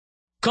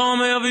Come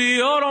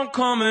heavy or don't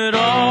come at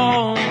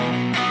all.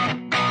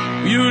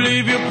 You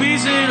leave your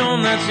piece at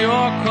home, that's your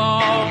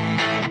call.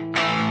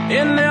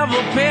 It never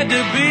paid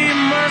to be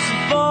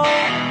merciful.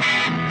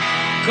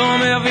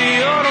 Come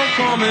heavy or don't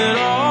come at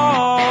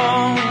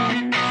all.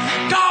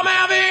 Come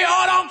heavy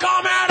or don't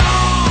come at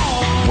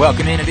all.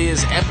 Welcome in. It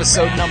is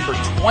episode number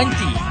 220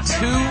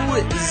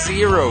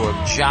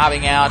 of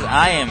Jobbing Out.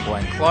 I am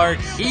Glenn Clark.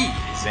 He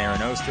is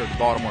Aaron Oster of the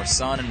Baltimore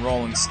Sun and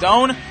Rolling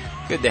Stone.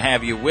 Good to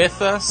have you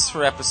with us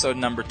for episode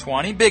number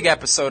 20. Big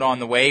episode on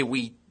the way.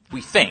 We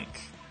think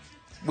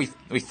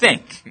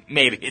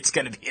maybe it's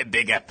going to be a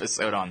big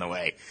episode on the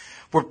way.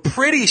 We're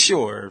pretty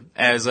sure,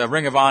 as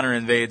Ring of Honor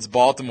invades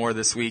Baltimore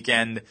this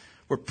weekend,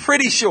 we're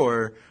pretty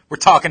sure we're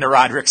talking to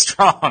Roderick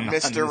Strong.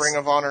 Mr. Ring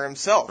of Honor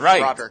himself,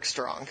 right. Roderick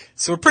Strong.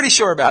 So we're pretty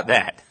sure about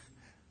that.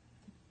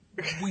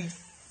 We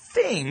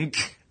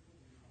think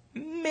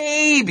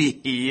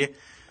maybe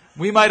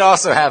we might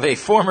also have a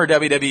former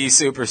WWE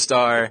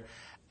superstar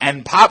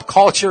and pop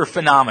culture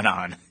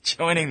phenomenon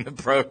joining the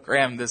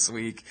program this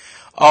week,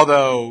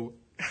 although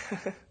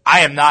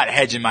I am not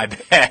hedging my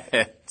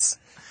bets.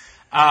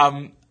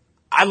 I'd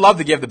love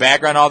to give the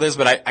background on all this,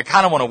 but I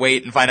kind of want to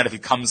wait and find out if he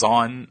comes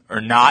on or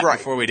not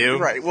before we do.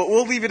 Right. Well,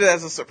 we'll leave it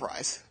as a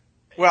surprise.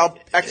 Well,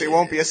 actually, it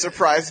won't be a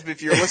surprise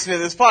if you're listening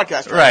to this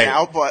podcast right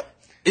now, but...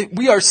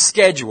 We are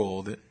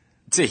scheduled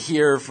to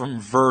hear from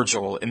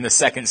Virgil in the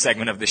second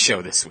segment of the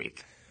show this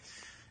week.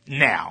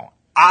 Now,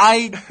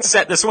 I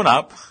set this one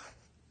up.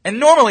 And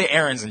normally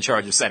Aaron's in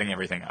charge of setting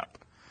everything up.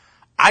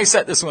 I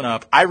set this one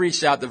up. I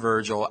reached out to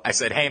Virgil. I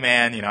said, hey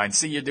man, I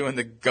see you're doing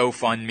the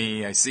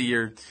GoFundMe. I see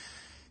you're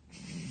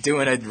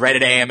doing a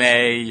Reddit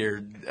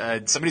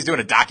AMA. Somebody's doing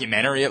a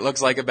documentary, it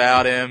looks like,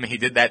 about him. He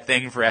did that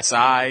thing for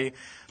SI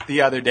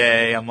the other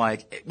day. I'm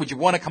like, would you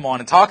want to come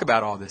on and talk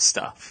about all this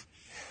stuff?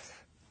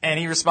 And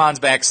he responds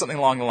back something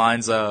along the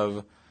lines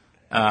of,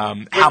 he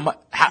said,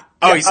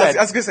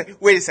 I was going to say,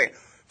 wait a second.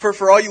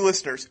 For all you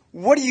listeners,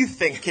 what do you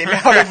think came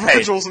out of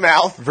Virgil's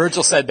mouth?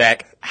 Virgil said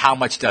back, how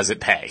much does it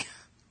pay?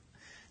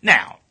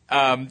 Now,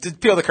 to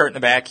peel the curtain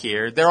back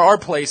here, there are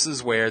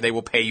places where they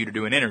will pay you to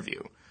do an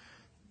interview.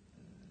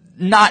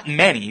 Not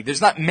many. There's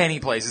not many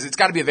places. It's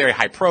got to be a very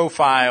high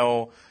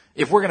profile.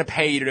 If we're going to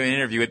pay you to do an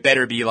interview, it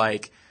better be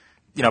like,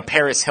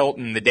 Paris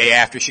Hilton the day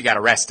after she got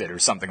arrested or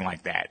something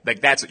like that.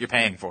 Like, that's what you're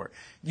paying for.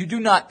 You do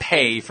not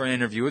pay for an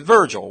interview with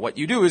Virgil. What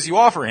you do is you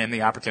offer him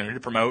the opportunity to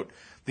promote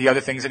the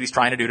other things that he's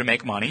trying to do to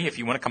make money. If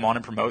you want to come on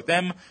and promote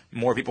them,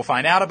 more people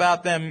find out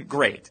about them,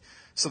 great.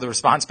 So the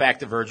response back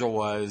to Virgil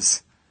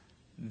was,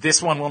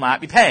 this one will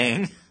not be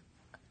paying.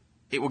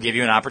 It will give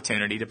you an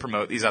opportunity to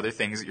promote these other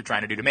things that you're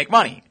trying to do to make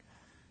money.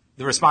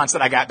 The response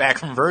that I got back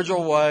from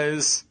Virgil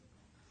was,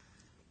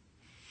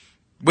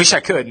 wish I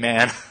could,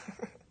 man.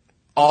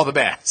 All the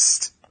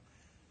best.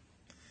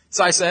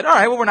 So I said, all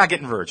right, well, we're not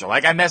getting Virgil.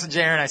 Like, I messaged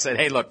Aaron. I said,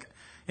 hey, look,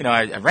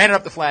 I ran it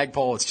up the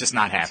flagpole. It's just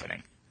not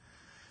happening.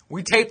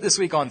 We taped this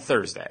week on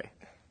Thursday.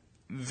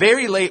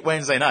 Very late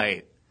Wednesday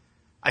night,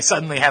 I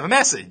suddenly have a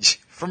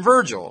message from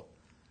Virgil.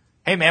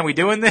 Hey, man, we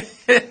doing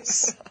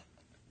this?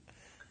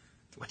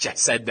 Which I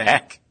said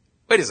back,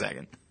 wait a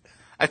second.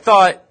 I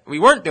thought we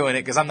weren't doing it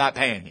because I'm not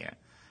paying you. And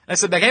I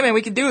said back, hey, man,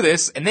 we can do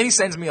this. And then he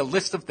sends me a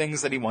list of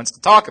things that he wants to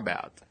talk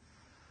about.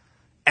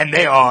 And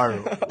they are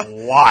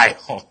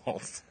wild.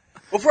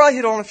 We'll probably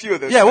hit on a few of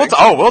those. Yeah,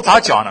 we'll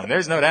touch on them.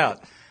 There's no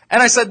doubt.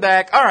 And I said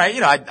back, all right,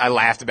 I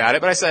laughed about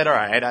it, but I said, all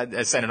right,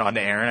 I sent it on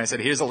to Aaron. I said,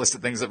 here's a list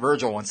of things that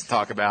Virgil wants to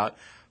talk about.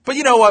 But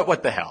you know what?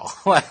 What the hell?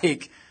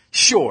 Like,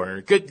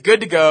 sure, good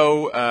to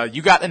go.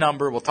 You got the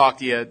number. We'll talk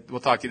to you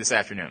this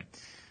afternoon.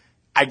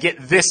 I get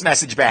this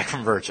message back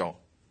from Virgil.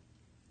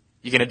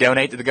 You gonna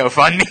donate to the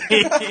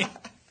GoFundMe?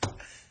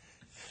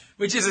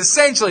 Which is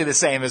essentially the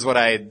same as what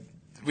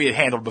we had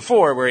handled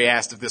before, where he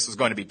asked if this was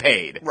going to be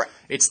paid. Right.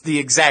 It's the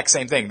exact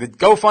same thing. The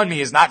GoFundMe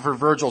is not for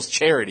Virgil's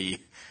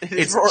charity.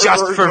 It's for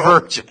just Virgil. for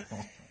Virgil. And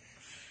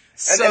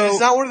it's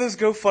not one of those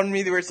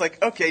GoFundMe where it's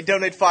like, okay,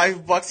 donate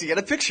 $5, you get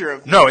a picture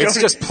of me. No, it's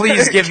just,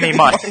 please give me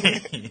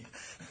money.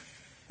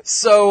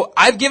 So,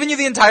 I've given you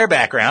the entire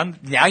background.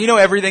 Now you know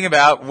everything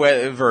about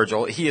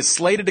Virgil. He is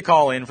slated to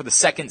call in for the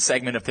second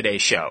segment of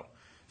today's show.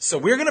 So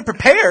we're going to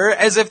prepare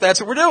as if that's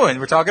what we're doing.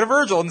 We're talking to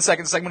Virgil in the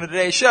second segment of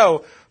today's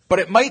show. But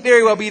it might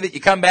very well be that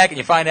you come back and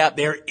you find out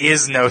there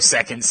is no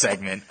second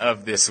segment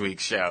of this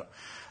week's show.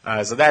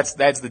 So that's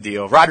the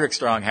deal. Roderick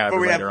Strong, however,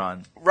 later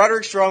on.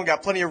 Roderick Strong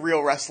got plenty of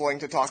real wrestling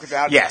to talk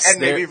about. Yes.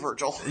 And maybe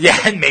Virgil. Yeah,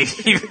 and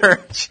maybe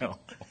Virgil.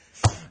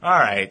 All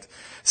right.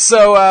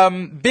 So,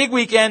 big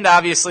weekend,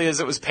 obviously, as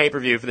it was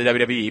pay-per-view for the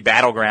WWE.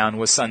 Battleground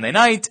was Sunday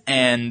night,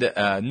 and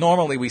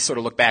normally we sort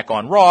of look back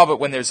on Raw, but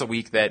when there's a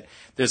week that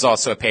there's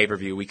also a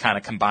pay-per-view, we kind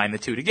of combine the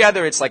two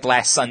together. It's like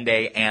last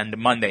Sunday and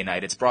Monday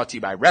night. It's brought to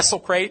you by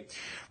WrestleCrate,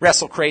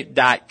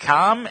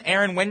 WrestleCrate.com.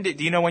 Aaron,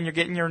 do you know when you're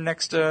getting your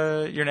next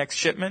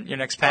shipment, your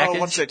next package?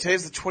 Let's say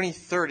today's the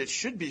 23rd. It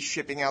should be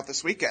shipping out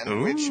this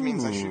weekend, which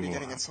means I should be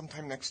getting it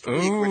sometime next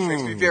week, which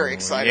makes me very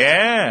excited.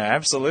 Yeah,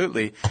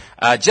 absolutely.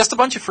 Just a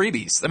bunch of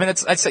freebies. I mean,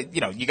 let's say,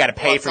 you got to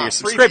pay for your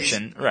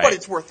subscription. Freebies, right. But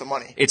it's worth the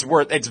money.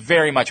 It's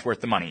very much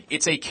worth the money.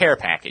 It's a care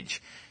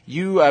package.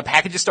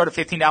 Packages start at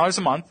 $15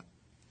 a month,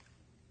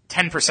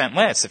 10%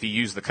 less if you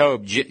use the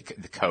code,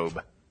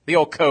 the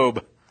old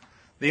Kobe,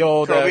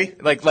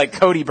 like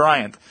Cody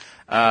Bryant.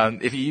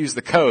 If you use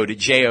the code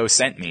JO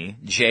sent me,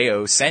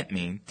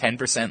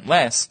 10%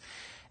 less.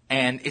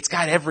 And it's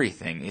got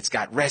everything. It's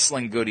got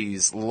wrestling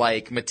goodies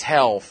like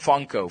Mattel,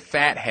 Funko,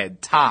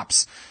 Fathead,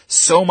 Topps,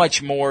 so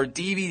much more,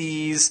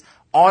 DVDs,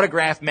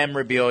 autographed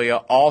memorabilia,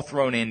 all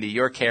thrown into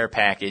your care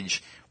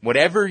package.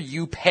 Whatever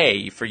you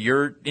pay for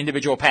your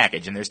individual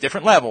package, and there's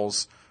different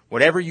levels,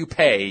 whatever you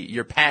pay,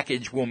 your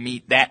package will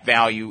meet that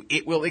value.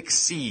 It will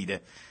exceed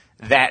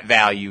that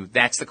value.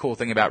 That's the cool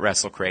thing about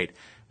WrestleCrate.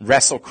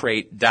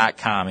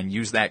 WrestleCrate.com, and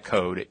use that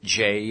code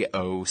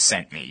JO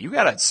sent me. You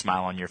got a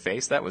smile on your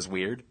face. That was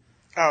weird.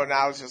 Oh, no,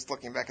 I was just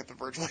looking back at the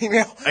Virgil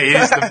email. It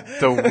is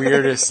the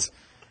weirdest.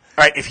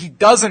 All right, if he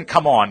doesn't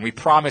come on, we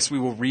promise we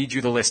will read you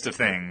the list of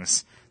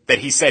things that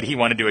he said he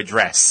wanted to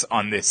address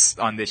on this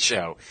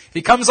show. If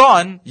he comes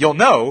on, you'll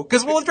know,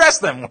 because we'll address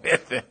them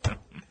with him.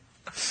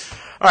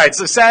 All right,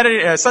 so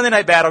Sunday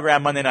Night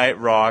Battleground, Monday Night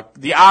Raw.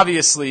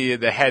 Obviously,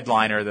 the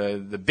headliner,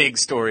 the big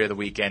story of the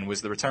weekend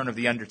was the return of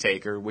The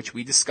Undertaker, which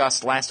we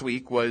discussed last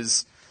week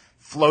was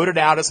floated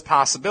out as a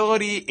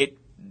possibility.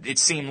 It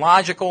seemed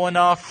logical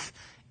enough.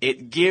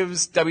 It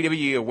gives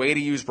WWE a way to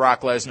use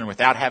Brock Lesnar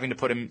without having to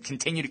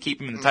continue to keep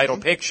him in the title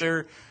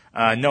picture,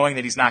 knowing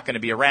that he's not going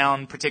to be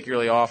around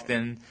particularly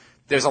often.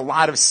 There's a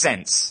lot of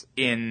sense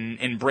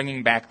in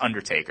bringing back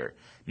Undertaker.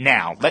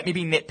 Now, let me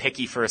be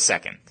nitpicky for a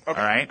second. Okay.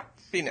 All right?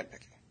 Be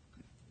nitpicky.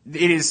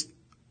 It is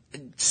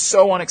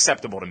so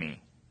unacceptable to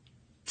me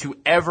to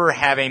ever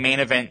have a main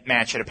event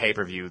match at a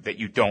pay-per-view that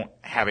you don't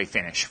have a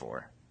finish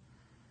for.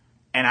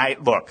 And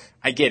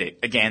I get it.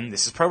 Again,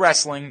 this is pro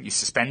wrestling. You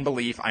suspend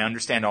belief. I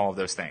understand all of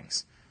those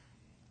things.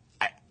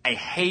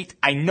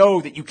 I know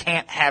that you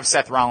can't have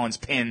Seth Rollins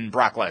pin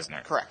Brock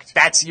Lesnar. Correct.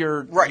 That's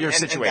your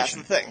situation. And that's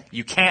the thing.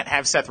 You can't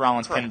have Seth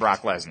Rollins pin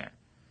Brock Lesnar.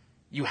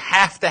 You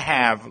have to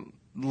have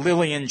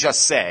Lillian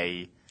just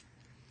say,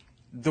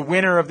 the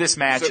winner of this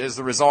match as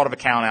the result of a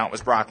count-out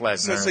was Brock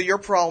Lesnar. So your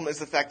problem is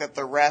the fact that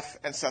the ref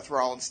and Seth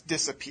Rollins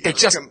disappeared.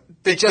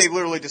 They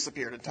literally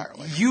disappeared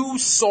entirely. You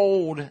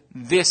sold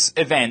this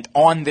event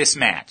on this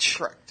match.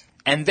 Correct.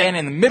 And then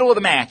in the middle of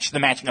the match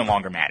no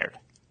longer mattered.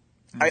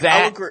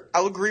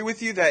 I'll agree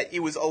with you that it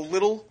was a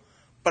little,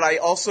 but I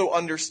also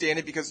understand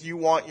it because you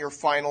want your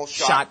final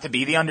shot to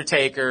be The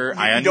Undertaker.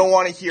 You don't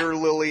want to hear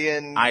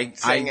Lillian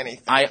saying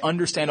anything. I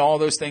understand all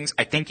those things.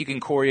 I think you can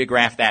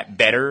choreograph that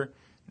better,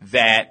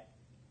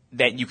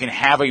 that you can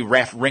have a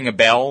ref ring a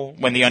bell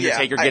when The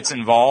Undertaker gets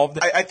involved.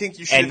 I think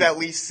you should have at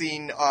least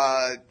seen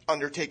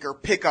Undertaker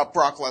pick up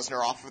Brock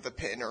Lesnar off of the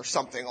pin or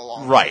something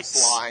along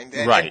those lines.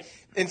 Right.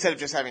 Instead of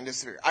just having to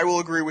disappear. I will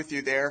agree with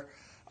you there.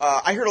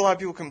 I heard a lot of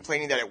people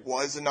complaining that it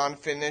was a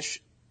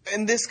non-finish.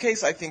 In this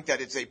case, I think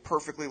that it's a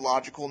perfectly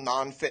logical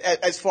non-finish.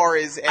 As far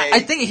as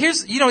I think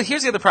here's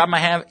the other problem I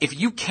have. If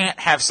you can't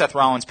have Seth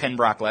Rollins pin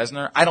Brock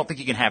Lesnar, I don't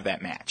think you can have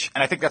that match.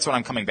 And I think that's what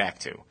I'm coming back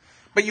to.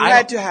 But you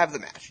had to have the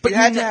match.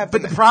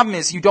 But the problem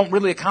is you don't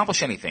really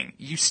accomplish anything.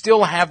 You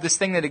still have this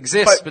thing that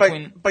exists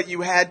between. But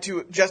you had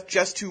to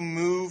just to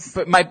move.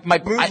 But move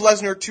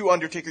Lesnar to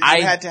Undertaker.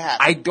 You had to have.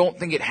 I don't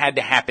think it had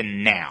to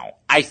happen now.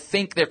 I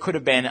think there could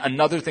have been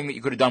another thing that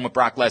you could have done with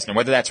Brock Lesnar,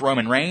 whether that's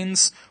Roman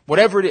Reigns,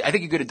 whatever it is. I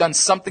think you could have done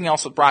something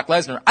else with Brock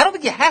Lesnar. I don't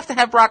think you have to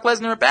have Brock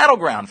Lesnar at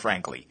Battleground,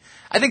 frankly.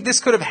 I think this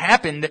could have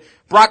happened.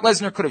 Brock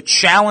Lesnar could have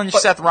challenged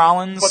Seth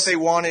Rollins. But they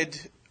wanted.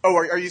 Oh,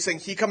 are you saying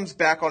he comes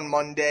back on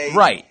Monday?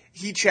 Right.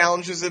 He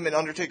challenges him, and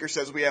Undertaker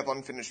says we have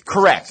unfinished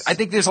business. Correct. I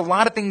think there's a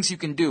lot of things you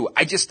can do.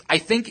 I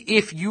think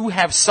if you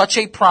have such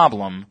a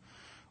problem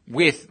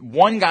with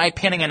one guy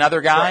pinning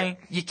another guy,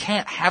 you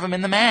can't have him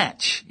in the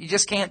match. You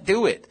just can't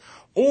do it.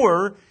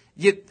 Or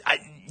you're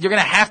going to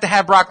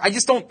have Brock. I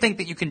just don't think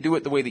that you can do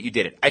it the way that you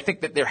did it. I think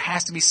that there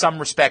has to be some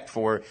respect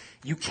for,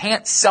 you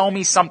can't sell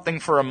me something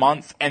for a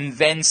month and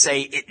then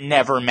say it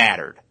never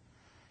mattered.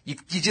 You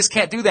just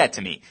can't do that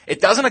to me. It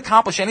doesn't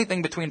accomplish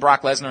anything between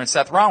Brock Lesnar and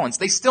Seth Rollins.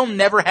 They still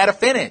never had a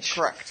finish.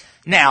 Correct.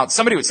 Now,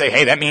 somebody would say,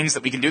 hey, that means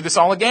that we can do this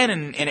all again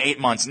in 8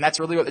 months, and that's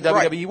really what the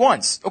WWE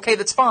wants. Okay,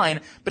 that's fine.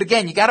 But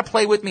again, you gotta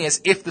play with me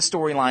as if the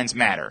storylines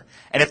matter.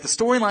 And if the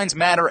storylines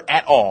matter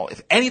at all,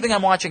 if anything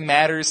I'm watching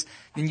matters,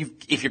 then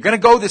if you're gonna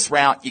go this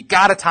route, you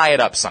gotta tie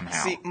it up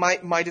somehow. See,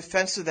 my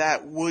defense to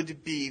that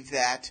would be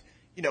that,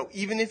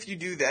 even if you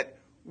do that,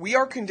 we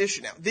are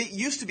conditioned now. They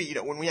used to be,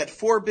 when we had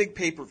 4 big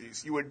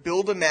pay-per-views, you would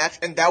build a match,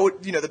 and that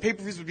would, the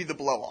pay-per-views would be the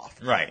blow-off.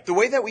 Right. The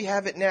way that we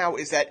have it now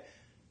is that,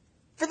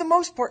 for the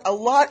most part, a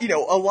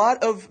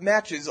lot of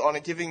matches on a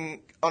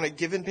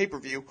given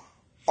pay-per-view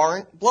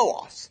aren't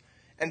blow-offs.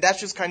 And that's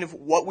just kind of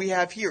what we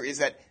have here, is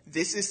that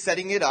this is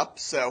setting it up.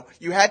 So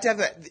you had to have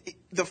that.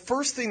 The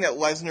first thing that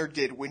Lesnar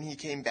did when he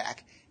came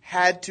back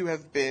had to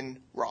have been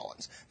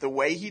Rollins. The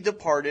way he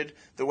departed,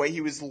 the way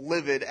he was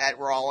livid at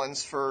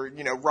Rollins for,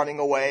 running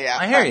away.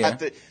 I hear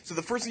you. So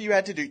the first thing you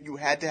had to do, you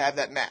had to have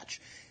that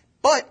match.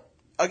 But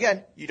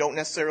again, you don't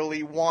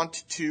necessarily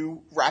want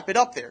to wrap it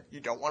up there. You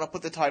don't want to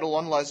put the title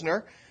on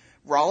Lesnar.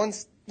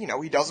 Rollins,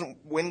 he doesn't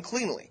win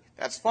cleanly.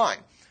 That's fine.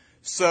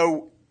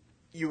 So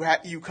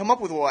you come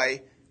up with a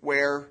way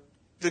where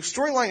the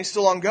storyline is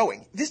still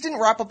ongoing. This didn't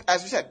wrap up,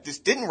 as we said,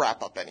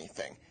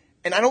 anything.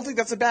 And I don't think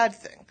that's a bad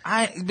thing.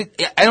 I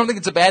don't think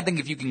it's a bad thing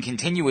if you can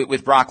continue it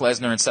with Brock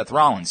Lesnar and Seth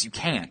Rollins. You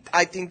can't.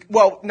 I think,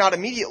 well, not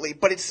immediately,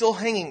 but it's still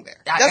hanging there.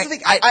 That's the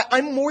thing.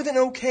 I'm more than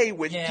okay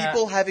with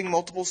people having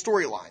multiple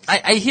storylines.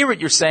 I hear what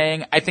you're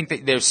saying. I think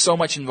that there's so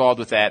much involved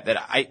with that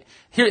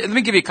let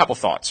me give you a couple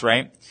thoughts,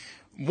 right?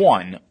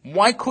 One,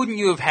 why couldn't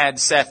you have had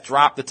Seth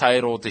drop the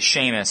title to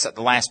Sheamus at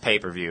the last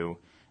pay-per-view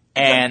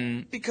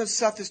because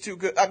Seth is too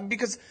good.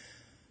 Because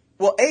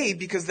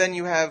then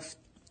you have,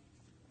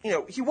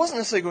 he wasn't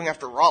necessarily going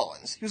after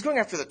Rollins. He was going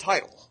after the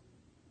title.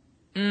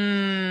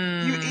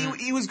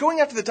 He was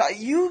going after the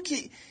title. You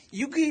keep,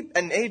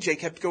 and AJ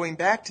kept going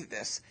back to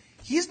this.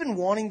 He's been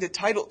wanting the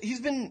title.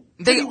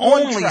 They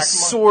only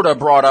sort of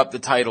brought up the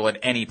title at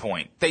any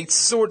point. Paul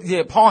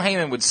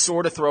Heyman would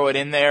sort of throw it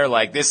in there,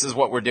 like, this is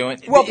what we're doing.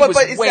 Well, it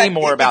was way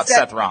more about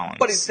Seth Rollins.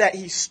 But it's that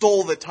he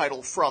stole the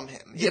title from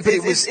him. Yeah, but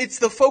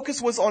the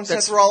focus was on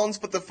Seth Rollins,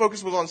 but the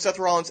focus was on Seth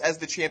Rollins as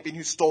the champion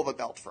who stole the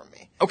belt from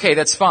me. Okay,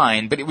 that's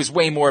fine, but it was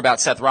way more about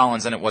Seth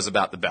Rollins than it was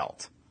about the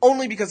belt.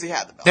 Only because he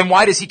had the belt. Then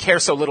why does he care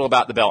so little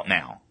about the belt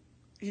now?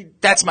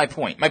 That's my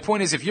point. My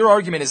point is, if your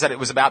argument is that it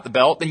was about the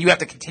belt, then you have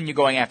to continue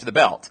going after the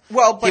belt.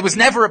 Well, but it was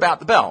never about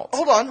the belt.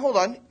 Hold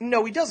on.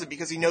 No, he doesn't,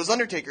 because he knows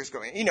Undertaker's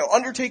going.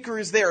 Undertaker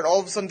is there, and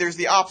all of a sudden there's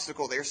the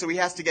obstacle there, so he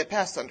has to get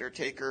past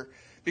Undertaker,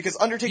 because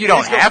Undertaker. You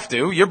don't have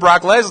to. You're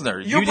Brock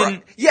Lesnar.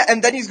 Yeah,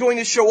 and then he's going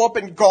to show up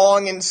and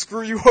gong and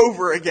screw you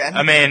over again.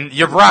 I mean,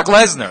 you're Brock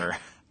Lesnar.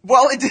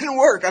 Well, it didn't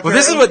work. Well,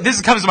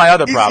 this comes to my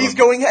other problem. He's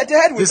going head to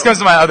head with This comes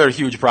to my other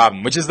huge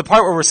problem, which is the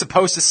part where we're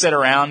supposed to sit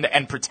around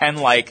and pretend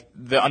like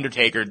the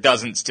Undertaker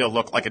doesn't still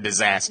look like a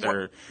disaster.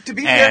 Well, to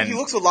be fair, he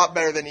looks a lot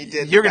better than he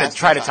did. You're going to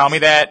try to tell me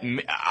that?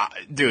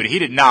 Dude, he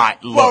did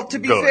not look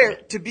good. Well,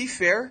 to be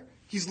fair,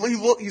 he's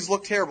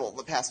looked terrible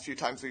the past few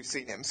times we've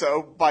seen him.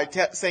 So by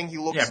saying he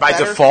looks by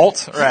better,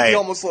 default, right? He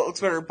almost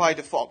looks better by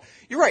default.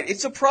 You're right.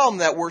 It's a problem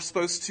that we're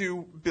supposed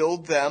to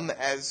build them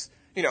as,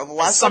 the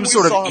last some time we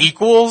sort saw of him,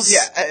 equals.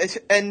 Yeah,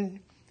 and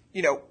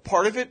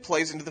part of it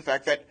plays into the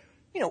fact that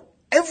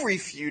every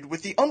feud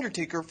with The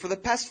Undertaker for the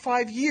past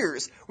 5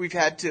 years, we've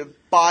had to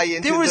buy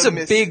into. There was a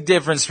big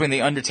difference between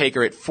The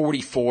Undertaker at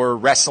 44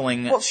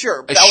 wrestling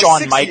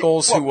Shawn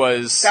Michaels, who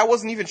was... That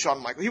wasn't even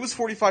Shawn Michaels. He was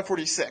 45,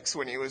 46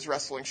 when he was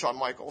wrestling Shawn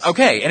Michaels.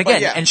 Okay, and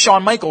again, and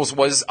Shawn Michaels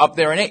was up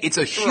there in it. It's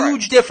a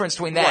huge difference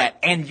between that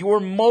and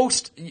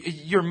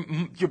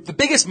the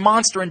biggest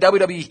monster in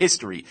WWE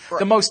history,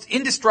 the most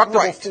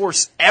indestructible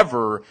force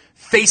ever,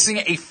 facing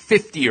a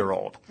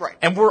 50-year-old. Right.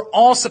 And we're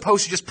all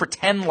supposed to just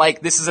pretend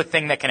like this is a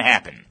thing that can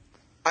happen.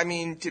 I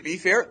mean, to be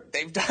fair,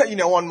 they've done,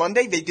 on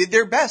Monday, they did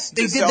their best.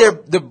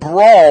 The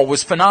brawl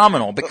was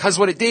phenomenal because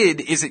what it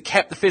did is it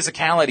kept the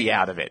physicality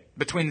out of it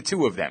between the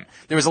two of them.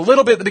 There was a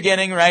little bit at the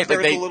beginning, right? There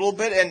was a little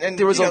bit, and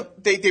there was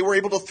they were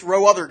able to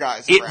throw other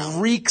guys around.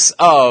 It reeks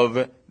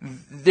of,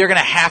 they're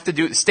gonna have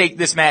to stake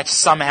this match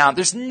somehow.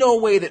 There's no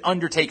way that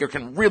Undertaker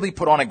can really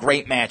put on a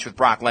great match with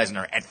Brock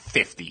Lesnar at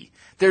 50.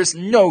 There's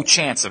no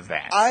chance of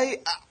that.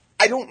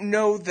 I don't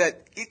know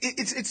that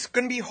it's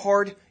going to be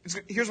hard.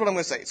 Here's what I'm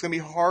going to say. It's going to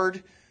be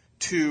hard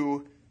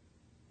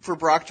for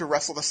Brock to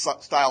wrestle the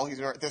style he's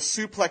the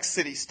Suplex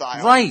City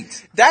style.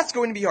 Right. That's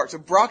going to be hard. So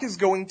Brock is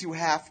going to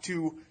have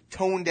to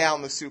tone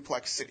down the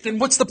Suplex City. Then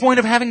what's the point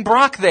of having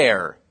Brock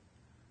there?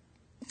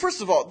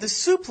 First of all, the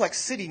Suplex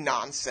City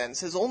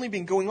nonsense has only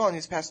been going on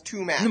his past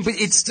 2 matches. No, but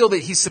it's still that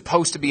he's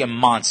supposed to be a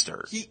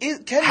monster. He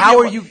is.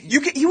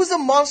 He was a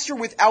monster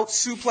without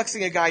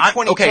suplexing a guy 20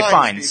 times. Okay,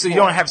 fine. Before. So you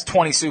don't have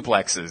 20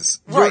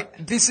 suplexes.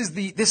 Right. This is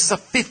a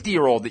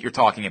 50-year-old that you're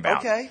talking about.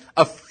 Okay.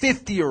 A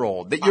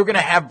 50-year-old that you're going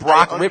to have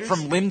Brock rip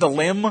from limb to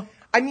limb.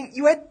 I mean,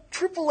 you had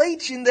Triple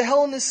H in the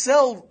Hell in a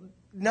Cell.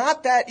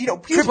 Not that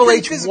Triple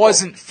H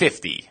wasn't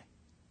 50.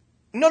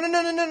 No.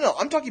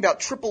 I'm talking about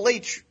Triple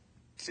H.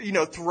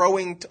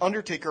 Throwing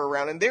Undertaker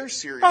around in their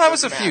series. Oh, that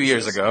was a few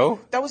years ago.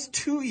 That was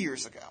 2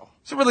 years ago.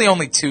 Is it really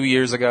only 2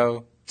 years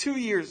ago? 2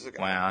 years ago.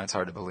 Wow, that's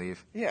hard to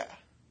believe. Yeah.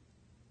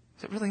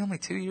 Is it really only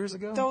 2 years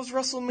ago? That was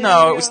WrestleMania.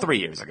 No, it was 3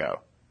 years ago.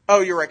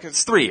 Oh, you're right.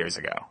 It's 3 years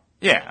ago.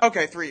 Yeah.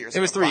 Okay, 3 years ago.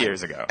 It was 3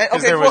 years ago.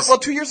 Well,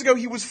 2 years ago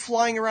he was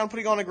flying around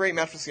putting on a great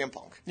match with CM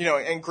Punk.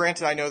 And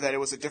granted, I know that it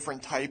was a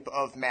different type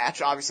of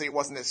match. Obviously, it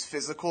wasn't as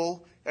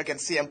physical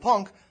against CM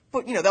Punk.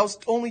 But, that was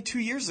only 2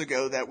 years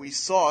ago that we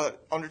saw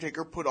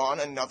Undertaker put on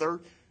another,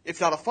 if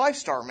not a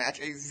 5-star match,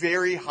 a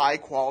very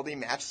high-quality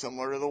match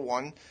similar to the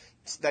one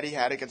that he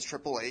had against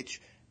Triple H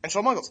and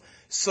Shawn Michaels.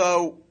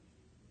 So,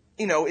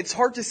 it's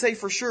hard to say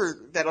for sure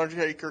that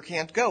Undertaker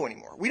can't go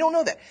anymore. We don't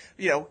know that.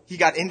 He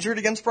got injured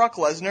against Brock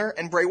Lesnar,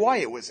 and Bray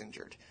Wyatt was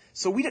injured.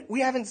 So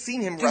we haven't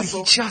seen him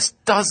wrestle. He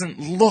just doesn't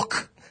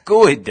look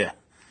good.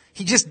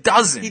 He just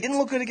doesn't. He didn't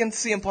look good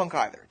against CM Punk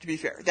either, to be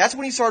fair. That's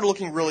when he started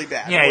looking really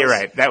bad. Yeah, you're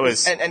right. That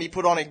was... And he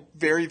put on a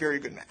very, very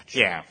good match.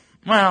 Yeah.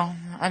 Well,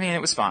 I mean,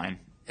 it was fine.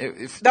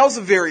 That was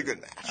a very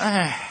good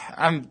match.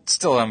 I'm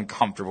still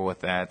uncomfortable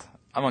with that.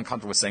 I'm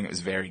uncomfortable with saying it was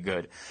very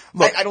good.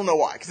 Look, I don't know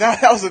why, because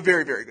that was a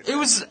very, very good match. it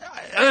was.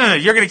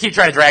 You're going to keep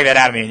trying to drag that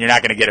out of me, and you're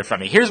not going to get it from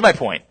me. Here's my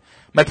point.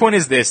 My point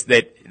is this: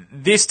 that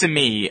this to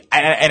me,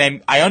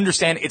 and I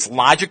understand it's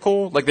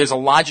logical. Like there's a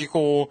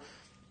logical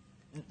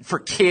for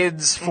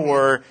kids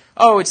for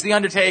it's the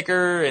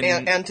Undertaker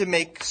And to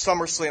make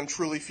SummerSlam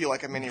truly feel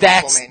like a mini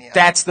WrestleMania.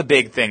 That's the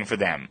big thing for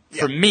them.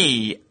 Yeah. For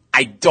me,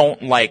 I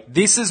don't like.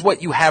 This is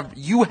what you have.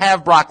 You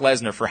have Brock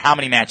Lesnar for how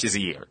many matches a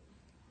year?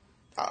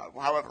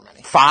 However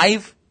many.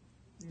 5?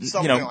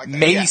 Something like that.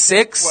 Maybe Yeah.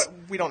 6? Well,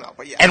 we don't know,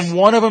 but yes. And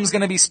one of them's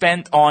going to be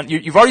spent on.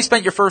 You've already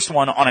spent your first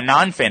one on a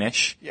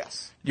non-finish.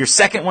 Yes. Your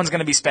second one's going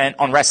to be spent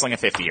on wrestling a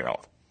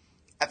 50-year-old.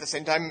 At the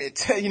same time,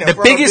 it's, The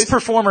biggest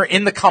performer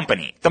in the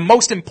company. The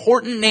most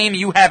important name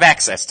you have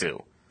access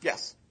to.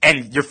 Yes.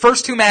 And your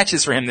first 2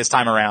 matches for him this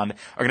time around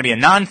are going to be a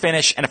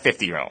non-finish and a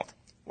 50-year-old.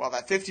 Well,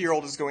 that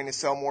 50-year-old is going to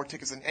sell more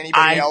tickets than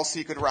anybody else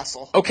he could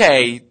wrestle.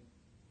 Okay.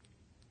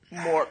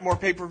 More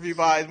pay-per-view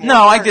buys.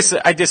 No, I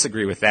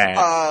disagree with that.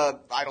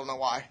 I don't know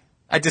why.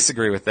 I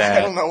disagree with that.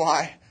 I don't know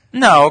why.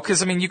 No,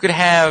 because, you could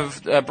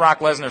have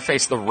Brock Lesnar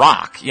face The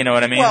Rock. You know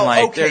what I mean?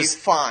 Well, okay,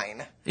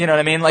 fine. You know what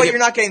I mean? But you're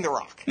not getting The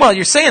Rock. Well,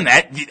 you're saying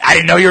that. I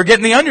didn't know you were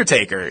getting The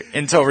Undertaker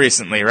until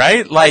recently,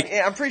 right?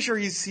 Yeah, I'm pretty sure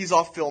he's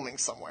off filming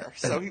somewhere.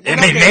 So maybe. You're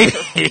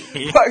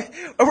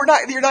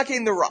not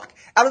getting The Rock.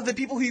 Out of the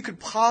people who you could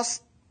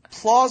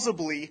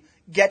plausibly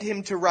get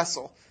him to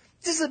wrestle,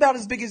 this is about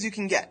as big as you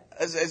can get.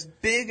 As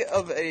big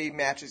of a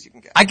match as you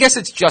can get. I guess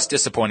it's just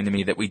disappointing to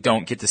me that we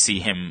don't get to see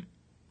him.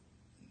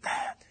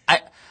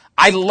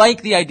 I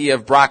like the idea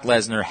of Brock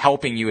Lesnar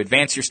helping you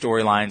advance your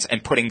storylines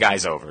and putting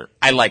guys over.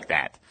 I like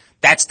that.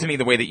 That's to me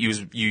the way that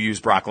you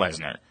use Brock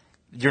Lesnar.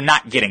 You're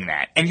not getting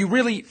that. And you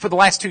really, for the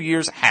last 2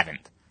 years,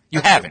 haven't.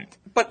 You haven't.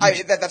 But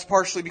that's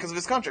partially because of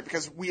his contract,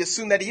 because we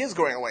assume that he is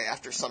going away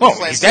after SummerSlam.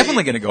 Well, he's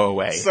definitely going to go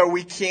away. So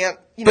we can't,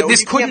 but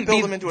this couldn't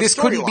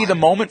be the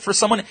moment for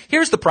someone.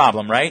 Here's the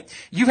problem, right?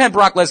 You had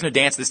Brock Lesnar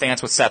dance this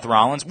dance with Seth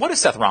Rollins. What has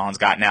Seth Rollins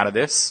gotten out of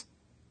this?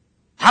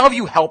 How have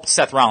you helped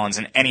Seth Rollins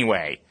in any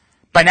way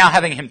by now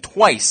having him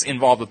twice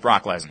involved with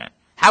Brock Lesnar?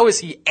 How is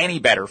he any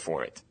better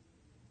for it?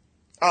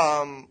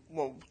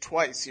 Well,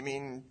 twice, you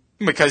mean?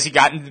 Because he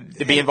got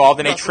to be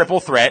involved in a triple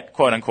threat,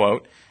 quote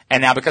unquote,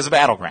 and now because of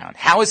Battleground.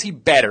 How is he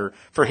better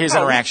for his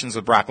interactions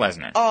with Brock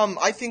Lesnar?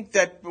 I think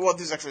that,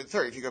 this is actually the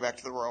third, if you go back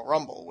to the Royal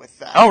Rumble with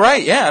that. Oh,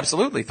 right, yeah,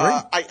 absolutely, 3.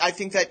 I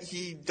think that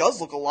he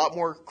does look a lot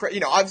more,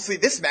 obviously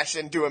this match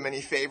didn't do him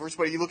any favors,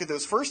 but if you look at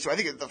those first 2, I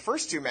think the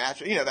first 2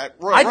 matches, that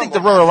Royal Rumble. I think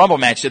the Royal Rumble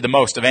match did the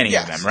most of any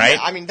of them, right?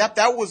 Yeah, I mean, that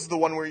was the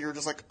one where you were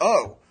just like,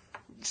 oh,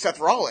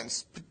 Seth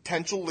Rollins,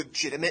 potential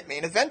legitimate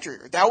main eventer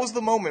here. That was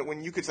the moment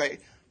when you could say,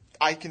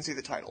 I can see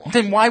the title.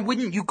 Then why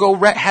wouldn't you go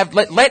let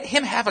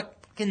him have a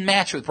fucking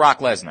match with Brock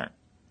Lesnar?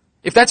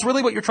 If that's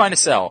really what you're trying to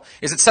sell,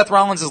 is that Seth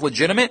Rollins is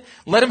legitimate,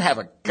 let him have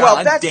a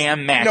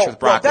goddamn match with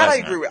Brock Lesnar. That I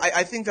agree with.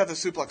 I think that the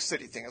Suplex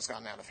City thing has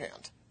gotten out of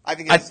hand. I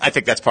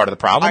think that's part of the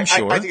problem,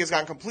 sure. I think it's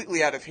gotten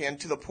completely out of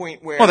hand to the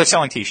point where... Well, they're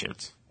selling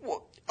T-shirts.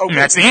 Well, okay.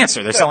 That's the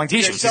answer. They're selling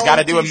T-shirts. He's got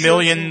to do 1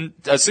 million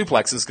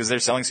suplexes because they're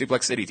selling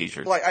Suplex City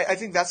T-shirts. Well, I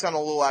think that's gotten a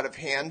little out of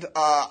hand.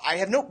 I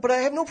have no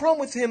problem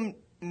with him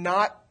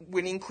not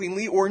winning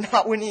cleanly or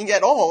not winning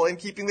at all and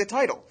keeping the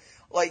title.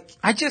 I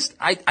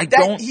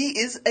don't. He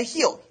is a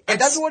heel, and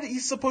that's what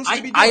he's supposed to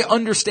be doing. I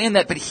understand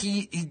that, but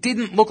he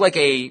didn't look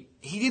he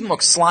didn't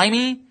look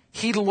slimy.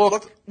 He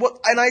looked well,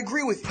 and I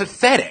agree with you.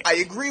 Pathetic. I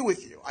agree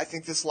with you. I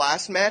think this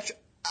last match,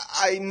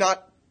 I don't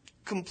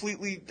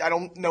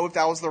know if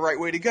that was the right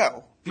way to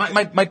go.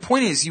 My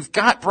point is, you've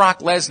got Brock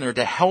Lesnar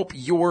to help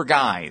your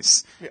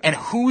guys, and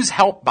who's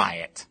helped by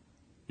it?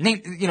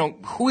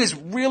 Who has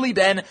really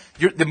been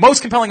the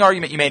most compelling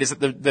argument you made is that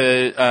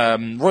the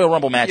Royal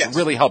Rumble match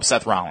really helped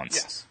Seth Rollins.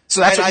 Yes.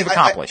 So that's what you've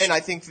accomplished. And I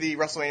think the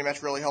WrestleMania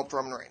match really helped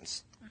Roman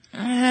Reigns.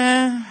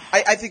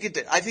 I think it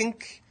did. I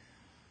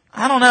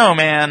don't know,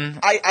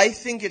 man. I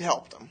think it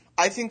helped him.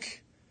 I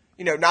think,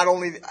 not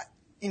only,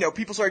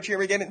 people started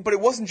cheering again, but it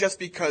wasn't just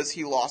because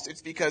he lost.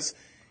 It's because,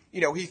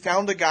 he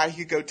found a guy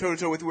he could go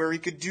toe-to-toe with where he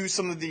could do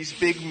some of these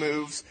big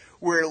moves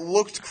where it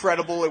looked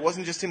credible. It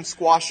wasn't just him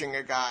squashing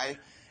a guy.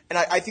 And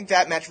I think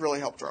that match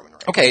really helped Roman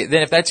Reigns. Okay,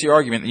 then if that's your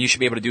argument, then you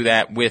should be able to do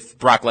that with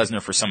Brock Lesnar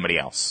for somebody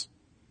else.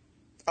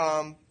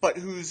 But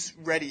who's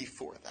ready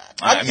for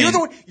that?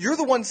 You're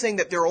the one saying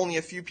that there are only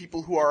a few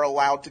people who are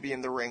allowed to be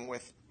in the ring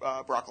with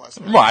Brock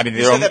Lesnar. Well, I mean,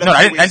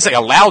 I didn't say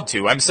allowed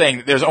to. I'm saying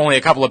that there's only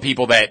a couple of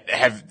people that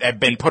have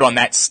been put on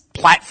that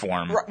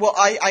platform. Right, well,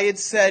 I had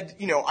said,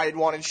 I had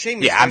wanted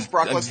Sheamus versus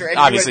Brock Lesnar. And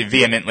obviously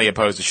vehemently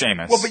opposed to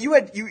Sheamus. Well, but you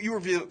were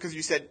because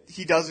you said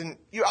he doesn't.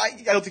 I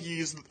don't think you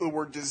used the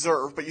word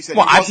deserve, but you said.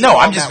 Well,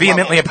 I'm just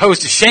vehemently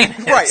opposed to Sheamus.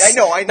 Right, I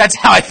know. That's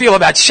how I feel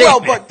about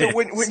Sheamus. Well, but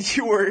when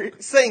you were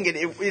saying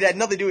it had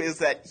nothing to do with it, is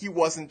that he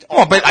wasn't.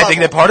 Well, but I think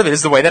that part of it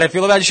is the way that I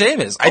feel about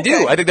Sheamus. I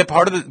do. I think that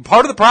part of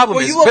the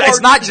problem is, but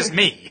it's not just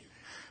me.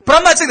 But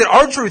I'm not saying that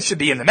R-Truth should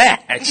be in the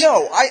match.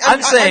 No,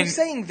 I'm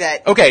saying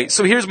that Okay,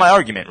 so here's my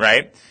argument,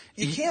 right?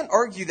 you can't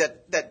argue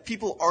that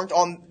people aren't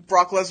on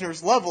Brock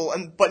Lesnar's level,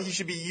 but he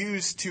should be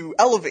used to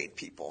elevate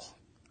people.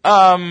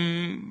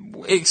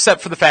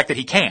 Except for the fact that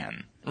he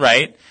can,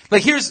 right?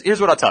 Like, here's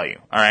what I'll tell you,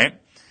 alright?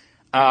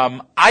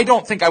 I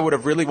don't think I would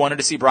have really wanted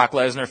to see Brock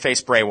Lesnar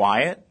face Bray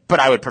Wyatt, but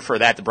I would prefer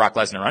that to Brock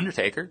Lesnar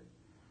Undertaker.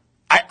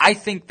 I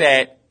think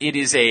that it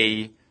is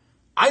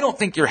I don't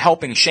think you're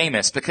helping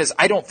Sheamus because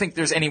I don't think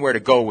there's anywhere to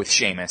go with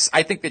Sheamus.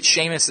 I think that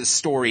Sheamus'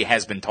 story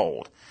has been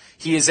told.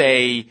 He is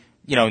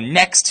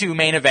next to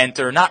main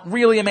eventer, not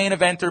really a main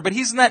eventer, but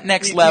he's in that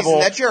next level in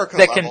that Jericho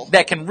level.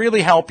 that can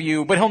really help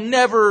you, but he'll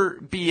never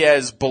be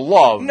as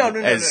beloved. No.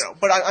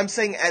 But I'm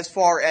saying as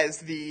far as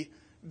the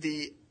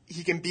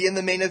he can be in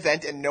the main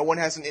event and no one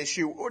has an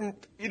issue, or in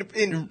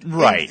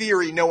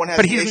theory, no one has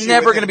an issue. But he's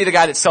never going to be the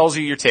guy that sells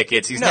you your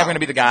tickets. He's never going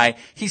to be the guy.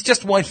 He's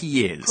just what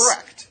he is.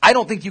 Correct. I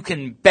don't think you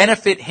can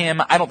benefit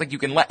him. I don't think you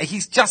can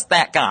he's just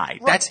that guy.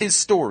 Right. That's his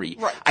story.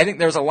 Right. I think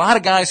there's a lot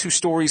of guys whose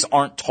stories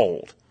aren't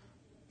told.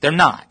 They're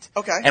not.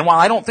 Okay. And while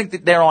I don't think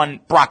that they're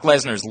on Brock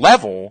Lesnar's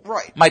level,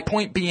 right. My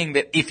point being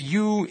that if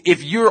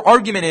your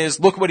argument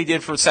is, look what he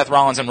did for Seth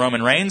Rollins and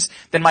Roman Reigns,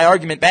 then my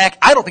argument back,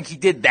 I don't think he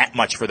did that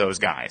much for those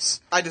guys.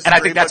 I disagree, and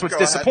I think that's what's go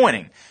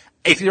disappointing. ahead.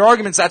 If your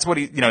argument's that's what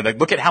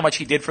look at how much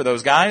he did for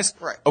those guys,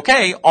 right.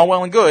 Okay, all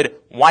well and good,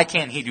 why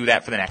can't he do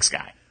that for the next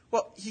guy?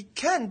 Well, he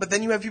can, but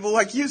then you have people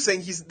like you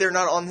saying they're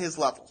not on his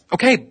level.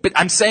 Okay, but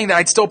I'm saying that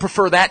I'd still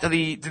prefer that to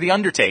the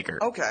Undertaker.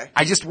 Okay.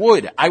 I just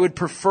would. I would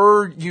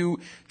prefer you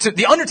to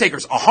the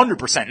Undertaker's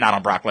 100% not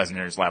on Brock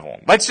Lesnar's level.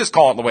 Let's just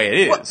call it the way it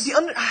is.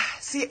 Well,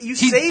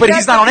 but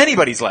he's not on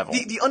anybody's level.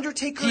 The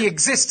Undertaker, he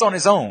exists on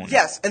his own.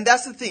 Yes, and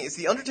that's the thing is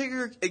the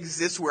Undertaker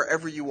exists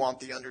wherever you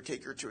want the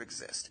Undertaker to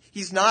exist.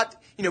 He's not.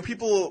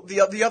 People.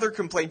 The other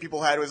complaint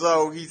people had was,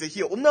 oh, he's a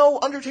heel. Well, no,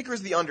 Undertaker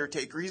is the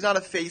Undertaker. He's not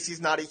a face.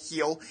 He's not a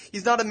heel.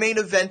 He's not a main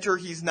eventer.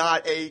 He's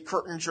not a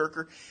curtain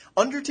jerker.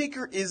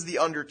 Undertaker is the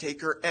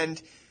Undertaker,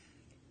 and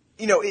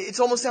it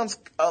almost sounds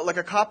like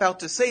a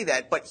cop-out to say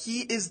that, but he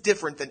is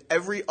different than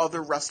every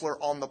other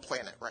wrestler on the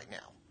planet right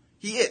now.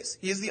 He is.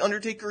 He is the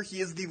Undertaker.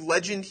 He is the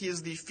legend. He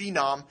is the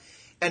phenom,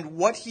 and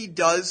what he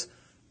does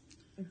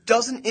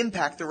doesn't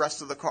impact the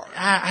rest of the card.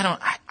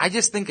 I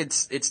just think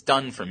it's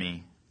done for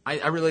me.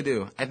 I really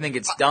do. I think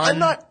it's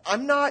done.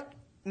 I'm not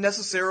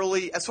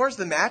necessarily, as far as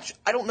the match,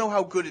 I don't know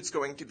how good it's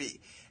going to be.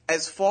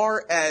 As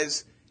far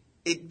as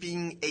it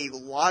being a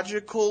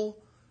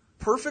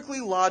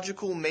perfectly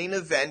logical main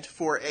event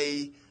for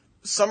a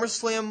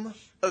SummerSlam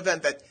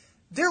event that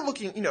they're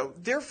looking,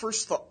 their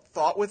first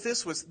thought with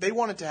this was they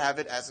wanted to have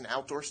it as an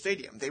outdoor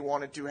stadium. They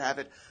wanted to have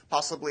it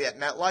possibly at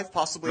MetLife,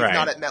 possibly if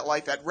not at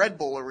MetLife, at Red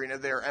Bull Arena,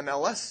 their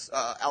MLS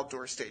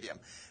outdoor stadium.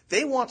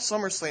 They want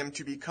SummerSlam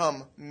to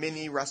become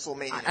mini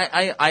WrestleMania.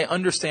 I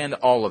understand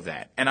all of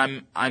that, and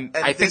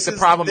I think the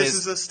problem is this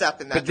is a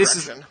step in that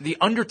direction. The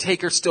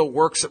Undertaker still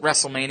works at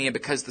WrestleMania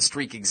because the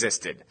streak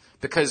existed.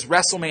 Because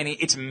WrestleMania,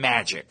 it's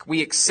magic.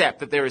 We accept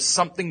that there is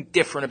something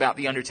different about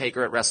the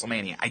Undertaker at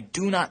WrestleMania. I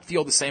do not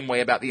feel the same way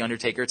about the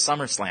Undertaker at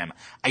SummerSlam.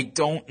 I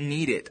don't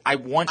need it. I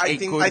want a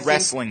good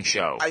wrestling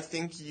show. I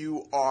think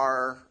you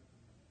are.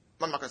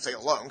 I'm not going to say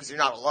alone because you're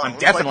not alone. I'm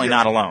definitely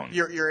not alone.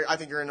 I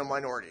think you're in a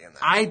minority in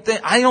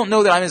that. I don't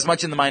know that I'm as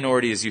much in the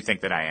minority as you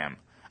think that I am.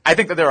 I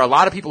think that there are a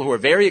lot of people who are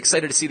very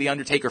excited to see The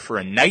Undertaker for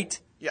a night.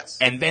 Yes.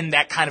 And then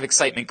that kind of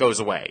excitement goes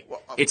away.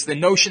 Well, it's the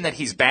notion that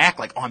he's back,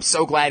 like, oh, I'm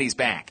so glad he's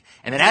back.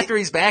 And then after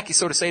he's back, you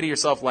sort of say to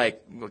yourself,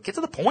 like, well, get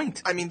to the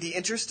point. I mean, the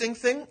interesting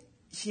thing,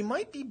 he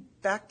might be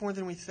back more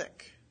than we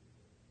think.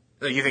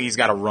 You think he's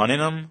got a run in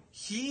him?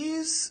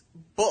 He's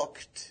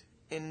booked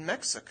in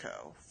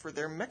Mexico for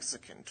their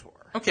Mexican tour.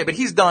 Okay, but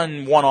he's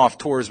done one-off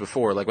tours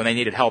before, like when they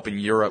needed help in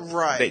Europe.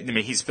 Right.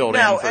 He's filled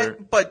in for...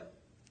 But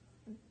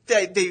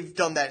they've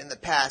done that in the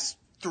past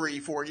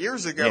 3-4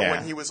 years ago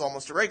when he was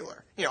almost a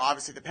regular.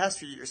 Obviously the past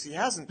few years he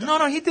hasn't done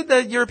No, he did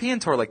the European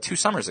tour like 2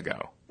 summers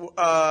ago.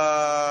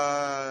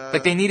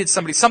 Like they needed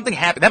somebody, something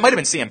happened. That might have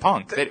been CM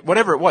Punk.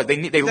 Whatever it was,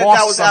 they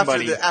lost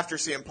somebody. That was after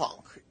CM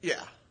Punk,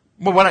 yeah.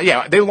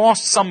 Well, they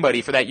lost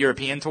somebody for that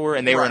European tour,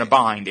 and they were in a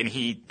bind, and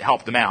he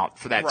helped them out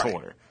for that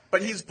tour.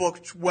 But he's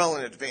booked well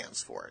in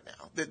advance for it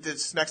now.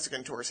 This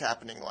Mexican tour is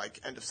happening like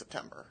end of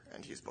September,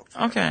 and he's booked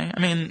for it. I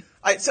mean...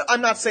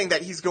 I'm not saying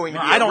that he's going to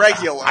be a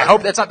regular. I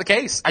hope that's not the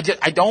case. I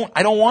don't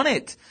want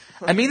it.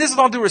 I mean, this is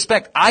all due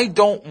respect. I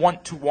don't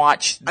want to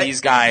watch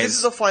these guys... This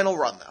is a final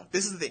run, though.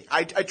 This is the thing.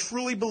 I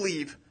truly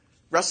believe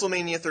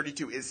WrestleMania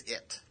 32 is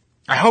it.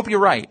 I hope you're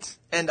right.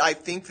 And I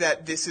think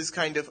that this is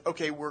kind of,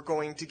 okay, we're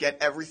going to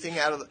get everything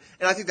out of the...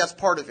 And I think that's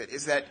part of it,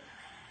 is that,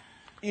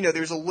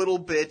 there's a little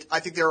bit... I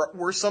think there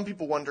were some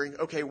people wondering,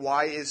 okay,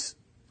 why is...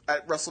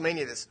 At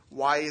WrestleMania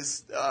why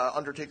is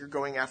Undertaker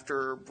going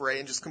after Bray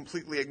and just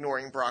completely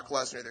ignoring Brock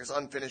Lesnar? There's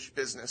unfinished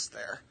business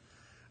there.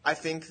 I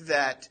think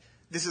that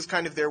this is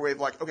kind of their way of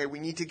like, okay, we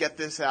need to get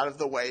this out of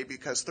the way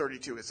because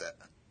 32 is it.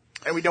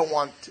 And we don't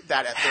want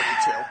that at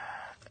 32.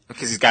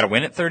 Because he's got to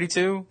win at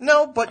 32?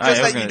 No, but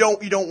just that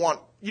you don't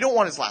want You don't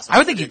want his last match. I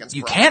would think against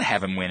you Brock. can't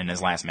have him win in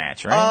his last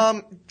match,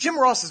 right? Jim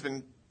Ross has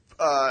been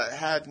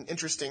had an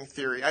interesting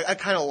theory. I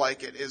kind of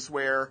like it. Is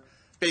where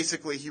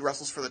basically he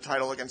wrestles for the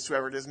title against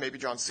whoever it is, maybe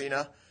John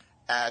Cena,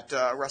 at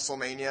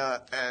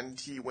WrestleMania, and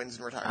he wins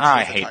and retires. I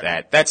with the hate title.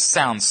 that. That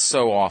sounds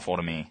so awful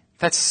to me.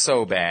 That's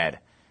so bad.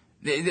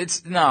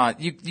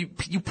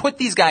 You put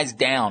these guys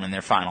down in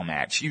their final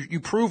match. You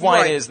prove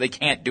why Right. it is they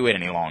can't do it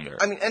any longer.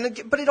 I mean,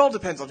 but it all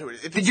depends on who it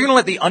is. If Did it's you gonna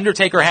let The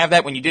Undertaker have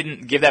that when you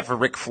didn't give that for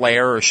Ric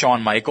Flair or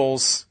Shawn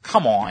Michaels?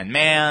 Come on,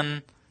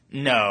 man.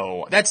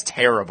 No. That's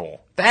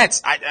terrible.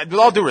 With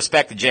all due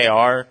respect to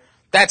JR,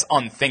 that's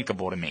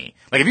unthinkable to me.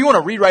 Like, if you want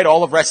to rewrite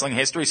all of wrestling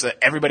history so that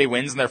everybody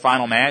wins in their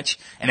final match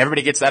and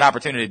everybody gets that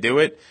opportunity to do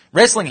it,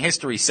 wrestling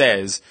history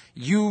says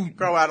you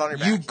Go out on your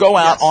back. You go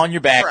out Yes. on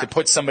your back Correct. to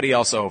put somebody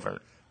else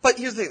over. But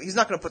here's the thing: he's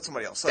not going to put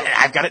somebody else. So,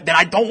 Then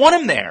I don't want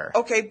him there.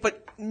 okay,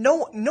 but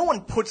no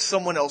one puts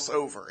someone else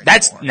over.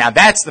 Anymore.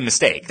 That's the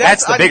mistake.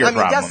 That's the bigger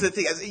problem. That's the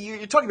thing.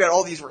 You're talking about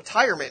all these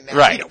retirement matches.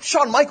 Right. You know,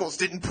 Shawn Michaels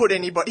didn't put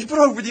anybody. He put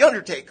over the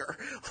Undertaker.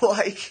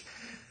 Like,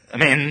 I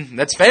mean,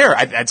 that's fair.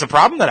 That's a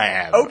problem that I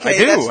have. okay, I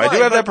do. that's fine, I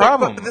do have that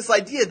problem. But this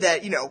idea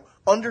that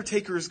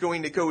Undertaker is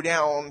going to go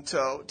down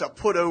to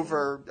put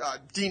over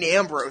Dean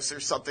Ambrose or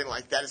something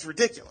like that is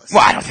ridiculous.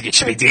 Well, I don't think it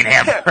should be Dean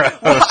Ambrose.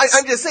 Well,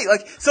 I'm just saying,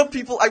 like, some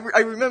people, I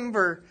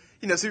remember,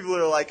 some people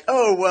are like,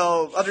 oh,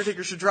 well,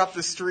 Undertaker should drop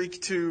the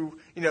streak to,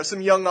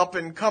 some young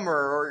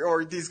up-and-comer,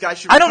 or these guys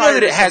should I don't know retire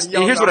that it to has. some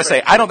young Here's what I say.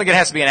 up-and- I don't think it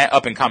has to be an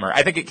up-and-comer.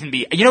 I think it can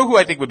be. You know who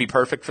I think would be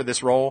perfect for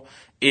this role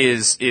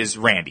is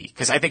Randy,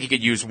 because I think he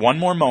could use one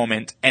more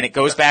moment, and it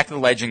goes back to the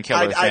Legend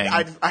Killer thing.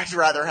 I'd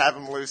rather have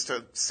him lose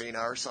to Cena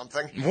or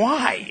something.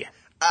 Why?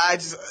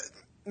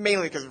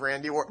 Mainly because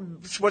Randy Orton.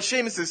 What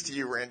Sheamus is to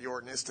you, Randy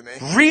Orton is to me.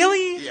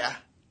 Really? Yeah.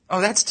 Oh,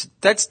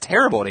 that's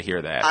terrible to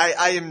hear that.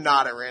 I am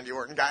not a Randy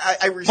Orton guy.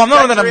 I respect Well,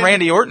 no, that I'm a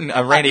Randy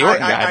Randy Orton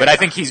guy, but I I-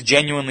 think he's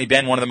genuinely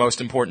been one of the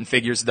most important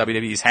figures the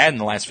WWE's had in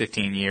the last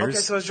 15 years. Okay,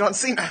 so is John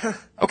Cena.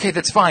 Okay,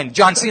 that's fine.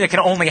 John Cena can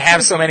only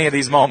have so many of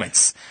these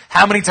moments.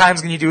 How many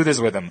times can you do this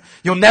with him?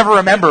 You'll never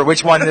remember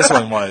which one this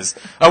one was.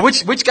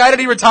 Which guy did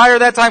he retire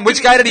that time?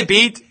 Which guy did he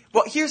beat?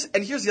 Well, here's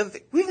the other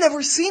thing. We've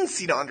never seen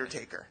Cena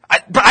Undertaker.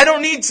 But I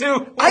don't need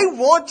to. I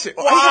want to.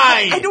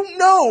 Why? I don't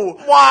know.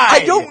 Why?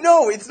 I don't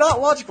know. It's not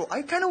logical.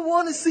 I kind of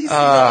want to see Cena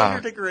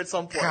Undertaker at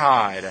some point.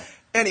 God.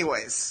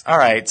 Anyways. All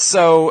right,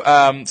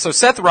 so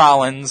Seth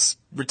Rollins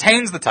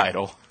retains the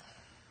title,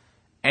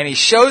 and he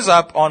shows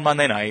up on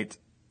Monday night,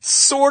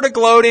 sort of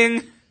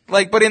gloating,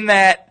 but in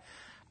that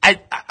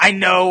I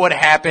know what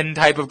happened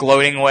type of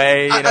gloating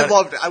way. I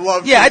loved it. I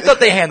loved it. Yeah, I thought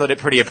they handled it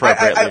pretty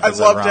appropriately. I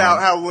loved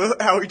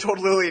how he told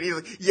Lillian, he's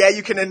like, yeah,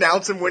 you can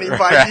announce him winning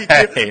by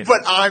DQ,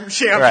 but I'm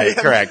champion. Right,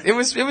 correct. It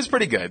was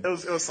pretty good. It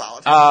was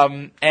solid.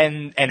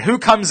 And who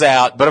comes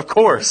out? But of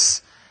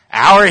course,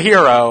 our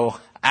hero,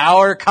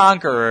 our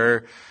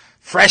conqueror,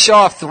 fresh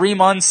off 3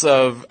 months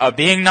of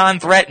being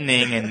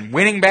non-threatening and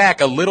winning back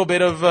a little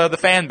bit of the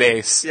fan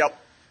base. Yep.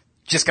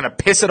 Just gonna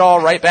piss it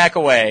all right back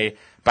away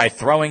by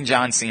throwing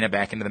John Cena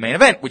back into the main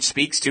event, which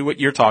speaks to what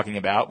you're talking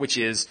about, which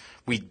is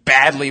we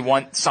badly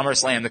want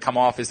SummerSlam to come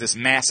off as this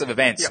massive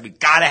event, so we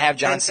gotta have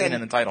John Cena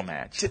in the title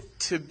match.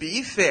 To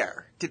be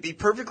fair, to be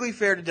perfectly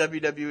fair to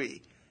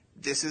WWE,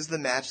 this is the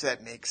match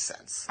that makes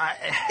sense.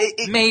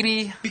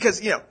 Maybe.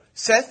 Because,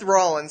 Seth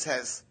Rollins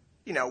has,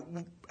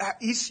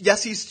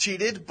 he's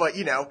cheated, but,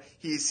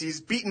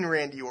 he's beaten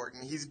Randy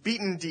Orton. He's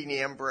beaten Dean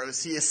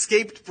Ambrose. He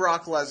escaped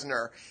Brock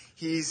Lesnar.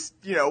 He's,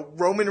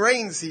 Roman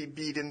Reigns he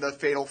beat in the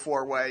Fatal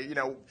 4-Way.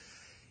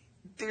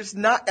 There's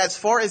not, as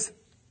far as,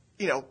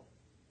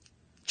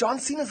 John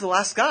Cena's the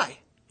last guy.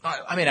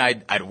 I mean,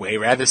 I'd way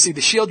rather see the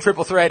Shield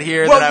triple threat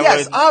here Well, than I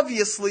yes, would.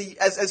 obviously,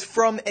 as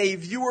from a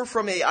viewer,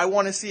 I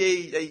want to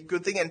see a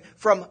good thing, and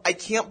from, I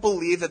can't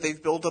believe that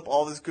they've built up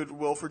all this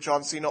goodwill for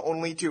John Cena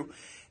only to,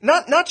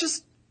 not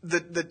just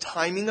the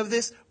timing of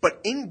this,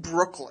 but in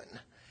Brooklyn.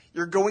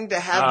 You're going to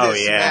have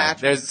this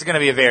match. There's going to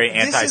be a very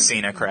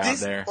anti-Cena crowd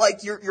there.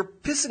 Like, you're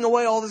pissing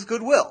away all this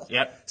goodwill.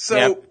 Yep. So,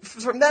 Yep.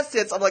 from that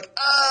sense, I'm like,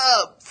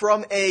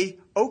 from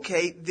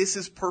okay, this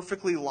is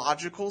perfectly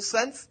logical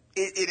sense,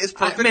 it is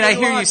perfectly I hear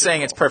you logical.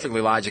 saying it's perfectly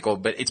logical,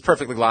 but it's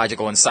perfectly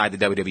logical inside the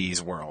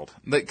WWE's world.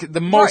 The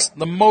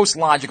most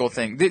logical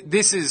thing.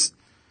 This is,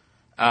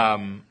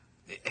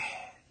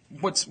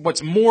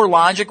 what's more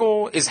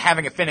logical is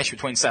having a finish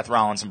between Seth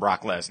Rollins and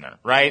Brock Lesnar,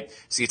 right?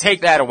 So you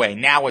take that away.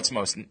 Now what's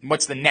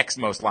the next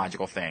most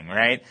logical thing,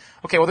 right?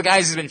 Okay, well the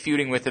guys he's been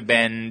feuding with have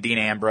been Dean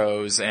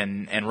Ambrose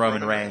and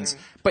Roman Reigns,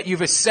 but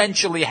you've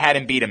essentially had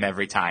him beat him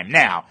every time.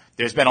 Now,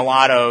 there's been a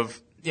lot of,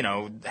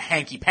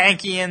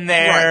 hanky-panky in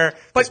there. Right.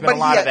 There's been a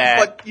lot of that.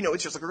 But,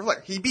 it's just like a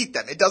reflector. He beat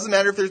them. It doesn't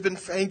matter if there's been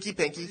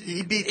hanky-panky.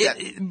 He beat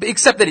them.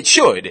 Except that it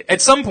should.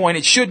 At some point,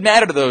 it should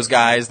matter to those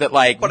guys that,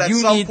 But at you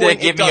some need to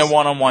point, give me a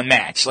one-on-one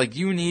match.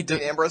 You need to...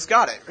 Dean Ambrose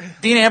got it.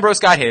 Dean Ambrose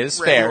got his,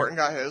 Randy fair. Orton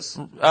got his.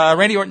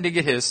 Randy Orton did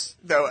get his.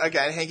 Though,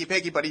 again,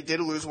 hanky-panky, but he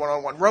did lose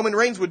one-on-one. Roman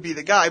Reigns would be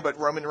the guy, but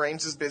Roman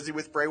Reigns is busy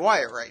with Bray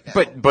Wyatt right now.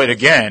 But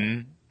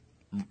again,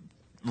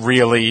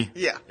 Really?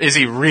 Yeah. Is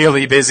he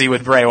really busy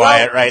with Bray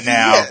Wyatt right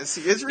now? He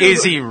is really.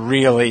 Is he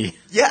really?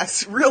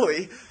 Yes,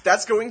 really.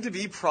 That's going to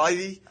be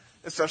probably,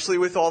 especially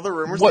with all the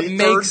rumors, What the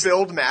makes- third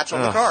build match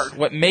on the card.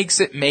 What makes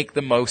it make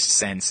the most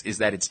sense is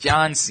that it's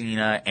John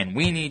Cena, and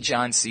we need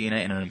John Cena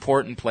in an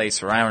important place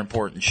for our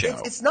important show.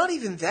 It's not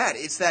even that.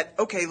 It's that,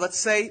 okay,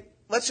 let's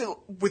just,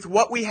 with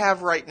what we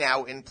have right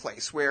now in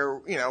place, where,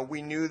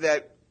 we knew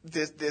that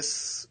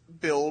this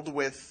build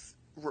with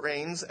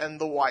Reigns and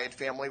the Wyatt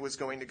family was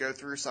going to go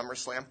through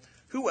SummerSlam,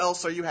 who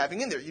else are you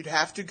having in there? You'd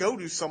have to go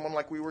to someone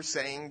like we were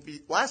saying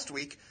last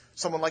week,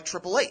 someone like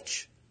Triple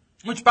H.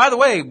 Which, by the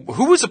way,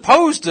 who was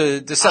opposed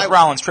to Seth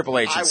Rollins Triple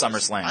H at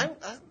SummerSlam?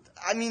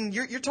 I mean,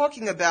 you're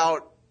talking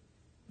about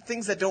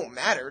things that don't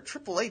matter.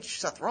 Triple H,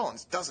 Seth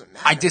Rollins doesn't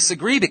matter. I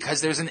disagree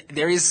because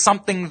there is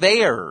something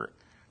there.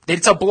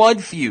 It's a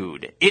blood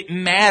feud. It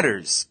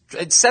matters.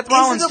 Seth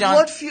Rollins, Is it a John.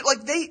 blood feud?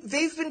 Like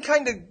they've been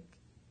kind of,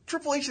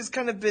 Triple H has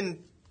kind of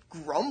been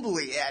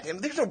grumbly at him.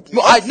 There's no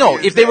blood No,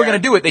 feud if they were there.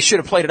 going to do it, they should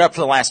have played it up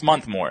for the last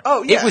month more.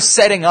 Oh, yeah. It was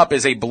setting up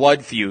as a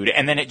blood feud,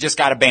 and then it just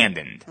got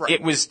abandoned. Right.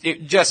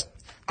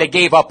 They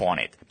gave up on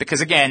it.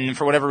 Because again,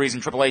 for whatever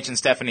reason, Triple H and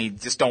Stephanie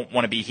just don't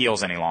want to be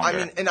heels any longer. I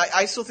mean, and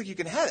I still think you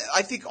can have it.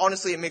 I think,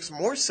 honestly, it makes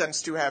more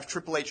sense to have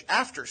Triple H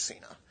after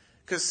Cena.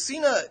 Because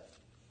Cena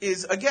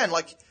is, again,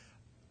 like,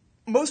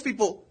 most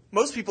people,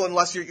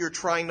 unless you're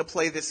trying to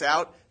play this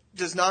out,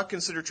 does not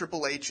consider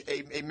Triple H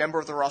a member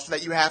of the roster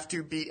that you have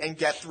to beat and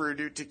get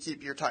through to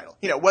keep your title.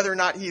 Whether or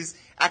not he's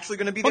actually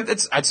going to be there.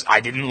 Well, I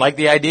didn't like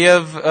the idea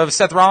of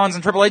Seth Rollins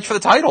and Triple H for the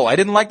title. I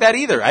didn't like that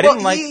either.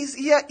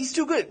 He's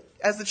too good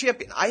as the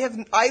champion.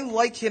 I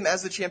like him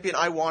as the champion.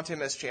 I want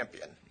him as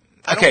champion.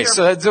 Okay,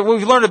 so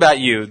we've learned about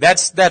you.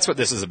 That's what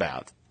this is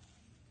about.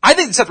 I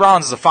think Seth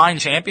Rollins is a fine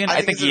champion.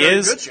 I think he's he a very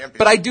is. good champion.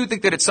 But I do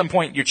think that at some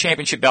point your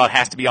championship belt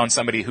has to be on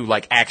somebody who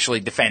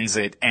actually defends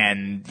it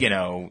and,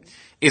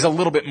 is a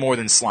little bit more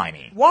than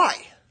slimy. Why?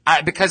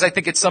 Because I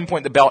think at some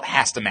point the belt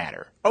has to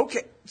matter.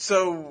 Okay,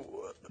 so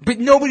But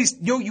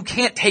you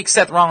can't take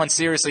Seth Rollins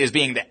seriously as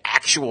being the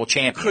actual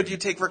champion. could you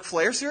take Ric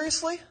Flair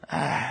seriously?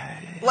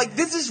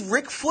 This is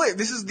Ric Flair.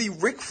 This is the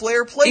Ric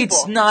Flair playbook.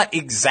 It's not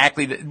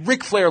exactly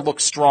Ric Flair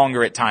looks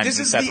stronger at times This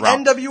than is Seth the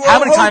Rollins. NWO How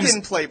many Hogan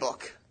times?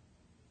 playbook.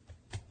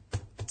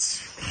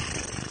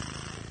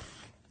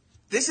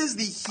 This is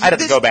the. I'd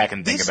have to go back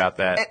and think about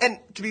that. And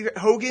to be fair,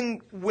 Hogan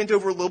went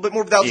over a little bit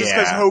more, but that was just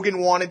because Yeah. Hogan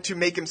wanted to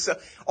make himself.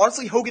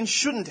 Honestly, Hogan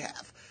shouldn't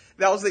have.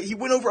 He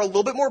went over a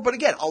little bit more, but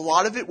again, a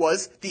lot of it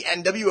was the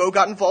NWO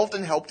got involved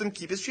and helped him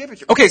keep his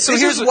championship. Okay, so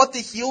this here's is what the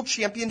heel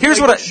champion. Here's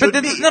what should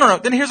then, be. no.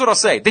 Then here's what I'll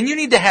say. Then you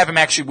need to have him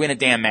actually win a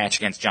damn match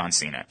against John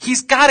Cena.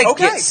 He's got to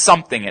Okay. get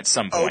something at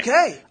some point.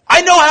 Okay.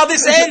 I know how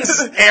this ends,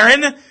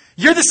 Aaron.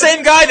 You're the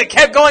same guy that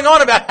kept going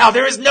on about how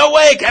there is no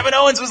way Kevin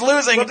Owens was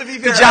losing Well, to be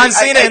to fair, John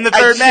Cena in the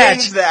third match.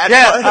 changed that,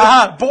 Yeah,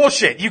 but-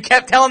 bullshit. You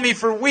kept telling me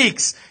for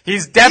weeks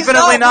he's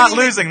definitely not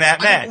losing that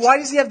match. Why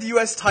does he have the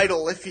U.S.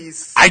 title if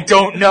he's? I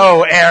don't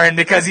know, Aaron,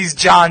 because he's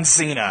John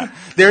Cena.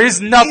 There is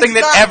nothing He's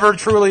that not- ever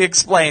truly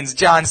explains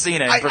John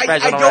Cena in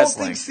professional I don't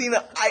wrestling. think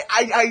Cena.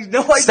 I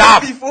know I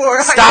Stop! said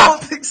before. Stop! I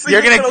don't think Cena's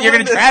You're gonna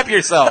win this. trap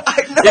yourself.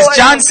 I know Is I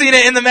John don't. Cena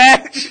in the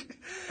match?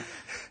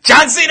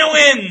 John Cena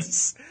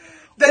wins.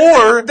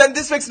 Or- then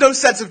this makes no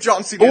sense if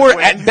John Cena Or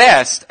wins.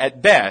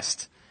 at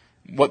best,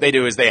 what they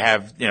do is they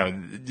have,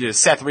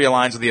 Seth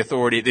realigns with the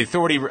Authority. The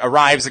Authority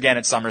arrives again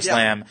at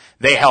SummerSlam. Yeah.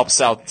 They help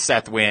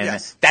Seth win.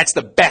 Yes. That's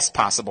the best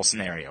possible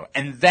scenario.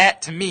 And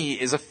that, to me,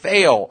 is a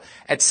fail.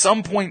 At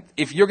some point,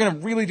 if you're going to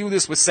really do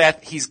this with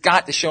Seth, he's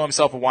got to show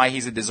himself why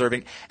he's a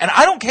deserving. And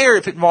I don't care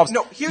if it involves.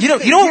 No, here's you know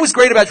the thing. what was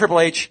great about Triple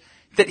H?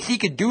 That he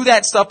could do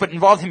that stuff, but it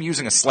involved him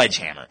using a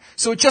sledgehammer.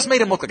 So it just made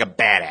him look like a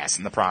badass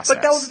in the process.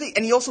 But that was the thing,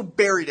 and he also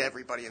buried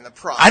everybody in the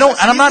process.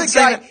 I'm not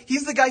saying that-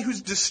 he's the guy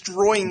who's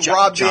destroying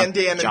Rob Van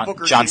Dam and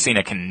Booker John T.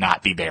 Cena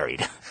cannot be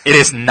buried. It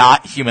is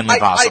not humanly I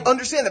possible.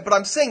 understand that, but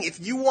I'm saying if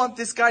you want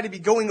this guy to be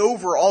going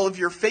over all of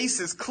your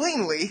faces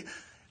cleanly,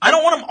 I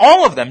don't want him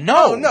all of them.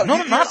 No, Oh, no,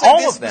 you not said all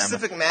this of them.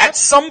 specific match? At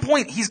some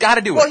point, he's got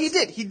to do well, it. he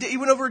did. He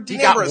went over He Dean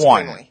got Ambrose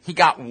one. cleanly. He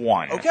got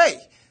one. Okay.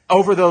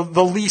 Over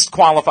the least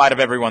qualified of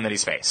everyone that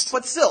he's faced.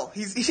 But still,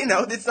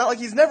 it's not like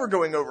he's never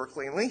going over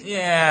cleanly.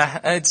 Yeah,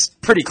 it's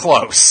pretty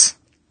close.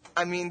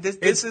 I mean, this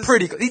It's is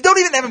pretty. You don't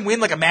even have him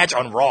win a match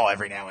on Raw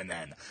every now and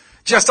then,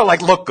 just to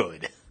look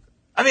good.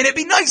 I mean, it'd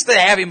be nice to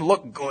have him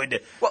look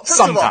good. Well,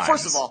 sometimes.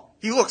 first of all,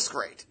 he looks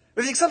great.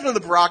 With the exception of the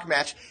Brock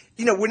match,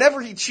 whenever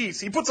he cheats,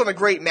 he puts on a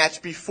great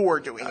match before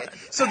doing it.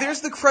 So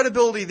there's the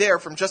credibility there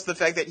from just the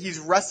fact that he's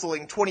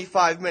wrestling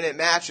 25-minute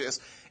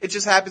matches. It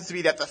just happens to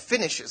be that the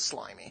finish is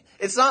slimy.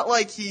 It's not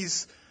like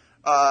he's,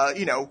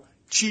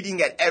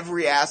 cheating at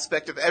every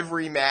aspect of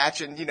every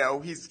match and,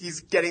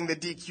 he's getting the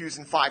DQs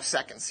in 5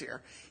 seconds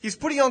here. He's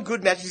putting on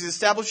good matches. He's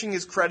establishing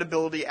his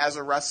credibility as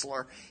a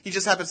wrestler. He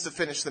just happens to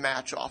finish the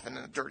match off in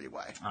a dirty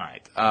way. All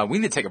right, we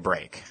need to take a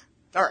break.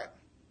 All right.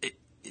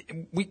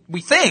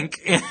 We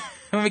think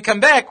when we come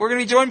back we're going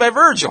to be joined by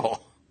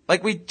Virgil.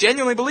 Like, we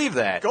genuinely believe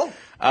that. Cool.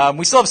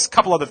 We still have a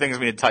couple other things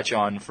we need to touch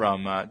on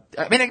from,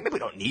 maybe we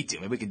don't need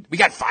to. Maybe we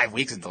got 5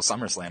 weeks until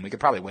SummerSlam. We could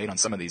probably wait on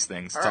some of these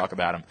things to talk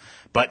about them.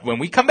 But when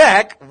we come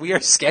back, we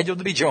are scheduled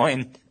to be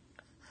joined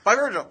By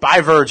Virgil.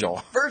 by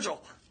Virgil. Virgil.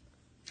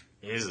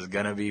 This is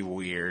gonna be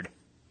weird.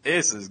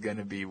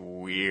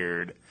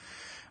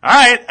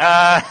 Alright,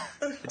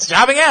 it's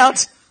Jobbing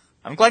Out.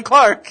 I'm Glenn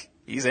Clark.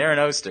 He's Aaron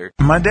Oster.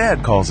 My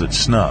dad calls it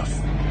snuff.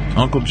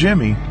 Uncle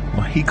Jimmy,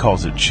 well, he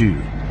calls it chew.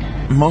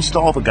 Most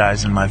all the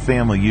guys in my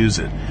family use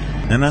it,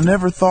 and I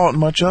never thought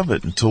much of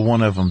it until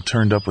one of them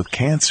turned up with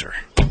cancer.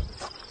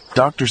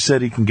 Doctor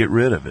said he can get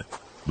rid of it,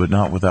 but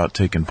not without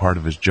taking part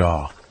of his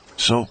jaw.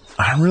 So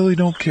I really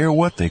don't care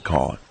what they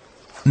call it.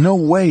 No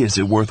way is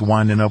it worth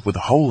winding up with a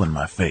hole in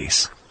my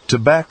face.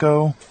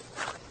 Tobacco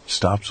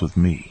stops with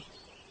me.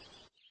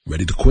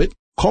 Ready to quit?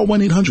 Call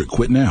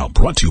 1-800-QUIT NOW,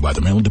 brought to you by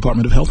the Maryland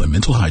Department of Health and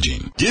Mental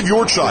Hygiene. Give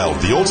your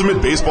child the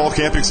ultimate baseball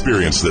camp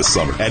experience this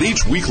summer. At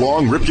each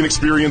week-long Ripken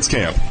Experience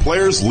Camp,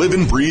 players live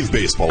and breathe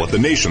baseball at the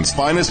nation's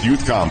finest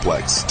youth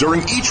complex.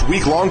 During each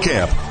week-long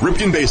camp,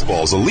 Ripken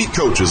Baseball's elite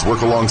coaches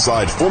work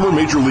alongside former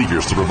major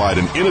leaguers to provide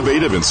an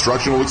innovative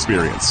instructional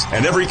experience.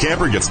 And every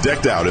camper gets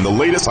decked out in the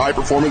latest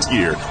high-performance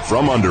gear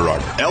from Under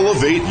Armour.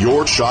 Elevate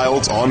your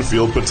child's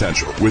on-field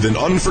potential with an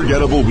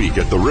unforgettable week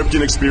at the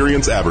Ripken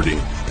Experience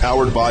Aberdeen,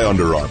 powered by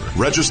Under Armour.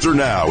 Register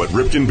now at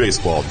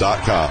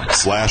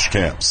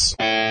ripkenbaseball.com/camps.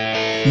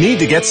 Need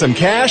to get some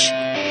cash?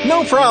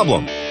 No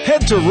problem.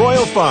 Head to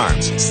Royal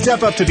Farms,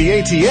 step up to the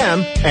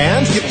ATM,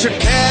 and Get your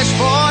cash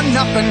for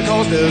nothing,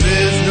 'cause there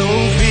is no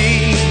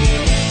fee.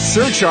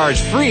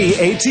 surcharge-free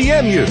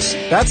ATM use.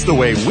 That's the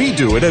way we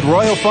do it at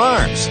Royal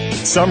Farms.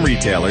 Some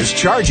retailers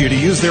charge you to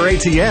use their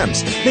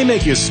ATMs. They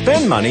make you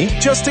spend money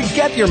just to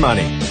get your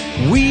money.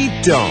 We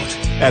don't.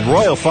 At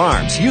Royal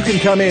Farms, you can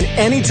come in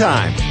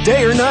anytime,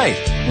 day or night.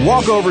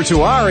 Walk over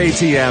to our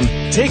ATM,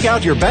 take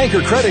out your bank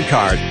or credit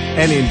card,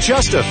 and in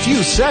just a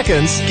few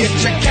seconds, Get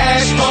your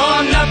cash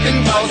for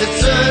nothing, 'cause it's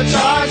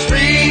surcharge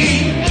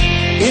free.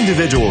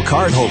 individual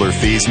cardholder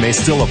fees may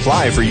still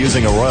apply for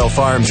using a Royal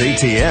Farms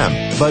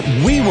ATM, but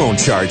we won't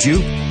charge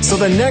you. So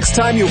the next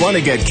time you want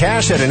to get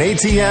cash at an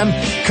ATM,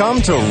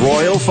 come to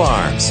Royal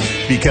Farms,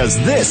 because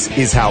this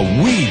is how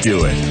we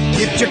do it.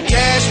 Get your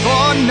cash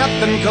for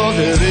nothing, 'cause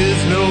there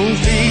is no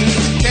fee.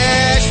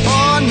 Cash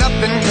for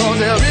nothing, 'cause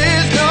there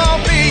is no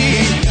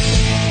fee.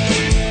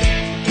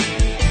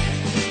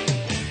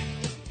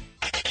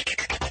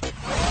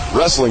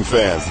 Wrestling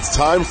fans, it's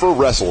time for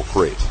Wrestle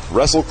Crate.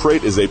 Wrestle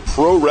Crate is a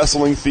pro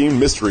wrestling themed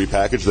mystery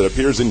package that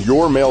appears in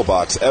your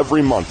mailbox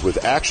every month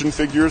with action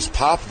figures,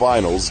 pop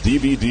vinyls,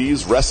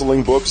 DVDs,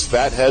 wrestling books,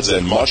 fatheads,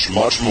 and much,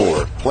 much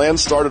more.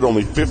 Plans start at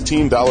only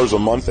 $15 a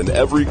month, and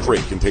every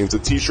crate contains a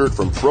t-shirt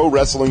from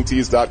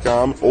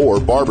ProWrestlingTees.com or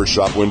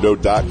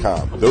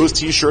BarbershopWindow.com. Those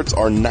t-shirts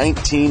are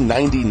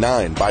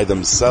 $19.99 by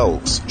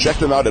themselves. Check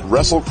them out at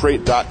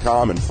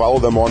WrestleCrate.com and follow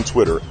them on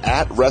Twitter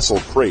at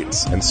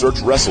WrestleCrates and search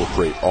Wrestle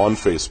Crate on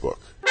Facebook.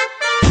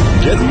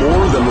 Get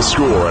more than the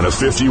score in a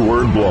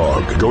 50-word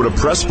blog. Go to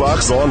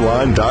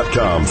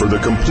PressBoxOnline.com for the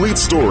complete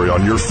story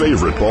on your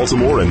favorite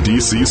Baltimore and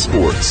D.C.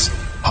 sports.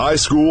 High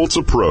school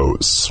to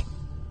pros.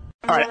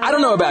 All right, I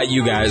don't know about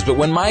you guys, but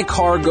when my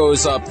car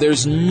goes up,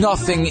 there's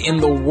nothing in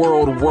the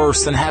world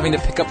worse than having to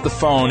pick up the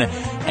phone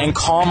and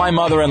call my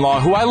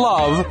mother-in-law, who I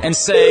love, and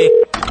say,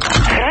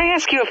 Can I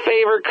ask you a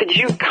favor? Could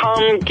you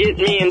come get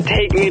me and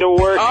take me to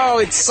work? oh,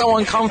 it's so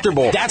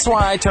uncomfortable. That's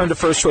why I turned to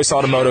First Choice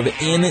Automotive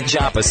in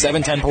Joppa,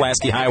 710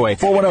 Pulaski Highway,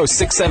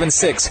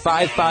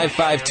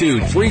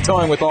 410-676-5552. Free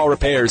towing with all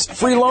repairs.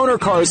 Free loaner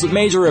cars with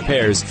major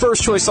repairs.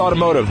 First Choice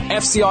Automotive,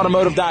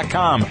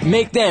 FCAutomotive.com.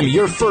 Make them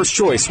your first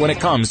choice when it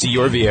comes to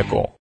your vehicle.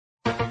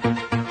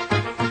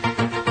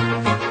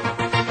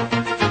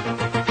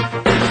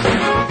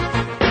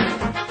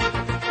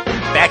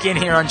 Back in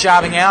here on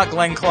Jobbing Out,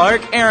 Glenn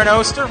Clark, Aaron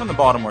Oster from the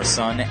Baltimore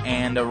Sun,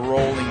 and a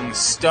Rolling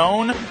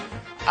Stone.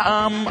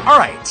 All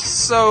right,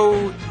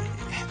 so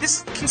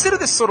consider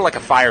this sort of like a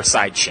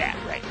fireside chat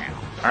right now,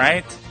 all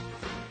right?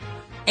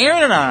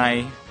 Aaron and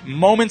I,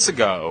 moments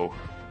ago,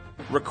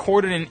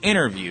 recorded an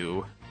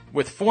interview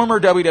with former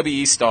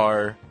WWE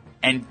star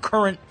and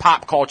current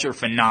pop culture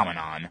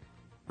phenomenon,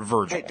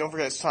 Virgil. Hey, don't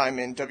forget his time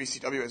in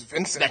WCW as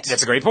Vincent.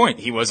 That's a great point.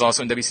 He was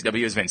also in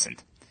WCW as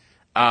Vincent.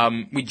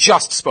 We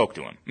just spoke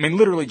to him. I mean,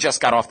 literally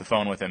just got off the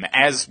phone with him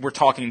as we're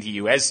talking to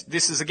you. As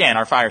this is, again,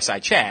 our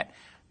fireside chat.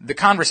 The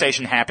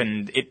conversation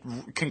happened, it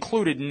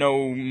concluded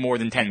no more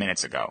than 10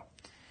 minutes ago.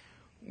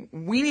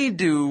 We need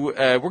to,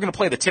 we're going to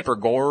play the Tipper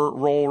Gore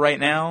role right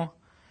now.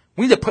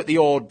 We need to put the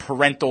old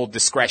parental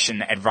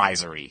discretion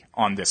advisory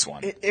on this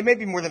one. It may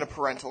be more than a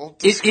parental.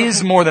 It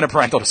is more than a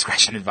parental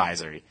discretion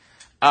advisory.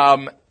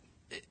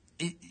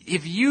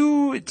 If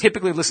you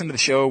typically listen to the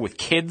show with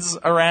kids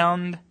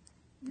around,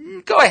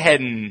 go ahead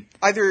and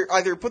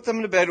either put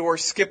them to bed or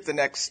skip the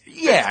next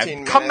 15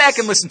 minutes. Come back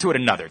and listen to it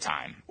another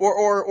time.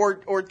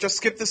 Or just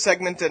skip the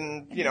segment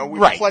and,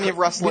 we've Right. plenty of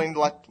wrestling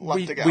left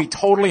to go. We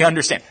totally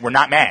understand. We're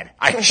not mad.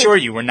 I assure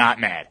you, we're not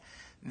mad.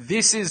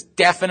 This is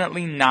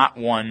definitely not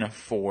one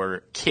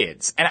for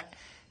kids. And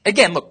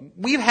again, look,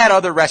 we've had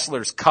other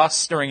wrestlers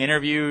cuss during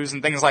interviews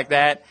and things like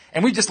that,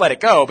 and we just let it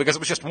go because it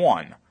was just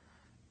one.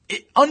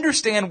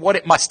 Understand what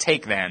it must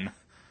take then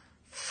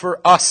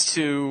for us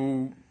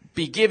to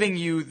be giving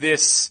you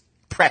this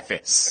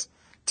preface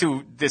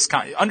to this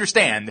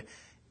understand,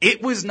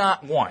 it was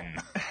not one.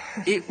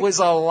 It was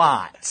a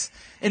lot.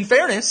 In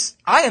fairness,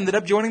 I ended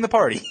up joining the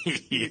party.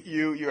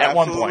 You at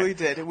one absolutely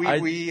point.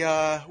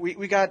 did.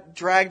 We got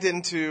dragged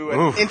into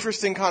an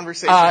interesting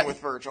conversation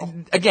with Virgil.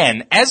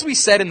 Again, as we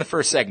said in the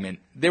first segment,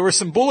 there were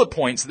some bullet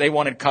points they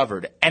wanted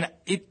covered. And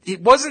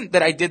it wasn't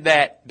that I did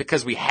that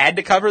because we had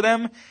to cover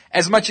them,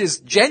 as much as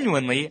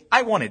genuinely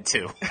I wanted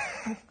to.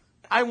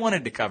 I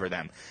wanted to cover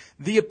them.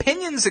 The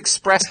opinions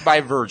expressed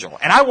by Virgil,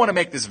 and I want to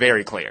make this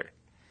very clear.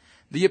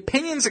 The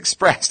opinions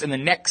expressed in the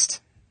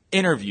next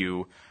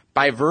interview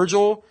by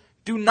Virgil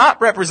do not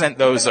represent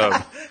those of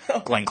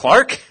Glenn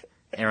Clark,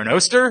 Aaron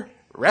Oster,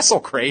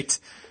 WrestleCrate,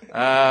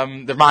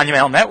 the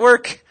Monumental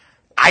Network,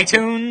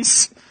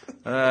 iTunes,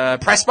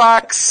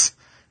 Pressbox,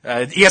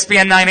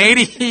 ESPN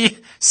 980,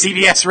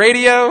 CBS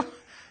Radio.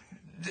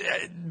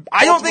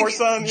 I don't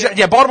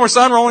think, Baltimore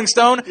Sun, Rolling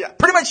Stone,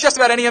 pretty much just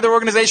about any other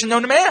organization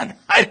known to man.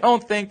 I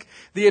don't think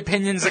the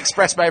opinions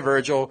expressed by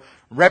Virgil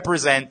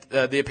represent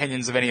the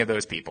opinions of any of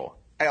those people.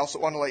 I also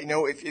want to let you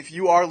know, if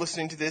you are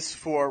listening to this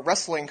for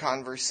wrestling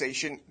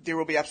conversation, there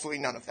will be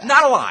absolutely none of that.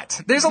 Not a lot.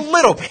 There's a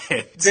little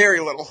bit. Very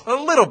little. A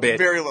little bit.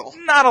 Very little.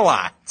 Not a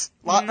lot.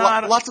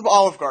 Lots of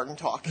Olive Garden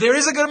talk. There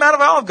is a good amount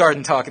of Olive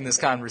Garden talk in this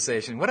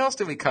conversation. What else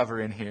did we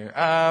cover in here?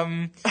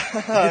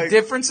 The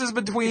differences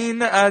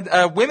between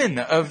women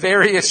of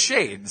various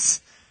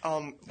shades.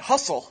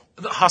 Hustle.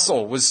 The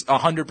hustle was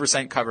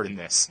 100% covered in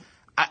this.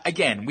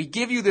 Again, we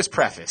give you this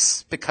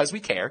preface because we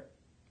care.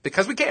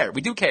 Because we care.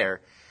 We do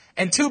care.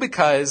 And two,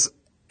 because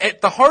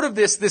at the heart of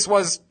this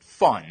was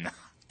fun.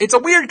 It's a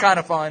weird kind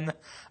of fun.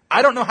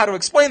 I don't know how to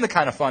explain the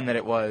kind of fun that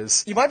it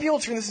was. You might be able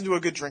to turn this into a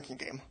good drinking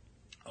game.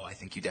 Oh, I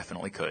think you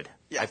definitely could.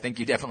 Yeah. I think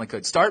you definitely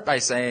could. Start by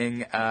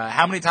saying,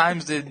 how many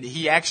times did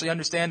he actually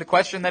understand a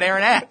question that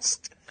Aaron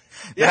asked?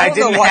 That I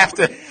didn't have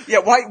to. Yeah,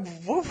 why?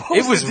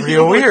 It was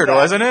real weird,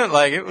 wasn't it?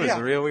 Like, it was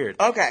real weird.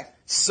 Okay.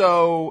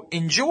 So,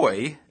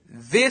 enjoy.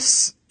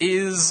 This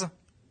is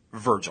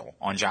Virgil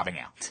on Jobbing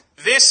Out.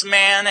 This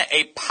man,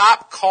 a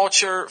pop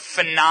culture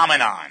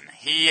phenomenon.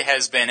 He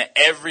has been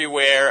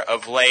everywhere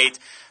of late.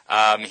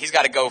 He's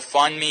got a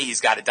GoFundMe.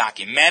 He's got a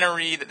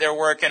documentary that they're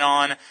working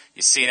on.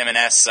 You've seen him in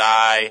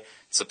SI.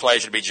 It's a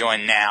pleasure to be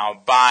joined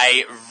now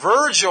by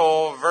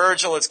Virgil.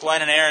 Virgil, it's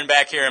Glenn and Aaron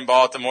back here in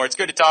Baltimore. It's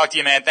good to talk to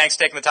you, man. Thanks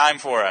for taking the time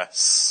for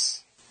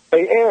us.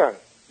 Hey, Aaron,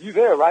 you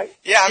there, right?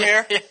 Yeah, I'm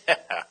here. Yeah.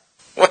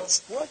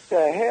 What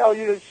the hell?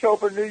 You didn't show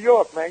up in New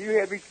York, man. You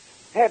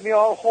had me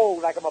all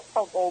whole like I'm a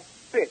punk old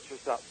bitch or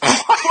something.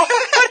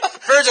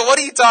 Virgil, what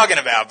are you talking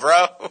about,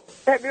 bro?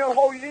 Had me on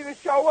hold. You didn't even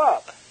show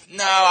up.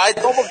 No, I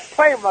almost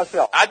playing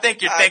myself. I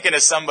think you're thinking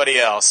of somebody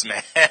else,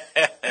 man.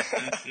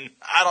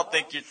 I don't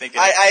think you're thinking.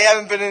 I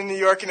haven't been in New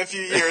York in a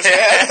few years,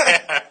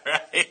 man.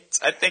 Right?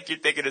 I think you're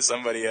thinking of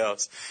somebody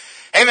else.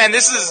 Hey, man,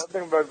 this is. I'm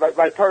thinking about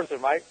right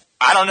person, right?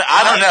 I don't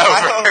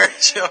know,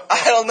 Virgil.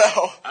 I don't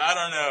know. I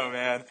don't know,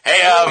 man.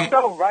 Hey,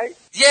 Stone, right?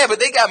 Yeah, but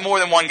they got more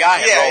than one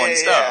guy at Rolling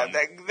Stone.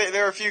 Yeah.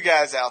 There are a few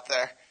guys out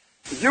there.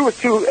 You were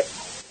too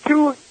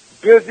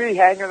busy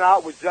hanging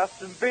out with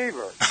Justin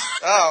Bieber.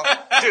 Oh,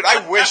 dude,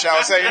 I wish I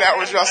was hanging out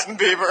with Justin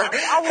Bieber.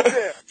 I was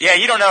there. Yeah,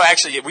 you don't know,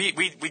 actually.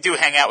 We do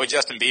hang out with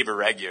Justin Bieber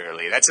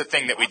regularly. That's a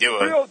thing that we do.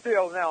 Real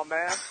deal now,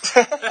 man.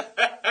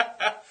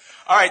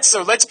 All right,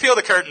 so let's peel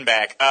the curtain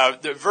back.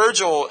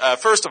 Virgil,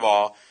 first of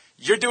all,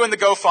 you're doing the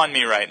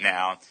GoFundMe right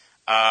now.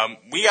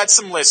 We got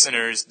some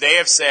listeners. They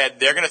have said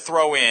they're going to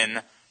throw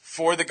in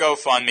for the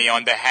GoFundMe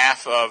on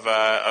behalf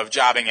of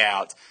Jobbing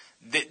Out.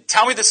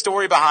 Tell me the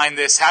story behind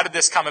this. How did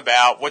this come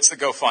about? What's the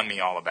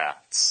GoFundMe all about?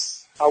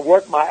 I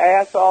worked my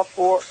ass off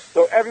for it,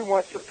 so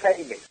everyone should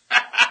pay me.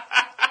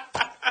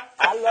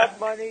 I love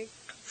money.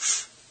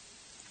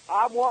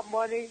 I want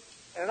money,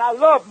 and I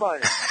love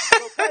money.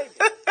 So pay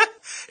me.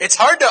 It's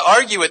hard to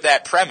argue with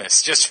that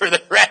premise, just for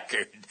the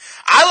record.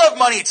 I love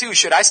money, too.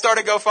 Should I start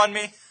a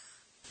GoFundMe?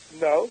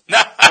 No,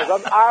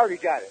 because I already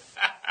got it.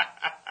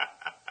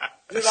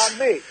 It's on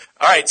me.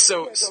 All right,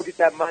 so don't get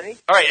that money.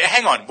 All right,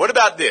 hang on. What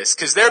about this?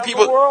 Because there are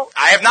people.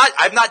 I've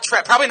not.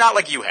 Probably not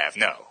like you have.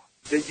 No.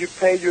 Did you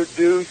pay your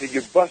dues? Did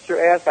you bust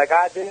your ass like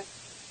I did?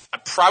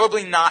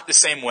 Probably not the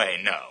same way.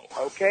 No.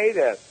 Okay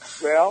then.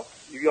 Well,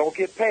 you don't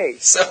get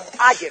paid. So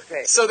I get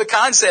paid. So the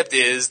concept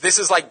is this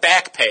is like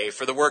back pay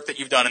for the work that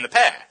you've done in the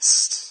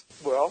past.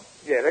 Well,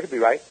 yeah, that could be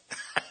right.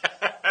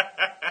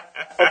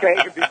 Okay,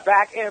 it could be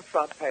back and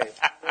front pay.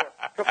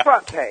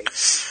 Front pay.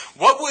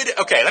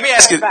 Let me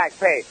ask you. Back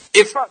pay.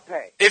 Front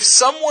pay. If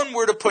someone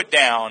were to put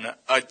down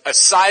a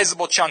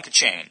sizable chunk of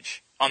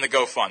change on the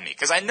GoFundMe,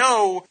 because I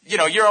know,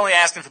 you're only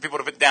asking for people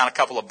to put down a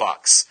couple of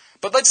bucks.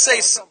 But let's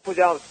say put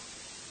down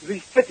at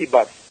least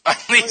 $50.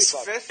 At least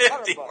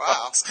 $50.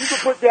 Wow. You can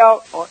put down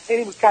on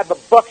any type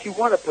of bucks you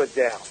want to put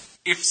down.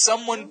 If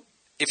someone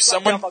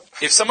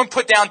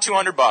put down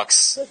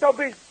 $200, don't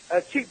be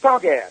a cheap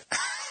punk ass.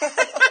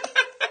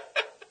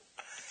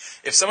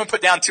 If someone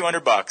put down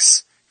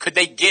 $200, could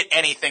they get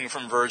anything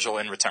from Virgil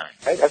in return?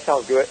 Hey, that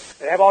sounds good.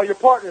 And have all your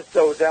partners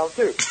throw down,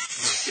 too.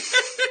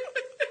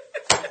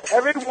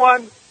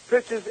 Everyone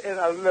pitches in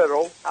a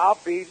little. I'll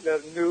be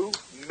the new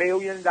 $1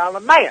 million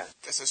man.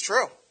 This is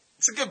true.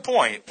 It's a good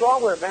point. What's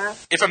wrong with it, man?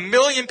 If a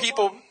million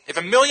people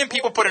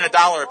put in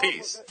 $1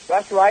 apiece.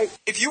 That's right.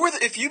 If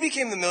you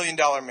became the $1 million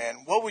man,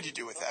 what would you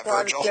do with that,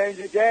 Trying Virgil? to change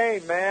the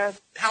game, man.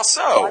 How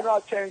so? Why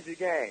not change the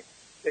game?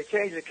 They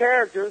change the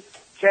characters,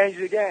 change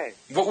the game.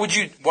 What would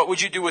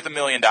you do with $1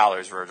 million,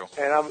 Virgil?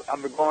 And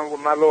I'm going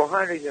with my little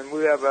honeys, and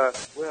we have a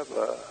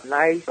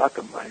nice fuck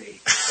of money,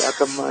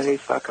 fuck of money,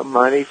 fuck of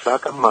money,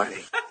 fuck of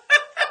money.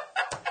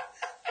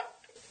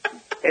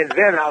 And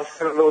then I'll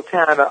spend a little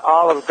time at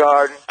Olive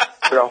Garden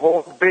with a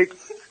whole big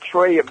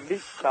tray of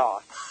meat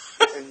sauce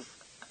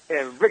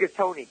and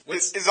rigatoni.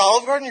 Is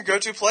Olive Garden your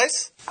go-to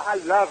place? I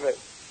love it.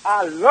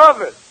 I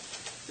love it.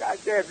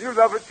 Goddamn, you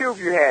love it too if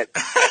you had it.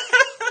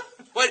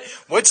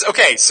 What's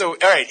okay? So,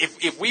 all right,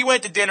 if we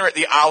went to dinner at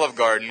the Olive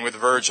Garden with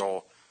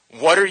Virgil,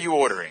 what are you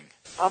ordering?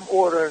 I'm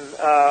ordering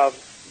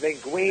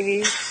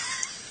linguine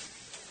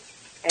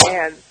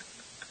and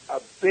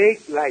a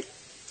big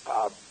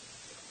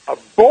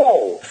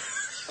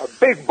a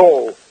big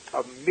bowl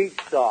of meat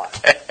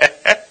sauce.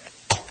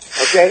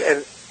 Okay,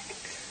 and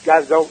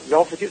guys,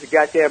 don't forget the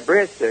goddamn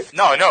breadsticks.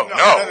 No, not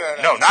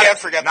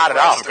at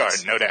Olive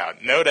Garden,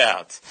 no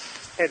doubt.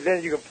 And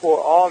then you can pour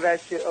all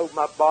that shit over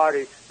my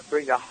body.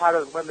 Bring the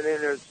hottest women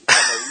in there and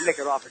I'm gonna lick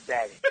it off of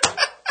daddy.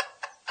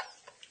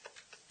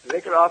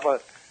 Lick it off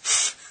of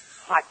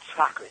hot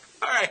chocolate.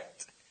 All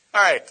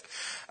right.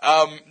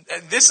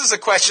 This is a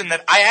question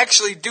that I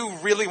actually do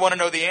really want to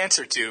know the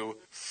answer to.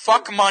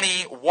 Fuck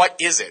money, what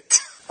is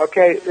it?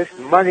 Okay, this is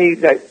money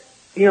that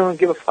you don't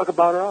give a fuck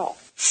about at all.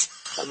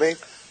 I mean,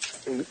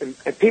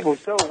 and people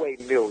throw away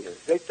millions.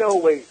 They throw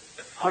away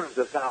hundreds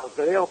of thousands,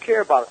 but they don't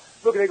care about it.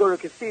 Look, they go to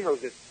the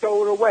casinos and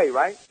throw it away,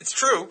 right? It's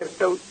true. And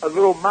so a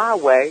little my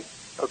way,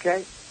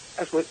 okay?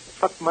 That's what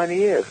fuck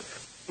money is.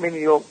 I mean,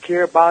 you don't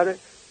care about it.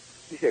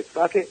 You say,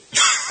 fuck it.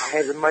 I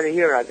had the money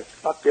here and I just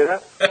fucked it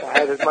up. I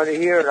had this money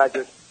here and I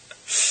just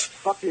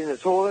fucked it in the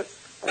toilet.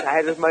 And I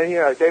had this money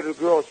here. I gave it to the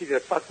girl and she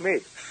just fucked me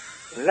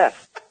and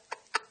left.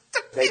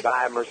 They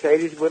buy a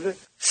Mercedes with it.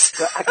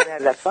 So I can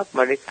have that fuck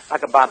money. I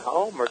can buy my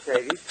own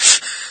Mercedes.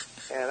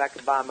 And I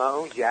can buy my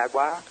own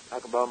Jaguar. I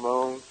can buy my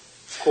own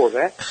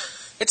Corvette.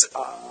 It's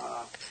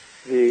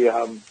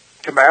the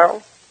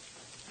Camaro.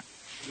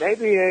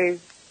 Maybe a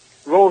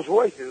Rolls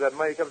Royce if that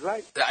money comes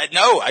right.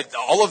 No,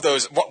 all of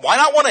those. Why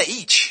not one of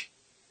each?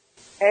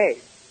 Hey,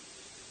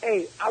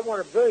 I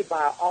want to really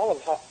buy an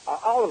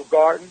Olive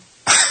Garden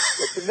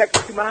that's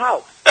connected to my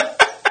house.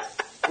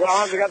 Well,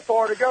 I only got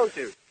far to go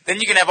to. Then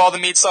you can have all the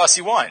meat sauce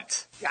you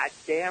want. God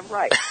damn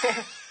right.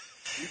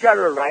 You got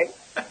it right.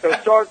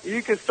 So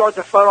you can start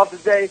the fun off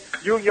today.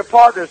 You and your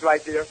partners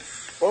right there.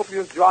 Both of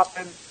you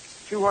dropping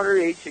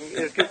 $200 each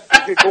and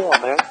get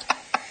going, man.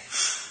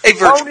 Hey,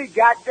 Virgil. Tony,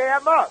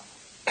 goddamn up.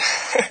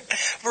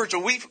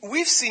 Virgil,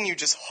 we've seen you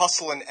just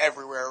hustling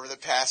everywhere over the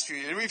past few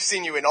years. We've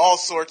seen you in all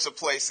sorts of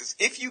places.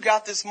 If you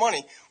got this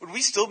money, would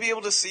we still be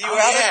able to see you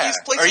out at these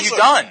places? Are you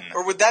done?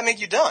 Or would that make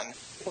you done?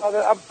 Well,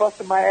 I'm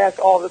busting my ass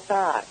all the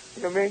time.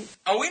 You know what I mean?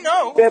 Oh, we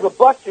know. Be able to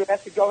bust your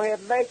ass to go ahead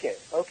and make it,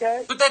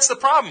 okay? But that's the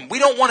problem. We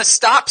don't want to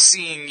stop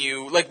seeing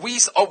you. Like, we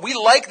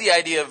like the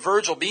idea of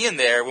Virgil being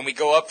there when we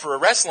go up for a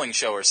wrestling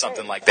show or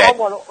something like that. I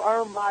want to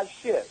earn my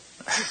shit.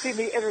 You see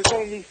me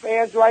entertaining these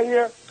fans right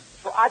here?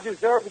 So I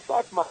deserve the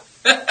fuck money.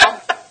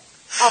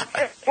 I'm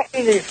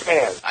entertaining these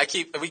fans.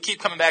 We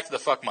keep coming back to the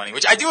fuck money,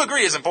 which I do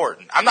agree is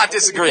important. I'm not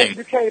disagreeing.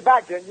 You came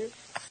back, didn't you?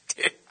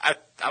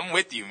 I'm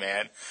with you,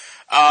 man.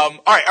 All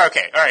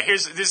right.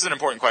 This is an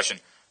important question.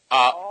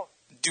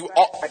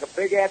 Like a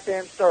big ass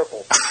damn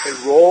circle.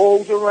 It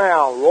rolls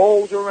around.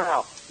 Roll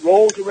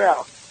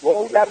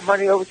that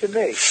money over to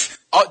me.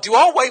 Do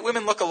all white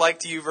women look alike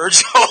to you,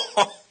 Virgil?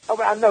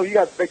 Oh, I know you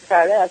got a big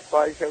fat ass,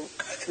 buddy, so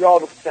we all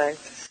look the same.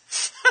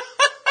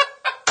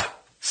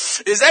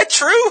 Is that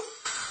true?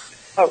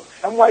 Oh,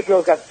 some white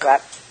girls got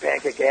fat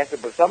pancake ass,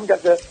 but some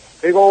got the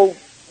big old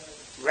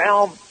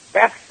round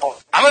basketball.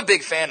 I'm a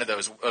big fan of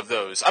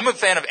those. I'm a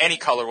fan of any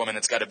color woman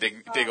that's got a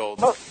big old.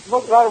 A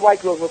lot of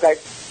white girls look like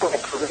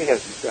Koreans and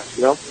stuff,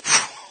 you know.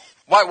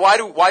 Why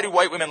do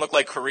white women look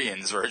like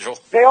Koreans, Virgil?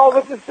 They all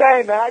look the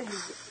same, man.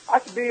 I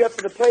could be up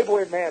in the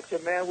Playboy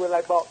Mansion, man. We're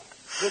like about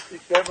this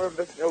December,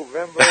 this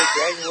November,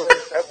 January,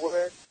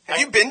 February. Have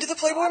you been to the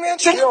Playboy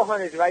Mansion? Real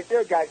honey's right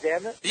there,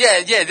 goddammit.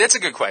 Yeah, that's a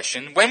good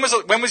question. When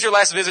was your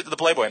last visit to the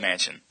Playboy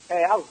Mansion?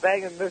 Hey, I was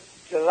banging this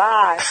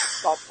July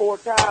about 4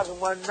 times in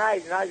one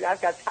night, and I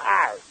got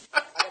tired.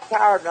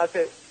 And I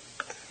said,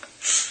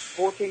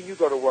 14, you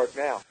go to work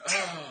now.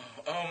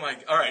 Oh my!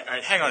 All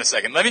right. Hang on a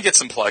second. Let me get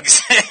some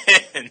plugs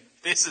in.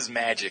 This is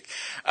magic.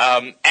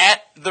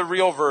 At The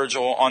Real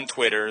Virgil on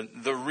Twitter,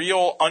 The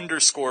Real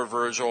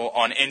 _Virgil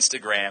on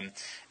Instagram,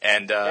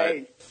 and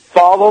hey,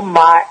 follow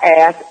my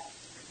ass.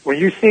 When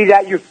you see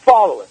that, you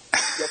follow it.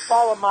 You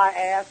follow my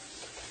ass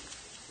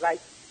like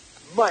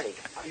money.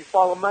 You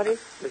follow money,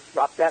 just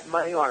drop that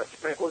money on it.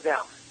 Sprinkle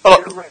down. Let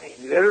it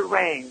rain, let it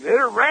rain, let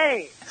it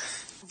rain.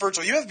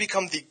 Virgil, you have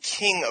become the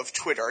king of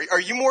Twitter. Are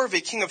you more of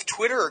a king of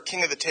Twitter or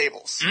king of the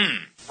tables?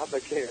 I'm the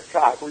king of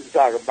cock. What are you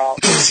talking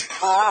about?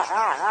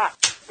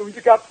 When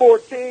you got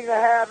 14 and a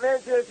half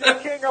inches, you're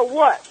king of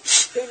what?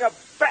 King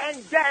of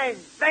bang bang.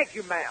 Thank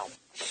you, ma'am.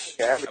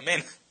 I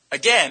mean,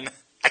 again,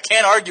 I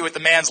can't argue with the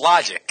man's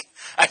logic.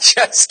 I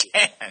just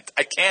can't.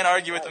 I can't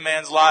argue with the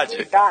man's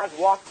logic. Guys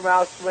walking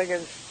around swinging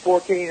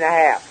 14 and a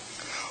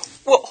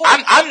half. Well,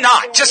 I'm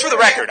not. Just for the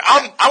record,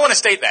 I want to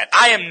state that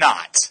I am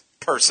not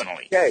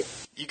personally. Okay.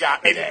 You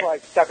got me Maybe there.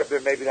 like stuck up there,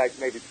 maybe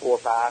 4 or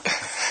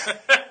 5.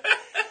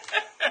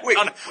 wait,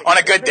 on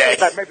a good day.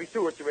 Like maybe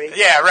 2 or 3.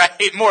 Yeah, right.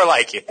 More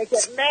like it. They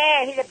said,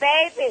 man, he's a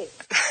baby.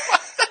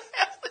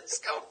 Let's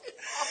go.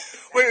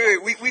 Wait.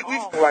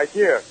 Right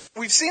here.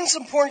 We've seen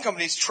some porn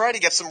companies try to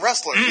get some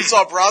wrestlers. We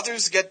saw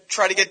Brothers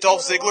try to get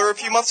Dolph Ziggler a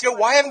few months ago.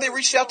 Why haven't they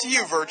reached out to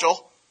you,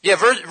 Virgil? Yeah,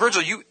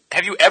 Virgil,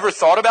 have you ever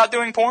thought about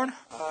doing porn?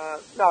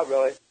 Not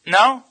really.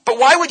 No? But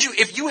why would you,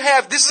 if you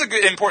have, this is a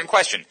good, important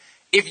question.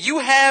 If you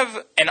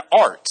have an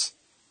art.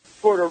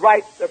 For the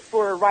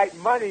right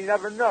money, you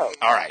never know.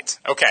 All right.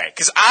 Okay.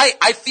 Because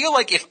I feel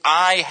like if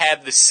I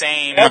had the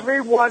same.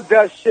 Everyone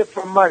does shit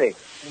for money.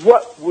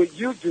 What would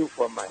you do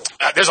for money?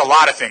 There's a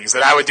lot of things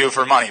that I would do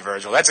for money,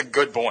 Virgil. That's a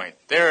good point.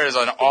 There is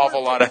an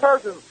awful lot of.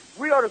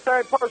 We are the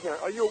same person.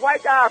 Are you a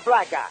white guy or a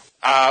black guy?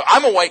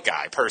 I'm a white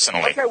guy,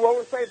 personally. Okay, well,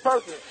 we're the same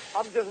person.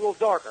 I'm just a little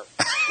darker.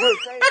 We're the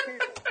same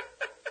people.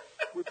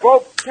 We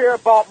both care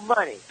about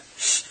money.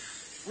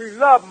 We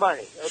love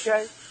money,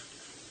 okay?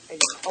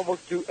 And you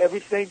almost do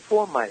everything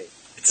for money.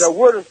 So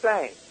we're the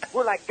same.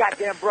 We're like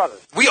goddamn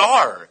brothers. We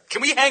are.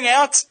 Can we hang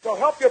out? So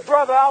help your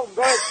brother out and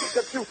go ahead and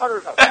keep the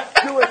 200 of them.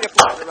 You and your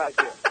partner right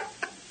there.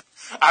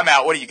 I'm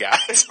out. What do you got?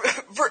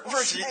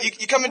 Virgil,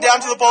 you coming down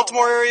to the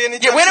Baltimore area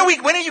anytime? Yeah,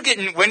 when are you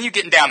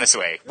getting down this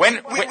way?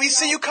 We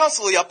see you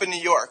constantly up in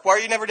New York. Why are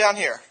you never down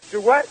here?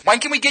 Do what? When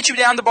can we get you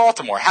down to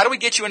Baltimore? How do we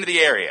get you into the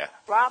area?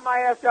 Fly my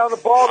ass down to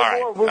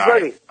Baltimore. We're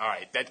ready. All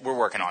right. We're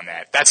working on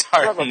that. That's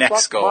our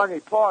next goal. Money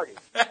party.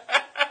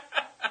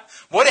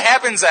 What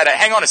happens at a?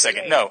 Hang on a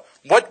second. No.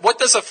 What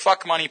does a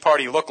fuck money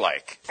party look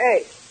like?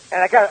 Hey,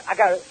 and I got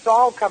a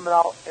song coming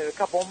out in a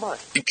couple of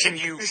months. Can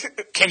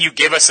you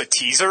give us a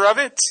teaser of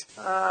it?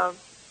 I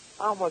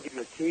don't want to give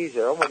you a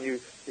teaser. I want you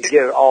to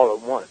get it all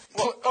at once.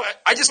 Well,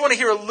 I just want to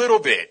hear a little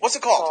bit. What's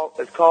it called?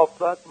 It's called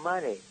Fuck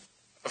Money.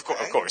 Of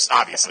course,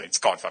 obviously, it's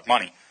called Fuck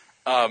Money.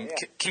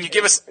 Can you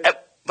give us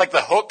like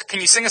the hook? Can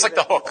you sing us like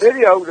the hook? The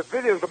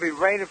video's gonna be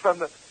raining from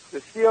the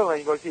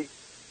ceiling. You're gonna see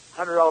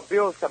 $100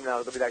 bills coming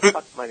out. It's gonna be like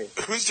Fuck Money.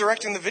 Who's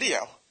directing the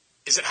video?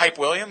 Is it Hype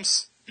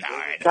Williams? No.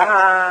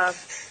 Time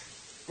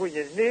when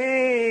you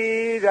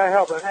need a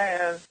helping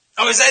hand.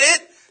 Oh, is that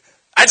it?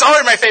 That's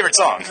already my favorite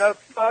song. The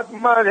fuck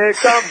money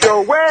comes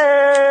your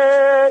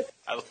way.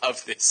 I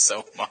love this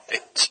so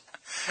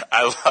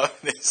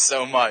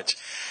much.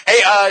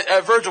 Hey,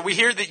 Virgil, we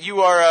hear that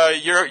you are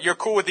you're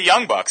cool with the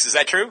Young Bucks. Is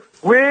that true?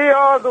 We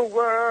are the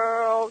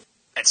world.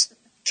 That's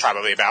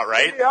probably about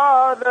right. We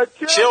are the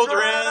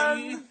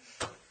children.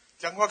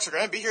 Young Bucks are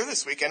going to be here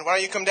this weekend. Why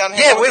don't you come down and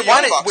hang out with the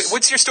Young Bucks?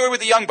 What's your story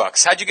with the Young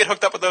Bucks? How'd you get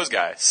hooked up with those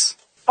guys?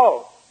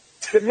 Oh,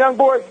 them young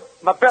boys,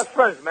 my best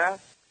friends, man.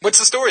 What's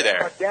the story there?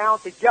 We're down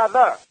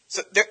together.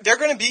 So they're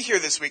going to be here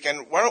this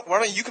weekend. Why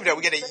don't you come down?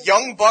 We get a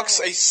Young Bucks,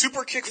 a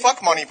super kick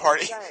fuck money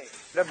party.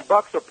 Them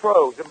Bucks are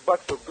pros. Them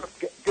Bucks are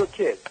good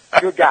kids.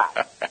 Good guys.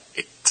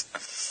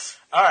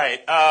 All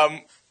right.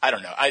 I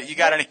don't know. You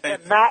got anything?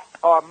 Matt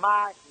or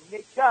my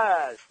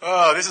niggas.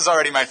 Oh, this is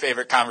already my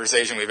favorite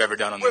conversation we've ever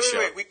done on this show.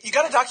 Wait. You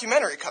got a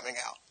documentary coming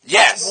out.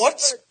 Yes.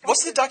 What's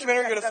the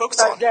documentary going to focus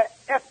on? That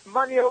F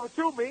money over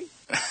to me.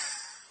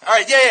 All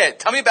right, yeah.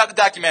 Tell me about the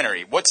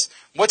documentary. What's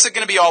it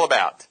going to be all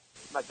about?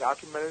 My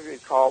documentary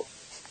is called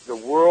 "The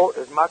World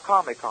Is My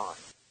Comic-Con."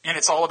 And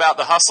it's all about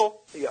the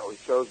hustle? Yeah, it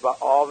shows about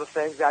all the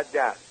things I've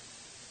done.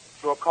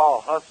 So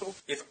called hustle.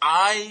 If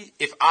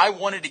I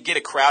wanted to get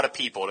a crowd of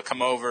people to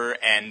come over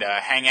and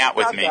hang out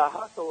with me, the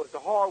hustle is the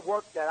hard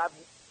work that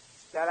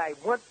I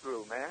went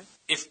through, man.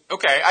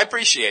 Okay, I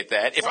appreciate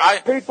that.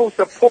 People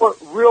support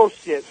real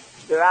shit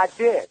that I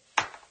did.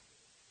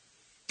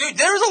 Dude,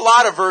 there's a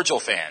lot of Virgil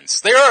fans.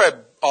 There are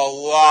a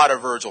lot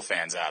of Virgil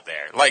fans out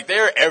there. Like,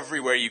 they're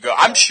everywhere you go.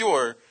 I'm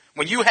sure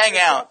when you hang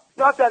out...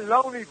 Not that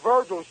lonely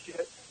Virgil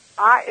shit.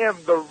 I am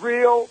the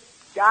real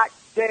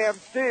goddamn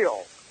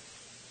deal.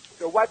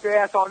 So wipe your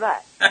ass on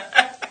that.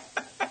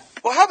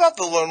 Well, how about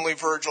the lonely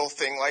Virgil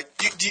thing? Like,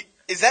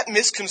 is that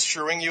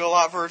misconstruing you a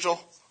lot, Virgil?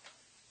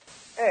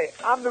 Hey,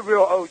 I'm the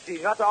real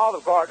OG, not the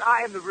Olive Garden.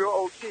 I am the real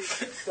OG.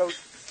 So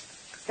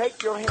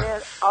take your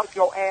hand out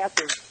your ass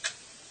and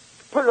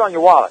put it on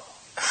your wallet.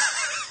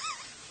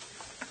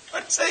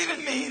 What does that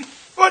even mean?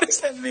 What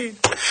does that mean?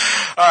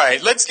 All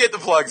right, let's get the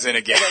plugs in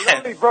again. The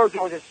lonely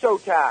Virgil is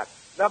Showtime.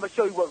 Now I'm gonna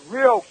show you what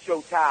real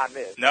Showtime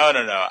is. No.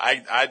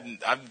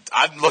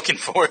 I'm looking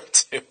forward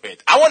to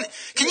it.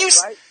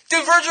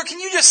 Dude, Virgil, can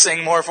you just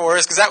sing more for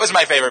us? Because that was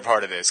my favorite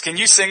part of this. Can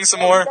you sing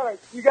some more?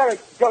 You gotta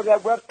go to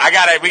that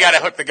website. We gotta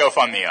hook the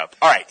GoFundMe up.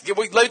 All right,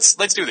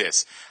 let's do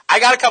this. I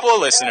got a couple of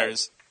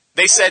listeners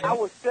They said I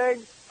would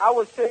sing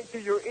to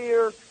your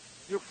ears,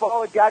 you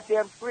fall a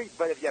goddamn sleep.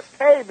 But if you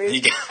pay me,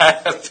 you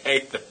gotta pay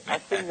the I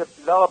sing the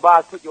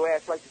lullaby, put your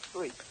ass right to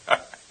sleep. All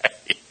right.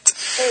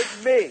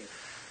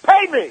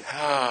 Pay me.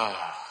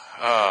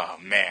 Oh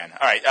man!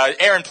 All right,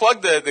 Aaron,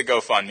 plug the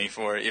GoFundMe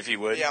for if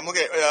you would. Yeah, I'm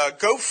looking at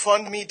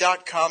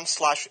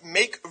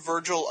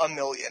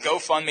GoFundMe.com/MakeVirgil1Million.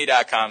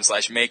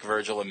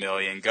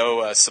 GoFundMe.com/MakeVirgil1Million.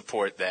 Go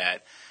support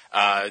that.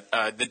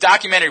 The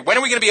documentary. When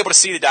are we going to be able to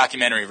see the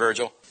documentary,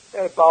 Virgil?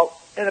 In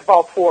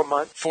about 4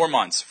 months. 4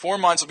 months. 4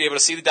 months we'll be able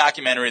to see the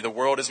documentary. The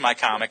World Is My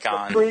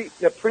Comic-Con.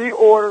 The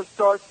pre-order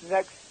starts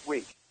next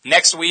week.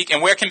 Next week,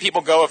 and where can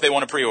people go if they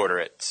want to pre-order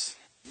it?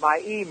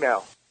 My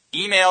email.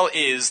 Email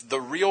is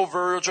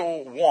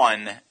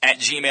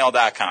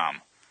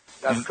therealvirgil1@gmail.com.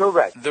 That's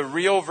correct.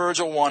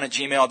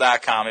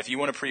 Therealvirgil1@gmail.com. If you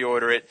want to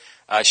pre-order it,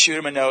 shoot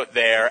him a note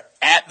there.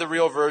 At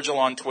TheRealVirgil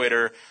on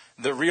Twitter.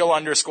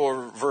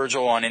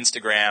 TheReal_Virgil on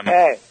Instagram.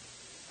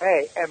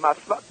 Hey, and my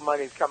fuck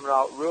money's coming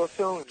out real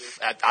soon.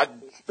 I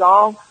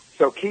Song,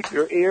 so keep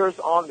your ears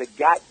on the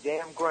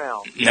goddamn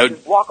ground. No.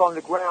 Just walk on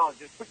the ground.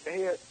 Just put your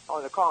head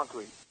on the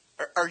concrete.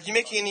 Are you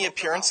making any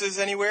appearances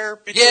anywhere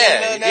between now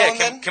and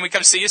then? Can we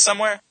come see you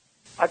somewhere?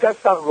 I got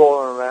something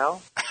rolling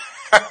around.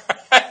 I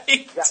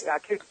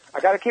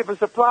got to keep a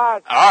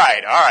surprise. All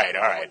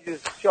right.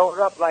 Just showing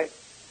up like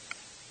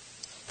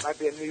might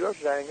be in New York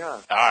today, huh?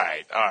 All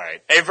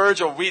right. Hey,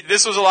 Virgil,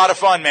 this was a lot of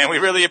fun, man. We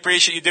really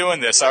appreciate you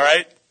doing this, all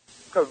right?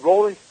 Because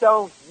Rolling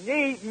Stones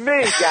need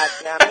me,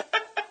 goddammit.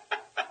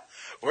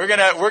 We're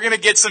gonna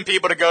get some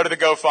people to go to the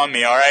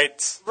GoFundMe, all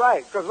right?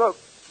 Right, because look,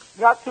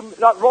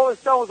 not Rolling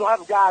Stones will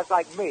have guys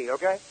like me,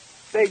 okay?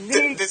 They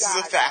need This guys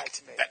is a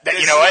fact. like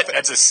me. You know what?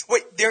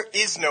 Wait, there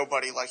is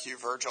nobody like you,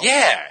 Virgil.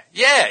 Yeah,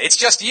 it's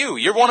just you.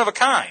 You're one of a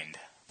kind.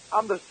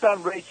 I'm the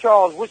son Ray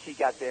Charles, wish he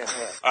got damn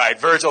head. All right,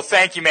 Virgil,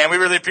 thank you, man. We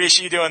really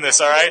appreciate you doing this,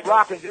 all right?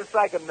 Rocking just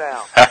like him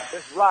now.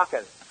 It's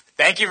rocking.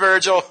 Thank you,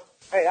 Virgil.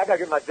 Hey, I got to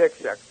get my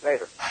dick checked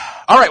later.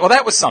 All right, well,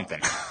 that was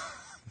something.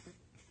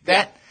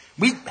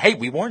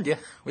 We warned you.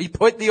 We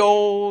put the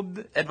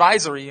old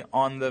advisory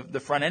on the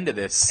front end of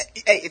this.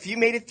 Hey, if you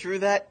made it through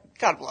that,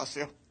 God bless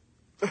you.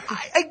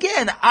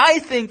 I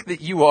think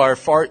that you are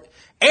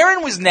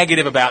Aaron was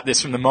negative about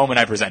this from the moment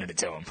I presented it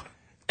to him.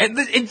 And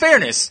in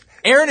fairness,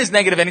 Aaron is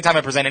negative anytime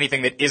I present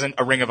anything that isn't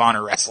a Ring of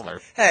Honor wrestler.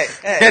 Hey.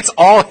 That's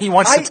all he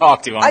wants to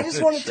talk to on I just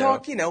this want to show.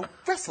 talk,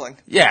 wrestling.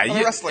 Yeah, on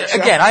a wrestling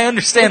show. Again, I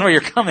understand where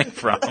you're coming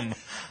from.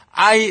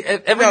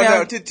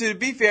 To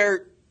be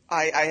fair,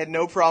 I had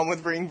no problem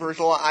with bringing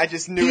Virgil on. I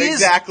just knew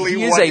exactly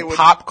what he is a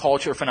pop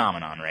culture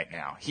phenomenon right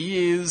now.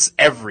 He is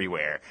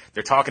everywhere.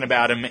 They're talking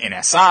about him in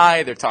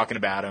SI. They're talking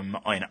about him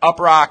in Up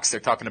Rocks.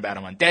 They're talking about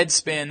him on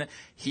Deadspin.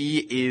 He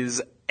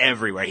is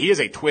everywhere. He is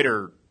a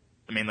Twitter.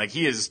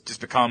 He has just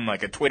become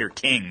like a Twitter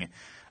king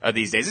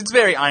these days. It's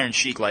very Iron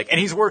Sheik-like, and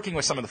he's working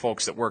with some of the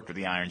folks that worked with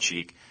the Iron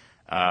Sheik.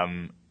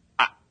 God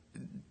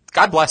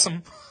bless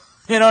him.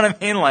 You know what I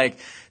mean? Like,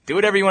 do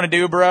whatever you want to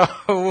do, bro.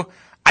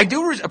 I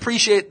do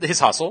appreciate his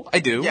hustle. I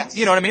do. Yes.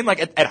 You know what I mean?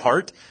 Like, at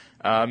heart,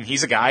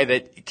 he's a guy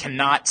that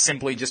cannot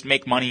simply just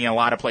make money in a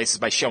lot of places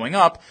by showing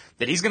up,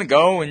 that he's going to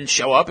go and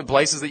show up at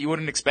places that you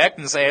wouldn't expect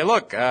and say, hey,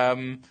 look,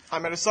 I'm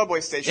at a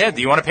subway station. Yeah, do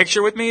you want a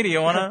picture with me? Do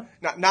you want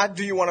to? Not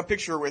do you want a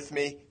picture with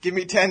me? Give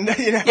me 10,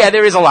 Yeah,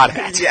 there is a lot of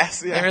that.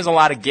 Yes, yeah. There is a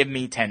lot of give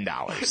me $10.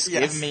 Yes.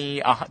 Give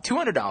me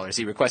 $200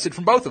 he requested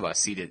from both of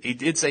us. He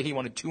did say he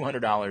wanted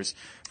 $200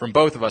 from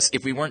both of us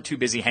if we weren't too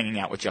busy hanging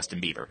out with Justin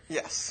Bieber.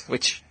 Yes.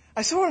 Which...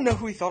 I still want to know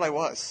who he thought I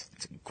was.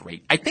 It's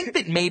great. I think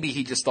that maybe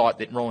he just thought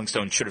that Rolling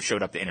Stone should have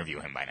showed up to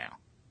interview him by now.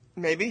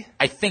 Maybe.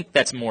 I think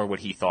that's more what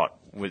he thought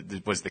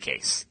was the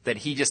case. That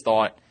he just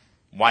thought,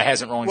 why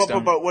hasn't Rolling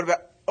Stone... But what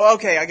about...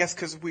 Okay, I guess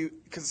because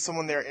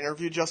someone there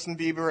interviewed Justin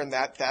Bieber and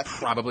that's...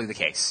 Probably the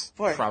case.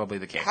 Boy, probably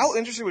the case. How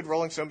interesting would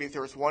Rolling Stone be if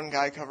there was one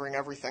guy covering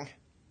everything?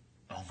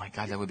 Oh my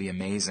God, that would be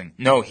amazing.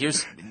 No,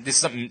 this is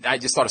something... I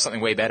just thought of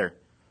something way better.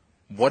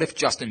 What if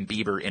Justin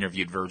Bieber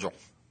interviewed Virgil?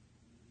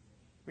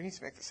 We need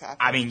to make this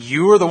happen.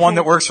 You are the one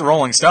that works for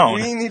Rolling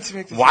Stone. We need to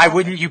make this Why happen.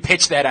 wouldn't you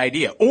pitch that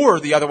idea? Or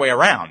the other way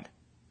around.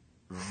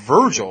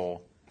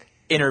 Virgil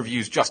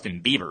interviews Justin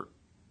Bieber.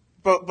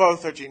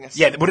 Both are genius.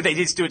 Yeah, what did they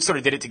just do? It sort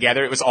of did it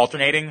together. It was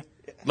alternating.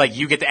 Like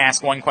you get to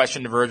ask one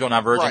question to Virgil,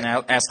 now Virgil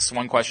now asks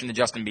one question to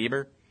Justin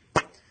Bieber.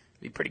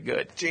 Be pretty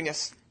good.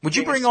 Genius. Would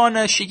you bring on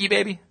Sheiky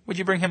Baby? Would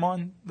you bring him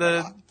on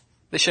the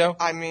show?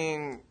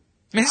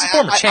 He's a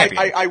former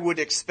champion. I would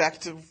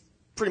expect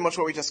pretty much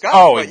what we just got.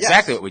 Oh,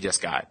 exactly what we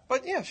just got.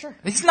 But yeah, sure.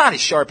 He's not as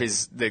sharp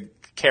as the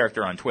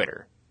character on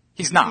Twitter.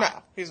 He's not. No,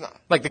 he's not.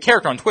 Like the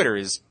character on Twitter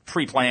is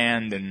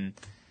pre-planned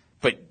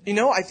but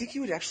I think he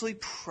would actually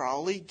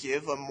probably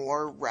give a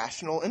more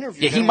rational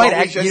interview. Yeah, he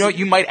might.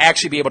 You might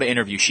actually be able to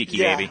interview Sheiky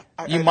Baby.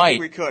 I might.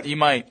 think we could. You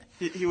might.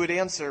 He would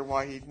answer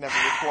why he never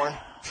was born.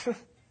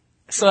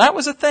 So that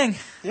was a thing.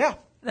 Yeah,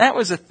 that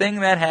was a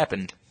thing that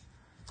happened.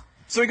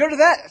 So we go to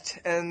that,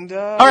 and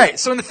all right.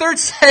 So in the third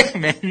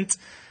segment.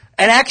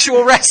 An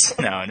actual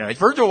wrestler. No.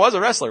 Virgil was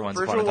a wrestler once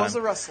upon a time. Virgil was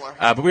a wrestler.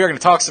 But we are going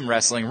to talk some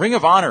wrestling. Ring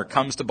of Honor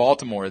comes to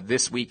Baltimore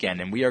this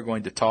weekend, and we are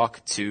going to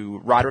talk to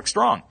Roderick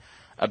Strong.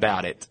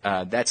 about it.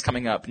 That's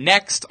coming up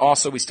next.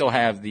 Also, we still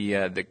have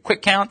the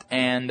quick count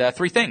and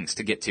 3 things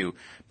to get to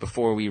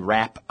before we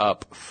wrap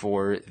up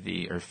for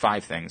or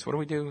 5 things. What do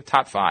we do?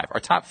 Top 5. Our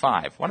top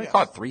 5. Why don't we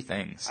call it 3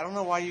 things? I don't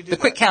know why you do The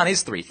quick count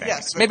is 3 things.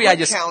 Yes, maybe I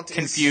just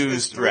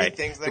confused. Right.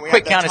 The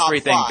quick count is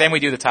 3 things. Then we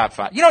do the top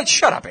 5. You know what?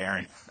 Shut up,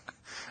 Aaron.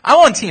 I'm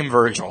on Team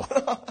Virgil.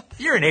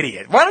 You're an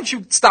idiot. Why don't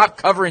you stop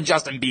covering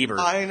Justin Bieber?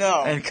 I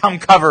know. And come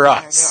cover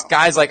us.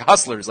 Guys like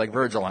hustlers like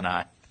Virgil and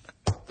I.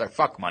 They're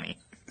fuck money.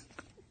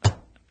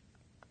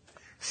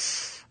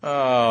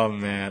 Oh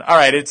man. All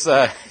right, it's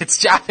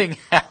Jobbing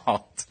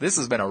Out. This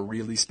has been a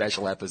really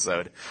special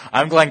episode.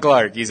 I'm Glenn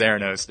Clark. He's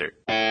Aaron Oster.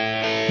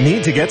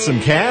 Need to get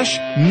some cash?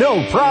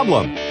 No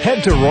problem.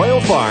 Head to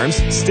Royal Farms,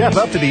 step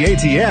up to the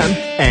ATM,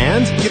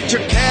 and get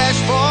your cash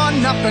for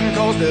nothing,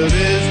 'cause there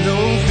is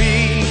no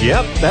fee.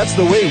 Yep, that's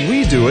the way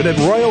we do it at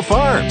Royal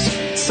Farms.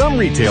 Some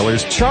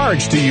retailers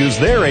charge to use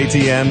their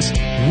ATMs.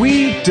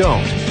 We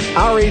don't.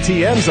 Our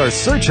ATMs are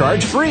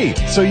surcharge free,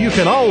 so you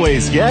can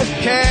always get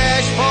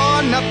cash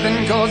for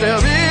nothing, 'cause there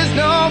is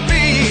no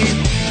fee.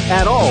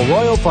 At all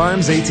Royal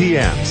Farms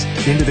ATMs.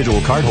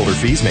 Individual cardholder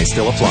fees may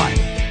still apply.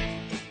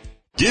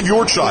 Give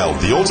your child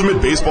the ultimate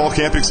baseball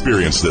camp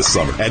experience this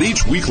summer. At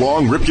each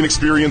week-long Ripken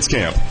Experience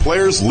Camp,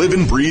 players live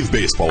and breathe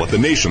baseball at the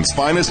nation's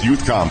finest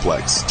youth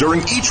complex.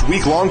 During each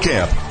week-long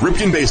camp,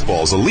 Ripken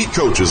Baseball's elite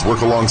coaches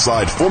work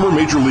alongside former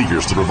major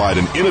leaguers to provide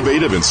an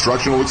innovative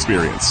instructional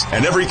experience.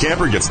 And every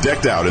camper gets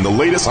decked out in the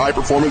latest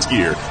high-performance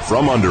gear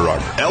from Under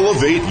Armour.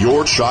 Elevate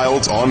your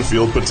child's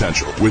on-field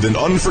potential with an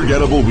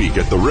unforgettable week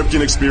at the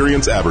Ripken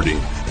Experience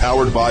Aberdeen,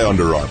 powered by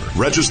Under Armour.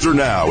 Register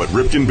now at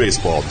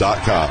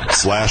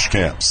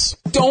ripkenbaseball.com/camps.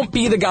 Don't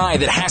be the guy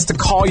that has to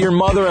call your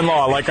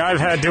mother-in-law like I've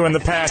had to in the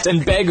past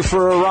and beg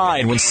for a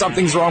ride when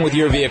something's wrong with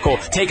your vehicle.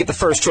 Take it to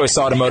First Choice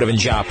Automotive in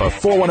Joppa.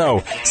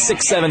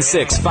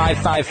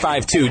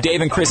 410-676-5552.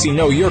 Dave and Chrissy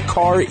know your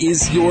car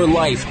is your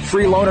life.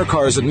 Free loaner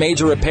cars with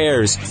major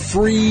repairs.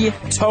 Free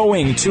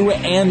towing to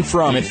and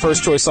from at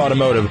First Choice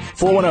Automotive.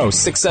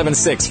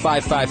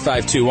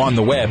 410-676-5552 on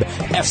the web,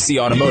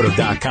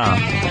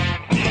 fcautomotive.com.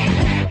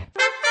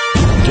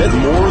 Get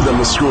more than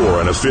the score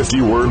in a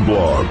 50-word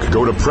blog.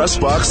 Go to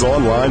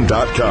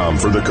PressBoxOnline.com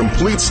for the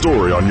complete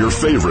story on your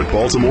favorite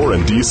Baltimore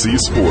and D.C.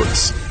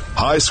 sports.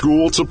 High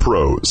school to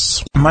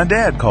pros. My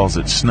dad calls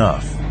it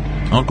snuff.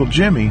 Uncle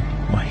Jimmy,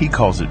 well, he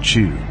calls it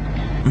chew.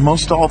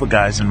 Most all the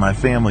guys in my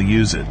family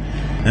use it,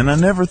 and I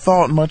never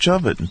thought much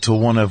of it until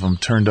one of them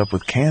turned up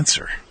with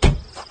cancer.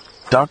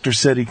 Doctor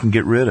said he can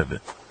get rid of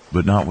it,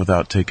 but not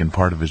without taking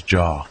part of his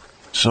jaw.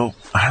 So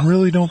I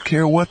really don't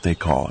care what they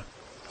call it.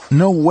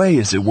 No way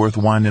is it worth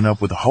winding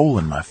up with a hole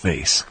in my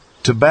face.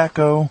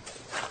 Tobacco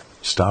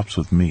stops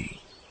with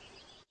me.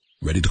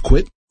 Ready to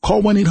quit?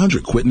 Call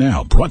 1-800-QUIT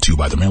now. Brought to you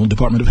by the Maryland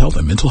Department of Health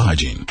and Mental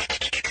Hygiene.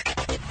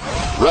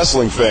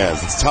 Wrestling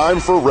fans, it's time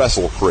for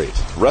Wrestle Crate.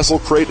 Wrestle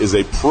Crate is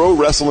a pro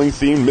wrestling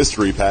themed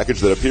mystery package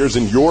that appears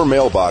in your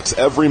mailbox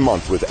every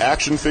month with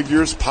action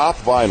figures, pop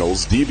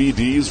vinyls,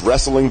 DVDs,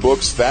 wrestling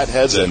books, fat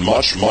heads, and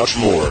much, much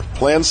more.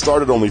 Plans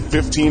start at only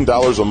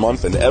 $15 a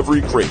month, and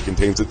every crate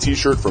contains a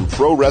t-shirt from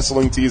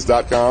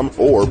ProWrestlingTees.com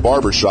or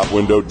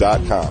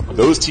BarbershopWindow.com.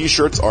 Those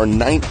t-shirts are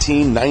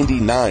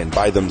 $19.99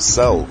 by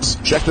themselves.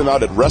 Check them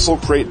out at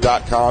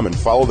WrestleCrate.com and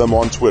follow them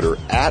on Twitter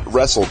at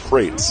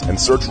WrestleCrates and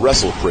search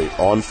Wrestle Crate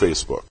on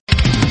Facebook.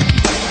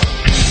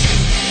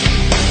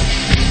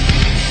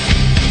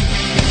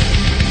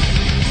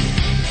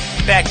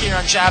 Back here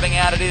on Jobbing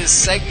Out, it is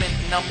segment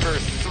number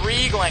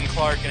 3. Glenn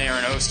Clark and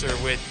Aaron Oster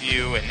with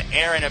you. And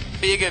Aaron, a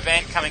big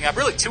event coming up,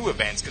 really 2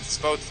 events, because it's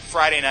both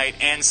Friday night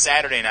and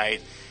Saturday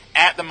night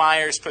at the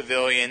Myers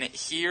Pavilion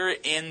here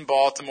in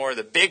Baltimore.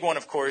 The big one,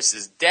 of course,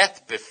 is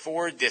Death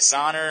Before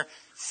Dishonor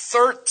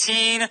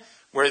 13,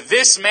 where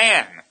this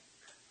man,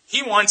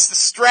 he wants the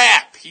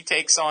strap. He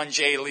takes on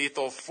Jay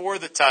Lethal for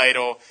the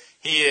title.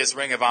 He is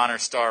Ring of Honor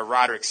star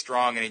Roderick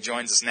Strong, and he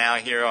joins us now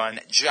here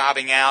on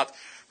Jobbing Out.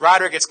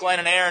 Roderick, it's Glenn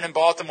and Aaron in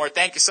Baltimore.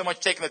 Thank you so much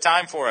for taking the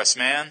time for us,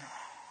 man.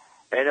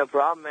 Hey, no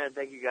problem, man.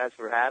 Thank you guys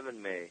for having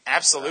me.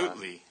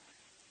 Absolutely.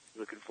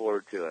 Looking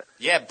forward to it.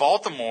 Yeah,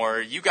 Baltimore,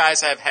 you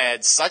guys have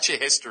had such a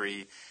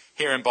history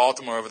here in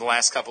Baltimore over the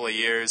last couple of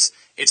years.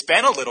 It's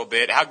been a little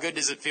bit. How good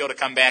does it feel to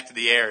come back to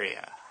the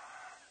area?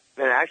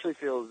 Man, it actually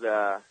feels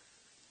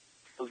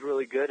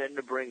really good, and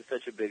to bring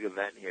such a big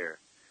event here.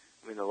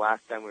 I mean, the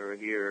last time we were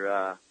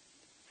here,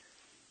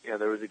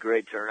 there was a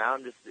great turnout,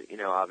 and just,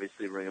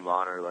 obviously Ring of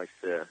Honor likes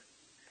to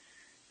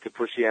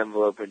push the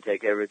envelope and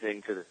take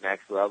everything to the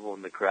next level,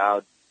 and the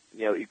crowd,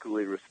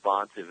 equally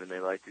responsive, and they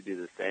like to do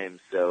the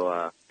same.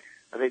 So,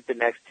 I think the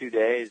next 2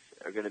 days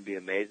are going to be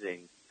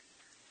amazing.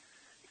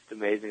 Just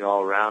amazing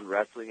all around,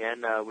 wrestling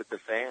and with the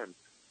fans.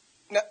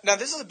 Now,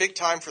 this is a big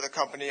time for the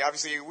company.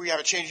 Obviously, we have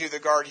a change of the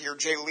guard here,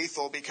 Jay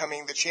Lethal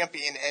becoming the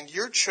champion, and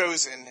you're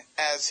chosen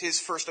as his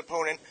first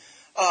opponent.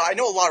 I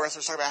know a lot of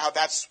wrestlers talk about how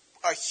that's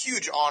a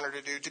huge honor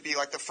to do, to be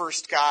like the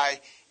first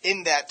guy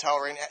in that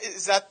title reign.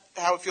 Is that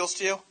how it feels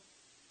to you?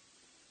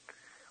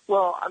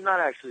 Well, I'm not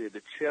actually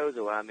the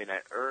chosen one. I mean, I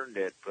earned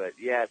it, but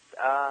yes,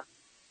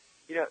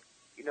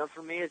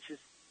 for me, it's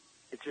just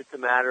it's just a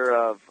matter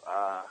of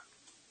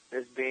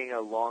this being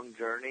a long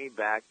journey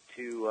back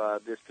to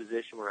this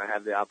position where I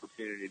have the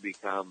opportunity to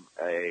become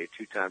a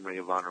 2-time Ring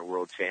of Honor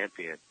World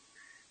Champion.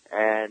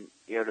 And,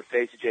 to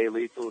face Jay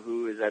Lethal,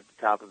 who is at the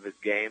top of his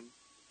game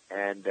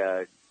and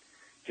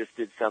just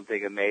did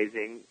something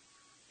amazing,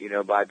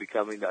 by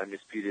becoming the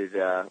undisputed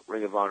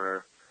Ring of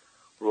Honor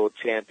World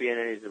Champion,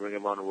 and he's the Ring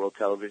of Honor World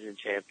Television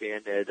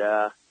Champion. It's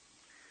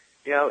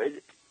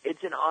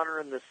an honor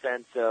in the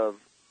sense of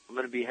I'm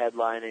going to be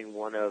headlining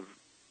one of,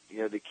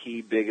 the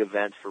key big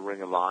events for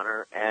Ring of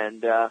Honor.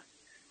 And,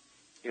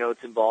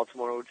 it's in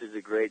Baltimore, which is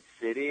a great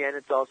city, and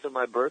it's also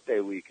my birthday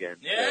weekend.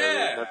 Yeah. So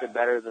there's nothing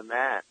better than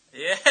that.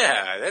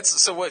 Yeah.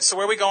 So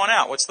where are we going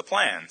out? What's the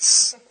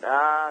plans?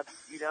 My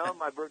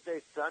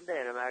birthday's Sunday,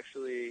 and I'm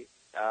actually,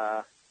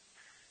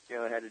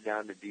 headed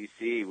down to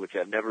D.C., which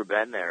I've never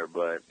been there,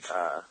 but,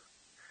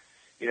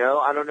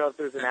 I don't know if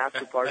there's an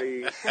after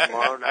party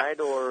tomorrow night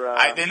or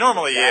there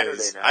normally Saturday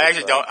is. night, I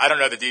actually don't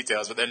know the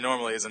details, but there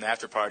normally is an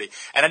after party.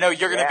 And I know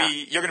you're going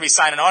to be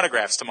signing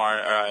autographs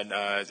tomorrow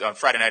on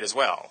Friday night as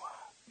well.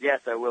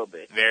 Yes, I will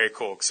be. Very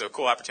cool. So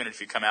cool opportunity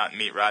for you to come out and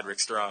meet Roderick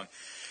Strong.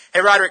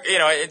 Hey, Roderick,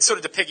 it's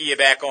sort of to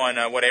piggyback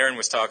on what Aaron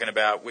was talking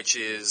about, which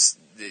is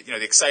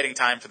the exciting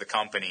time for the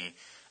company.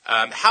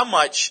 How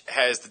much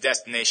has the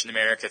Destination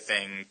America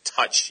thing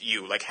touched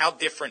you? Like, how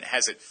different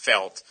has it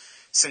felt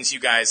since you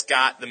guys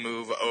got the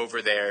move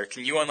over there?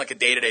 Can you, on like a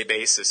day-to-day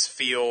basis,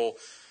 feel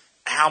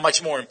how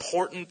much more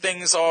important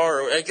things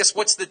are? Or I guess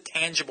what's the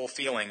tangible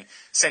feeling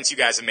since you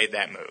guys have made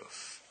that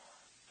move?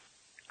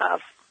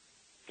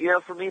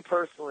 For me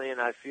personally, and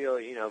I feel,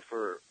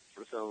 for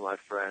some of my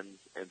friends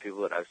and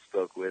people that I've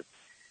spoke with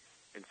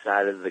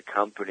inside of the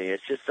company,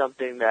 it's just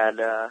something that,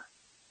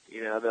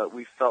 that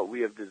we felt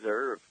we have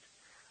deserved.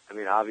 I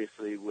mean,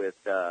 obviously with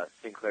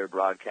Sinclair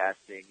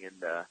Broadcasting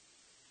and,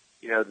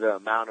 the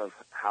amount of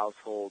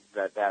households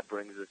that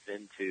brings us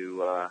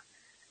into,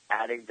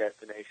 adding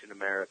Destination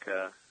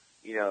America,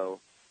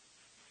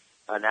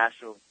 a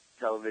national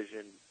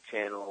television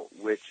channel,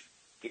 which,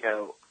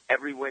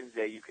 every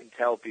Wednesday you can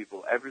tell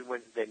people, every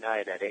Wednesday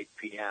night at 8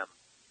 p.m.,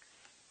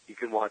 you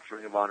can watch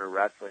Ring of Honor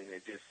Wrestling.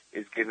 It just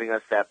is giving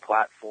us that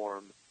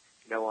platform,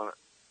 on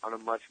a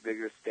much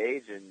bigger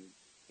stage, and,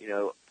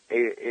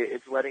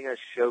 it's letting us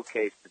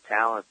showcase the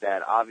talent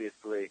that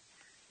obviously,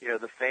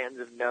 the fans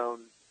have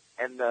known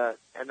and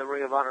the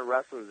Ring of Honor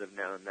wrestlers have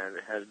known that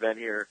has been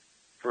here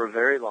for a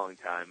very long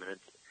time. And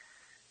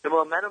the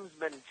momentum's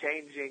been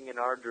changing in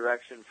our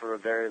direction for a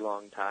very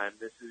long time.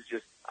 This is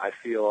just, I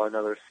feel,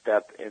 another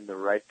step in the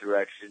right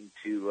direction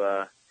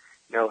to,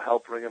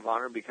 help Ring of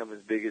Honor become as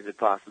big as it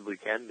possibly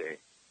can be.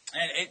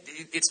 And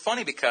it's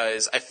funny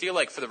because I feel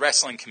like for the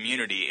wrestling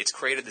community, it's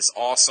created this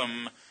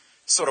awesome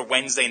sort of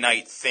Wednesday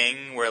night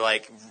thing where,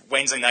 like,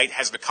 Wednesday night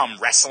has become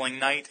wrestling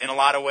night in a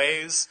lot of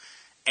ways.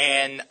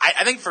 And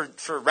I think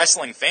for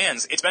wrestling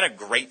fans, it's been a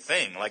great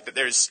thing. Like, that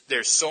there's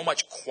so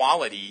much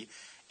quality,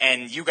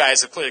 and you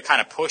guys have clearly kind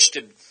of pushed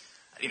to,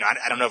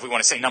 I don't know if we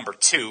want to say number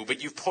 2,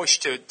 but you've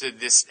pushed to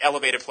this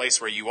elevated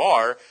place where you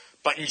are.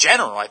 But in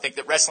general, I think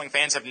that wrestling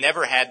fans have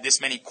never had this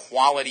many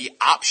quality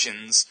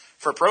options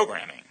for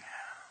programming.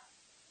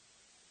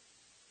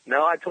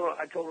 No, I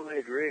totally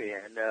agree.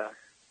 And,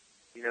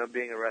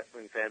 being a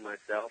wrestling fan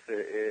myself,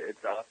 it's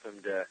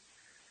awesome to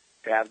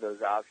have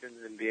those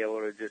options and be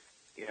able to just,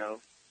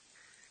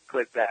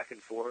 click back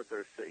and forth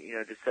or,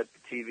 just set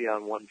the TV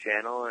on one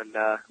channel and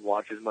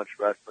watch as much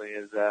wrestling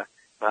as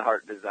my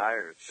heart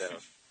desires. So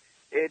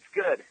it's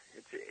good.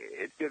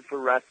 It's good for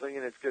wrestling,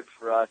 and it's good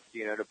for us,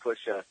 to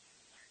push us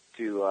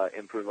to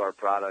improve our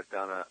product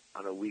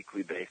on a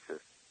weekly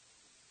basis.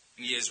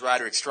 He is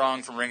Roderick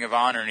Strong from Ring of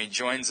Honor, and he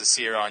joins us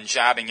here on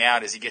Jobbing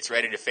Out as he gets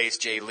ready to face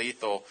Jay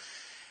Lethal.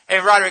 Hey,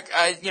 Roderick,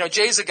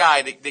 Jay's a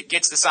guy that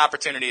gets this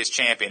opportunity as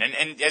champion,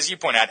 and as you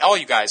point out, all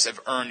you guys have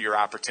earned your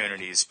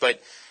opportunities,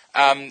 but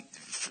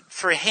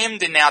for him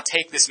to now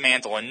take this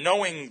mantle and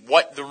knowing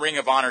what the Ring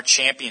of Honor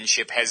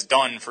Championship has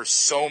done for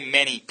so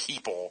many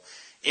people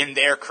in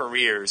their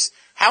careers,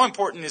 how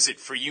important is it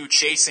for you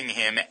chasing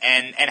him,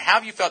 and how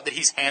have you felt that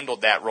he's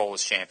handled that role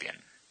as champion?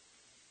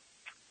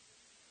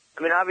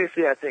 I mean,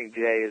 obviously, I think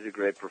Jay is a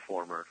great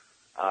performer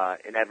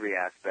in every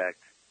aspect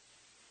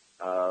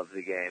of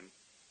the game.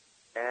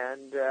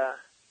 And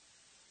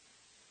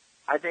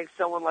I think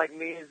someone like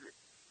me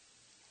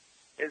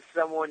is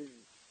someone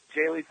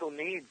Jay Lethal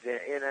needs.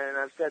 And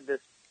I've said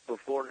this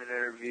before in an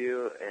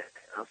interview, and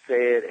I'll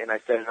say it, and I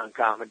said it on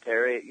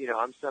commentary.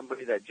 I'm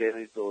somebody that Jay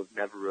Lethal has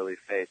never really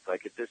faced.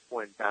 Like, at this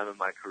point in time in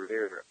my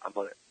career, I'm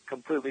a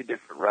completely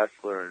different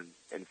wrestler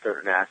in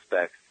certain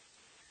aspects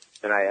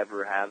than I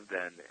ever have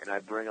been, and I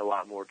bring a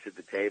lot more to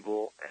the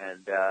table,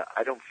 and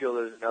I don't feel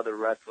there's another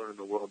wrestler in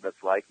the world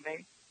that's like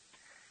me,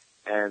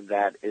 and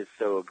that is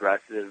so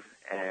aggressive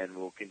and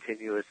will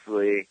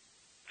continuously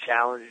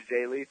challenge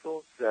Jay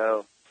Lethal.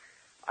 So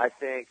I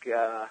think,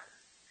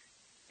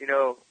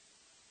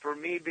 for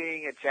me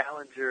being a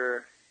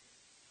challenger,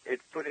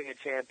 it's putting a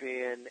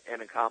champion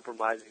in a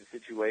compromising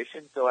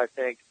situation. So I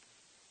think,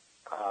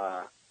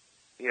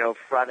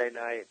 Friday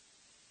night,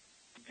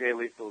 Jay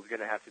Lethal is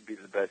going to have to be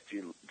the best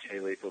Jay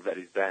Lethal that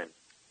he's been.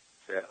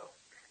 So,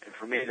 and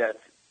for me,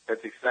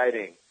 that's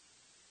exciting.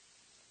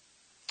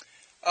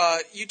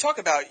 You talk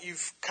about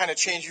you've kind of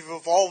changed, you've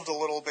evolved a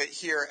little bit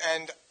here,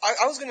 and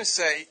I was going to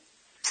say,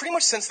 pretty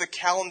much since the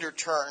calendar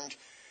turned,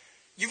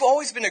 you've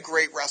always been a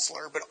great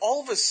wrestler, but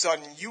all of a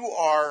sudden you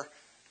are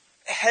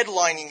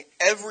headlining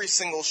every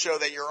single show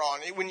that you're on.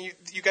 When you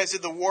guys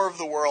did the War of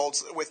the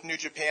Worlds with New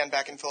Japan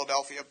back in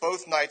Philadelphia,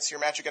 both nights, your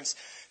match against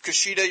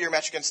Kushida, your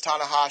match against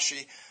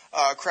Tanahashi,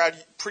 crowd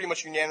pretty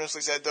much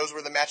unanimously said those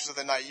were the matches of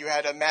the night. You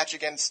had a match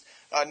against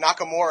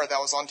Nakamura that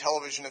was on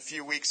television a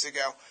few weeks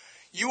ago.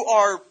 You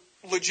are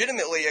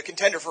legitimately a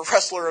contender for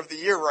Wrestler of the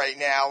Year right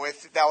now,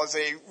 if that was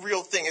a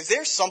real thing. Is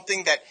there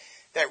something that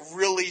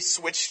really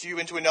switched you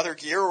into another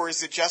gear, or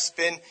has it just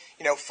been,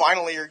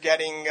 finally you're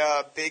getting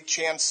a big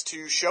chance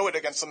to show it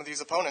against some of these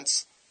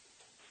opponents?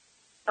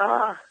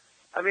 I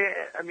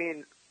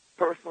mean,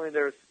 personally,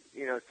 there's,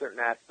 certain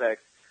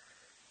aspects,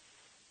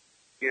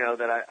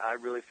 that I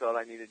really felt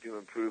I needed to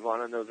improve on,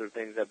 and those are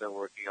things I've been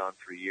working on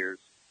for years.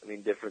 I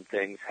mean, different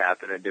things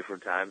happen at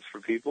different times for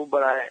people,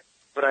 but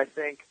I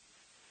think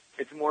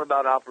it's more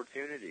about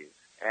opportunities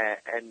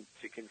and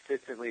to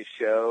consistently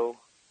show,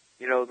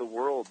 the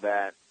world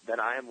that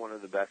I am one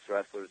of the best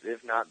wrestlers,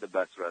 if not the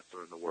best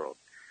wrestler in the world.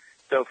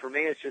 So for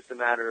me, it's just a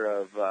matter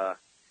of,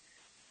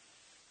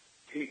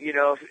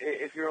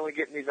 if you're only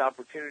getting these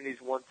opportunities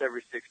once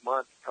every 6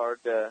 months,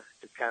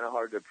 it's kind of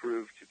hard to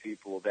prove to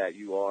people that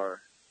you are,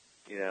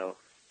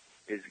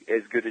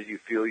 as good as you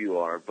feel you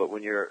are. But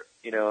when you're,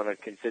 on a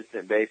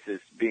consistent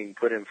basis being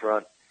put in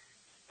front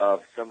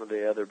of some of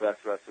the other best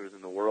wrestlers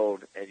in the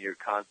world and you're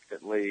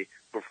constantly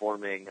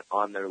performing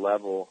on their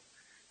level,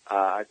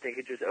 I think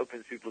it just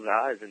opens people's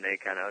eyes and they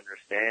kind of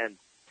understand,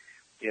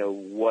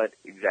 what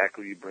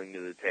exactly you bring to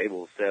the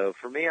table. So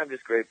for me, I'm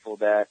just grateful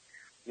that,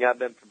 I've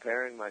been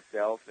preparing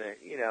myself and,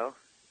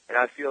 and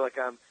I feel like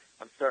I'm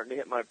starting to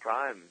hit my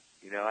prime.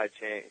 I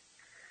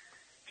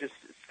just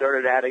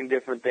started adding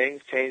different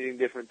things, changing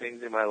different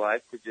things in my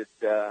life to just,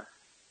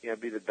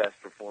 be the best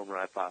performer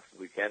I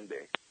possibly can be.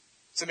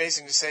 It's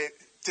amazing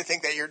to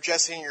think that you're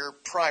just in your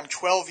prime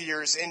 12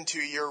 years into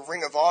your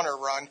Ring of Honor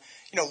run.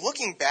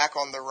 Looking back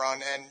on the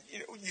run, and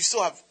you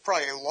still have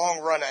probably a long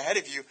run ahead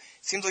of you, it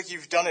seems like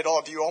you've done it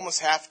all. Do you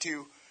almost have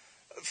to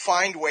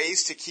find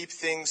ways to keep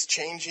things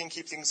changing,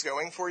 keep things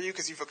going for you?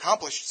 Because you've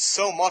accomplished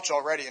so much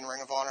already in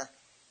Ring of Honor.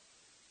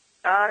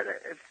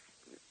 It's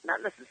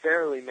not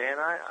necessarily, man.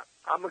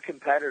 I'm a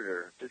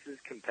competitor. This is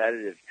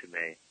competitive to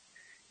me.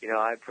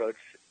 I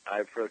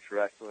approach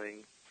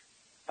wrestling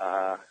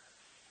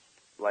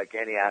like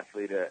any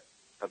athlete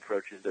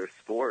approaches their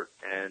sport.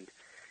 And,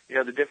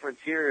 the difference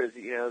here is,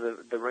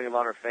 the Ring of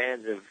Honor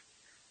fans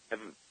have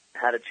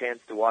had a chance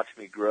to watch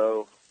me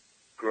grow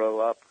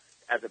up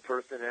as a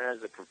person and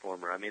as a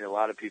performer. I mean, a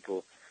lot of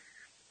people,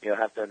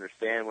 have to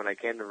understand when I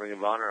came to Ring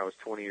of Honor, I was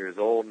 20 years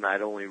old and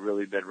I'd only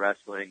really been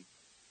wrestling,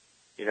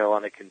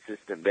 on a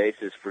consistent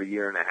basis for a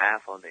year and a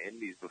half on the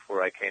indies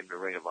before I came to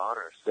Ring of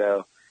Honor.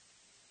 So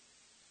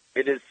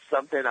it is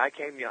something I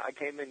came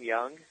in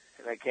young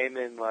and I came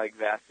in like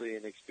vastly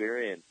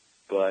inexperienced,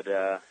 but,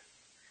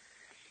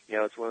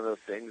 it's one of those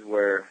things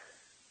where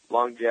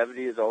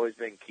longevity has always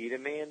been key to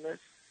me in this.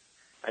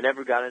 I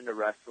never got into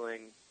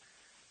wrestling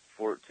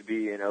for it to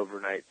be an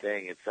overnight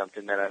thing. It's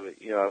something that I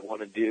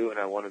want to do and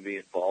I want to be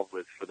involved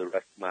with for the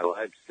rest of my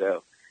life.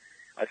 So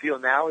I feel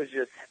now is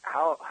just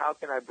how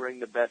can I bring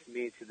the best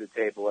me to the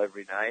table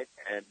every night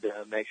and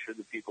make sure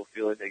that people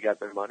feel like they got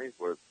their money's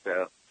worth.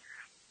 So,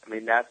 I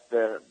mean, that's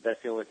the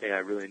only thing I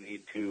really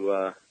need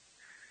to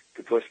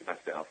push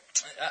myself.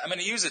 I'm going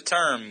to use a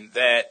term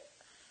that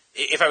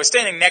if I was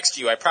standing next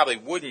to you, I probably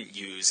wouldn't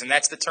use, and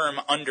that's the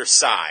term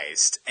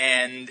undersized.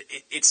 And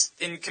it's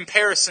in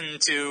comparison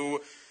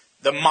to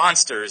the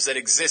monsters that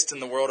exist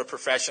in the world of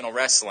professional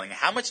wrestling.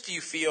 How much do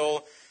you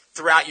feel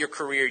throughout your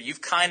career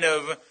you've kind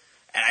of,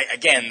 and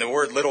again, the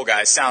word little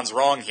guy sounds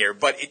wrong here,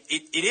 but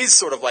it is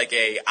sort of like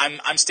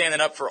I'm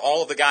standing up for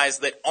all of the guys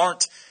that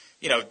aren't,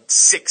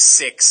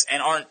 6'6",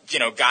 and aren't,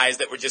 guys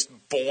that were just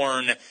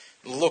born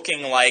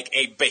looking like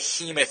a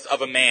behemoth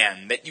of a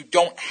man, that you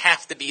don't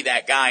have to be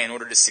that guy in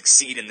order to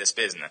succeed in this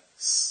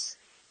business?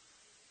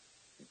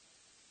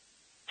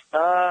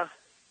 I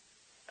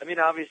mean,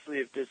 obviously,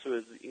 if this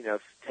was,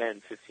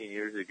 10, 15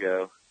 years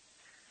ago,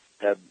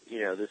 that,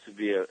 this would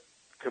be a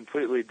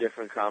completely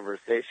different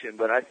conversation.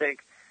 But I think,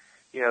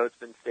 it's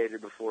been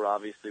stated before,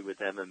 obviously, with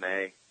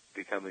MMA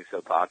becoming so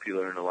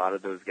popular and a lot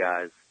of those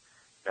guys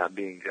not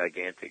being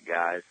gigantic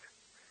guys,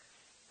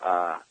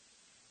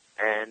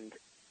 and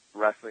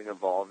wrestling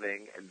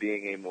evolving and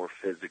being a more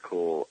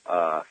physical,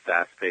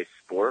 fast-paced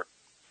sport.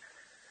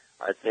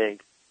 I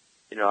think,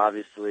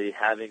 obviously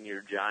having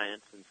your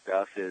giants and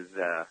stuff is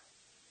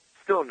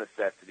still a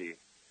necessity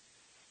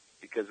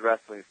because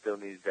wrestling still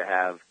needs to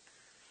have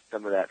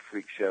some of that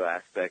freak show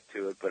aspect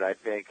to it. But I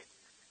think,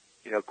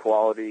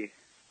 quality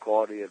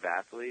of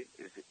athlete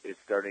is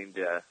starting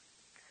to,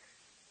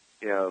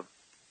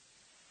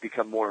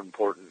 become more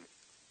important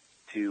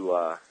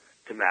to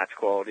to match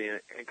quality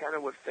and kind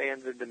of what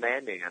fans are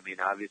demanding. I mean,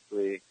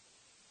 obviously,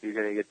 you're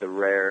going to get the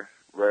rare,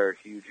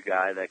 huge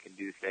guy that can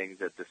do things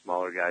that the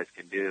smaller guys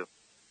can do.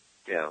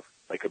 You know,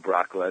 like a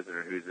Brock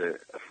Lesnar, who's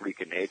a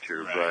freak of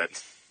nature. Right.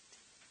 But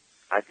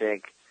I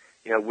think,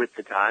 you know, with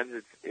the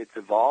times, it's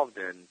evolved,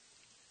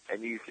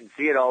 and you can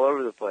see it all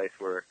over the place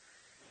where,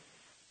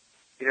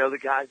 you know, the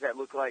guys that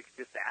look like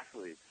just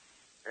athletes,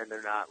 and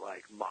they're not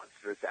like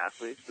monstrous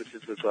athletes, but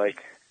just look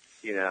like,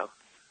 you know,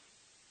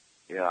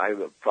 I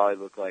would probably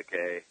look like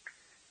a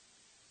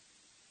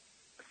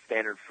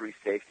standard free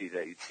safety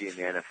that you'd see in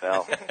the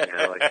NFL. You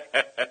know, like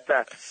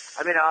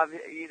I mean,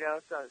 you know,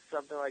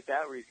 something like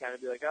that where you kind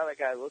of be like, oh, that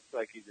guy looks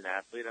like he's an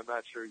athlete. I'm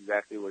not sure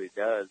exactly what he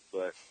does,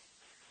 but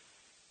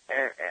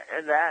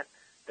and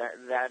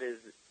that is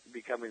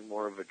becoming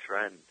more of a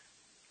trend.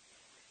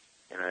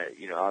 And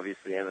you know,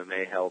 obviously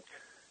MMA helped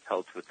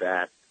with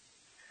that,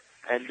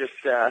 and just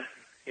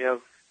you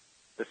know,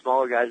 the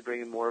smaller guys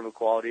bringing more of a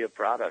quality of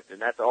product,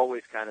 and that's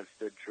always kind of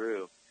stood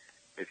true.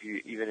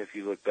 Even if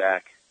you look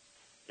back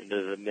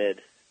into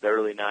the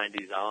early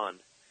 90s on,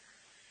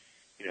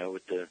 you know,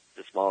 with the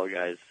smaller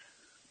guys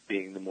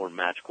being the more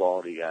match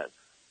quality guys.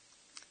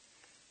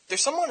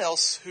 There's someone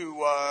else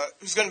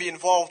who's going to be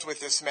involved with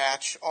this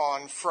match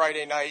on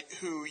Friday night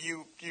who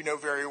you know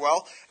very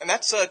well, and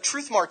that's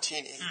Truth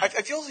Martini. I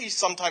feel he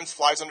sometimes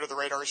flies under the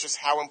radar. It's just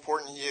how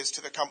important he is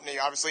to the company.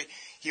 Obviously,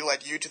 he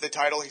led you to the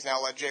title. He's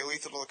now led Jay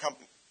Lethal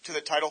to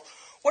the title.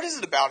 What is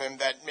it about him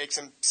that makes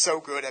him so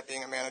good at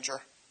being a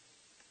manager?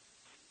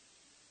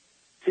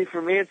 See,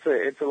 for me,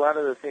 it's a lot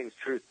of the things,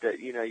 Truth,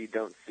 that, you know, you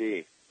don't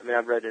see. I mean,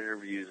 I've read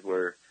interviews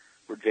where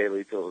Jay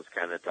Lethal has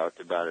kind of talked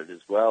about it as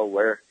well,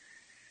 where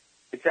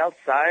it's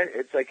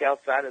like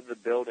outside of the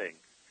building.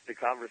 The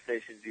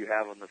conversations you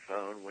have on the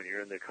phone when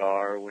you're in the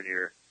car, when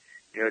you're,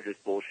 you know,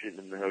 just bullshitting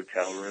in the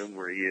hotel room,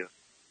 where you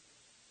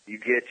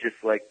get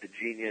just like the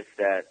genius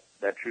that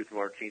Truth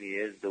Martini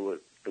is, the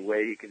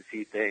way he can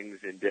see things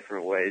in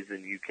different ways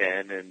than you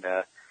can, and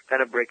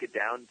kind of break it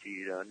down to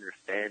you to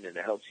understand, and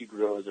it helps you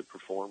grow as a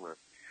performer.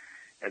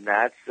 And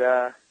that's, you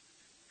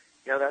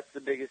know, that's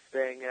the biggest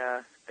thing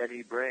that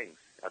he brings,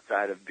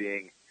 outside of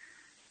being,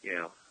 you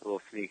know, a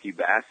little sneaky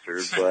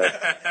bastard. But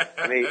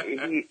I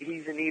mean,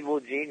 he's an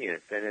evil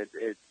genius, and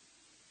it's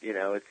you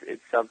know,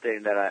 it's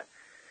something that I,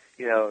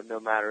 you know, no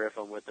matter if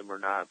I'm with him or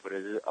not, but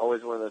it's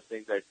always one of those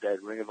things I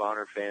said, Ring of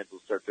Honor fans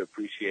will start to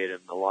appreciate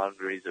him the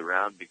longer he's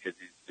around, because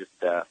he's just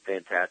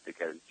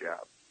fantastic at his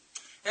job.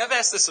 Yeah, I've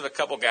asked this of a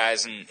couple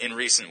guys in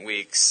recent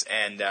weeks,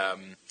 and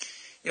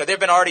you know, there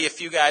have been already a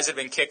few guys that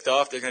have been kicked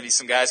off. There's going to be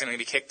some guys that are going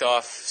to be kicked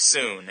off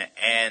soon,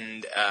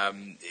 and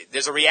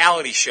there's a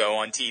reality show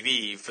on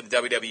TV for the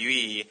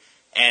WWE,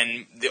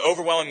 and the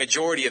overwhelming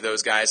majority of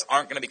those guys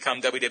aren't going to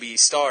become WWE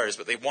stars,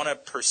 but they want to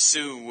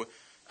pursue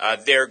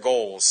their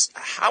goals.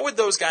 How would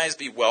those guys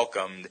be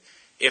welcomed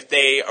if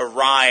they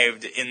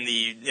arrived in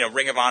the, you know,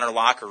 Ring of Honor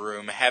locker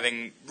room,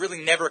 having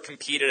really never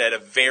competed at a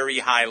very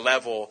high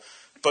level,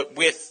 but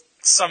with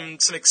some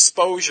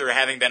exposure,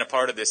 having been a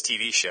part of this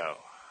TV show?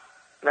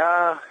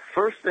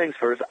 First things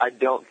first, I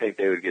don't think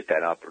they would get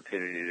that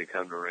opportunity to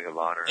come to Ring of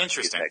Honor.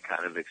 Interesting. And get that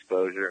kind of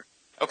exposure.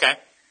 Okay.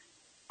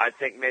 I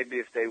think maybe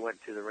if they went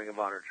to the Ring of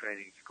Honor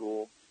training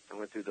school and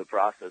went through the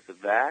process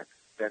of that,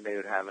 then they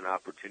would have an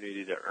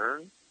opportunity to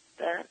earn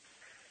that.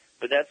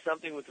 But that's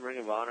something with the Ring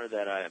of Honor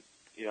that I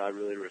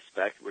really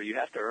respect, where you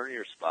have to earn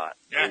your spot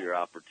or your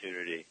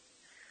opportunity.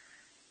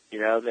 You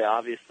know, they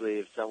obviously,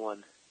 if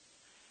someone,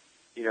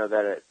 you know,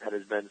 that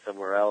has been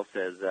somewhere else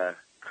has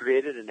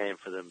created a name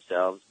for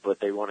themselves, but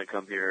they want to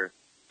come here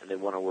and they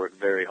want to work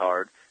very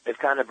hard, they've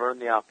kind of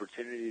earned the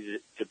opportunity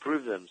to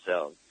prove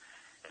themselves.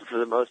 And for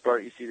the most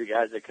part, you see the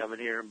guys that come in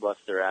here and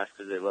bust their ass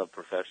because they love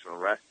professional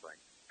wrestling.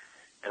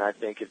 And I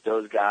think if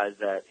those guys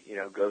that, you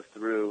know, go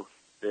through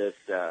this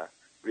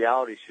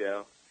reality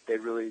show, they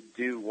really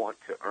do want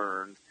to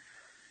earn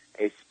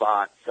a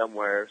spot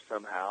somewhere,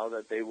 somehow,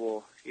 that they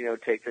will, you know,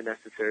 take the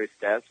necessary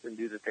steps and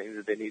do the things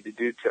that they need to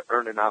do to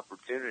earn an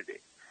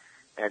opportunity.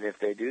 And if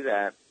they do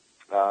that,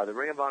 the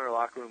Ring of Honor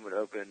locker room would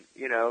open,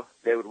 you know,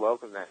 they would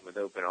welcome that with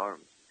open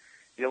arms.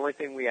 The only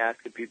thing we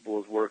ask of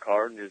people is work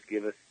hard and just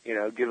give us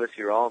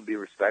your all and be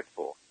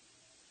respectful.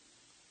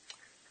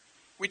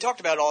 We talked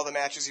about all the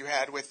matches you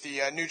had with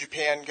the New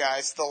Japan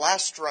guys. The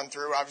last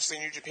run-through, obviously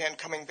New Japan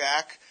coming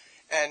back,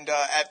 and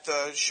at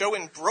the show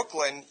in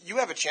Brooklyn, you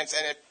have a chance,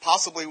 and it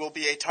possibly will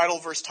be a title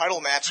versus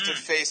title match to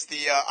face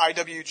the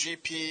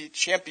IWGP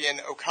champion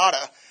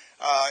Okada.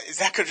 Is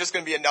that just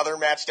going to be another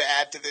match to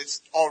add to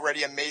this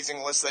already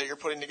amazing list that you're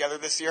putting together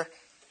this year?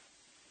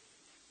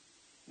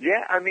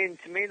 Yeah, I mean,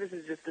 to me, this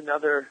is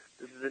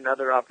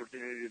another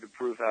opportunity to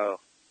prove how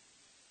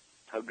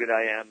good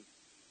I am,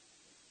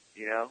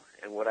 you know,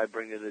 and what I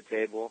bring to the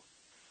table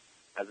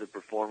as a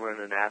performer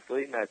and an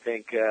athlete. And I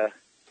think,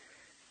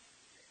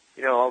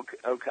 you know,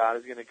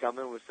 Okada's going to come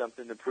in with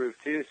something to prove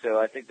too. So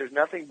I think there's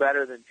nothing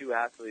better than two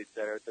athletes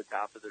that are at the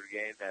top of their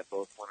game that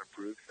both want to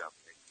prove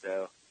something.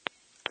 So,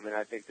 I mean,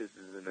 I think this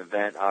is an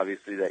event,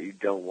 obviously, that you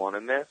don't want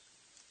to miss.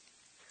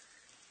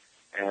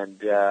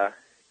 And,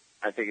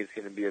 I think it's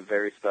going to be a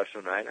very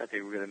special night. I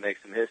think we're going to make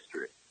some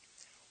history.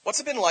 What's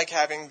it been like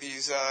having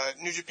these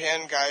New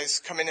Japan guys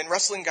come in and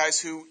wrestling guys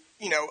who,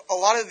 a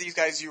lot of these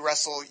guys you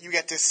wrestle, you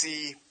get to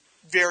see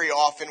very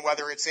often,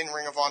 whether it's in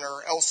Ring of Honor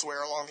or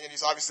elsewhere along the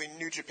Indies. Obviously,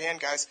 New Japan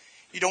guys,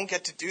 you don't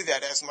get to do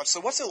that as much. So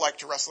what's it like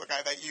to wrestle a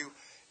guy that you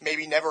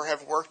maybe never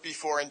have worked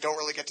before and don't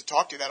really get to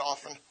talk to that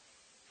often?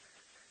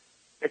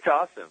 It's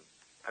awesome.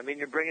 I mean,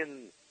 you're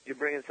bringing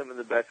some of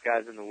the best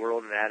guys in the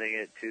world and adding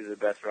it to the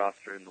best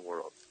roster in the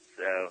world.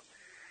 So,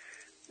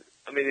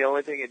 I mean, the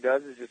only thing it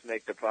does is just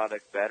make the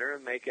product better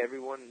and make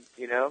everyone,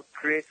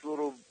 creates a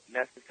little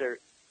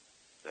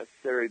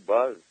necessary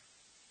buzz,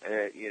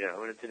 and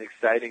it's an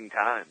exciting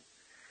time.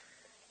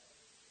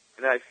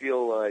 And I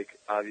feel like,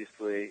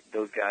 obviously,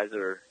 those guys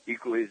are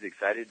equally as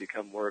excited to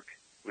come work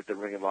with the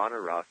Ring of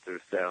Honor roster.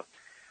 So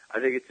I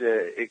think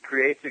it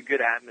creates a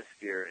good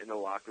atmosphere in the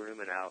locker room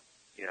and out,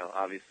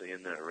 obviously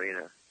in the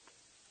arena.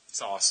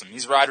 It's awesome.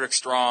 He's Roderick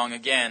Strong.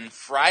 Again,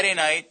 Friday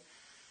night.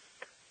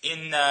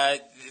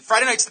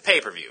 Friday night's the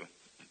pay-per-view.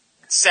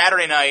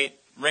 Saturday night,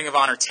 Ring of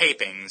Honor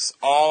tapings,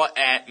 all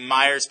at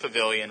Myers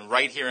Pavilion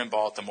right here in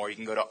Baltimore. You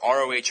can go to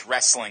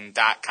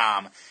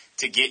ROHWrestling.com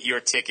to get your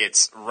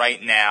tickets right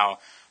now.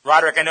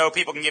 Roderick, I know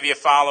people can give you a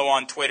follow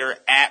on Twitter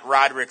at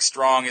Roderick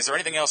Strong. Is there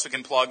anything else we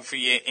can plug for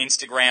you?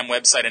 Instagram,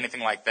 website,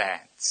 anything like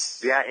that?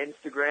 Yeah,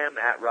 Instagram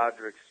at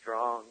Roderick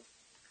Strong.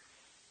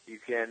 You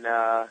can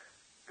go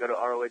to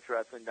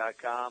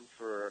ROHWrestling.com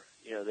for,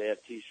 they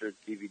have T-shirts,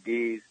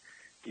 DVDs.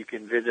 You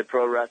can visit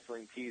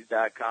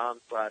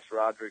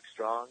ProWrestlingTees.com/Roderick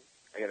Strong.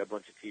 I got a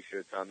bunch of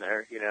T-shirts on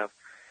there,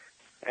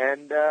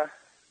 And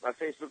my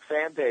Facebook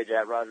fan page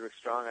at Roderick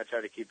Strong. I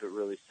try to keep it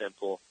really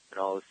simple and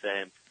all the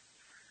same.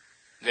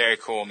 Very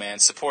cool, man.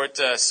 Support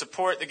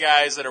the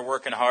guys that are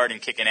working hard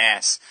and kicking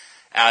ass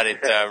out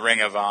at Ring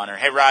of Honor.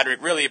 Hey,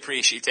 Roderick, really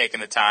appreciate you taking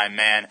the time,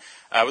 man.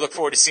 We look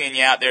forward to seeing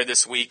you out there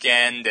this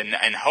weekend,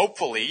 and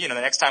hopefully, the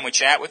next time we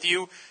chat with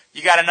you,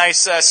 you got a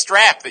nice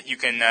strap that you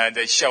can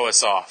that show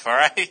us off. All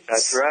right?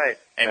 That's right.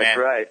 Hey, That's man.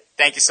 right.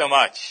 Thank you so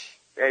much.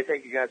 Hey,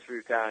 thank you guys for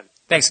your time.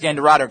 Thanks again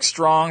to Roderick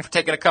Strong for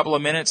taking a couple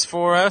of minutes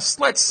for us.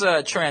 Let's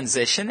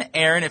transition.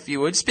 Aaron, if you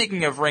would.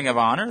 Speaking of Ring of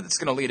Honor, that's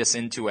going to lead us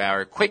into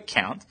our quick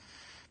count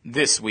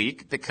this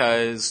week,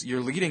 because you're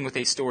leading with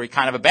a story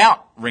kind of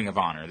about Ring of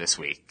Honor this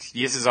week.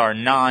 This is our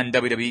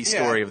non-WWE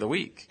story of the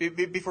week.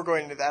 Before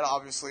going into that,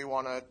 obviously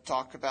want to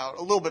talk about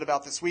a little bit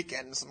about this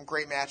weekend. Some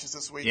great matches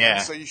this weekend, Yeah.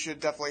 So you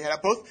should definitely head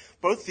out.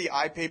 Both the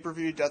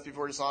pay-per-view, Death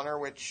Before Dishonor,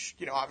 which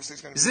obviously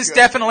is going to be Is this good.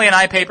 definitely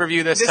an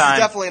pay-per-view this time? This is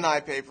definitely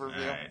an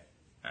pay-per-view. All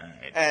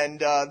right. And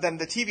then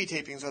the TV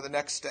tapings are the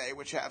next day,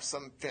 which have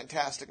some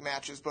fantastic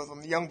matches. Both of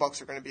them, the Young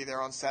Bucks are going to be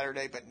there on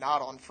Saturday, but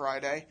not on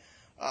Friday.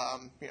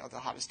 The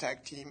hottest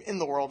tag team in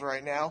the world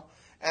right now.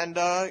 And,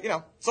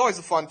 it's always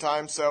a fun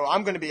time, so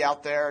I'm going to be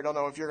out there. I don't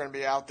know if you're going to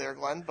be out there,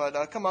 Glenn,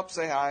 but come up,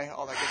 say hi,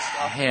 all that good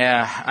stuff.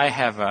 Yeah, I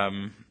have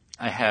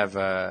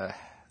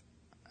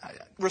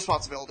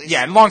responsibilities.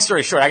 Yeah, and long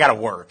story short, I got to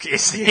work.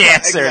 It's the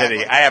answer exactly.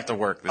 to I have to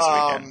work this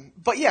weekend.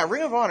 But yeah,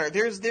 Ring of Honor,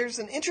 there's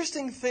an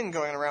interesting thing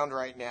going around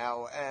right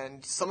now,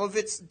 and some of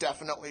it's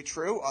definitely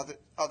true.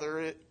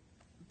 Other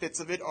bits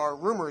of it are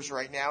rumors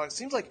right now, and it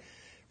seems like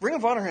Ring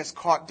of Honor has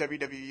caught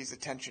WWE's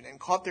attention and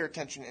caught their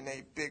attention in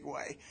a big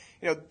way.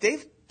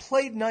 They've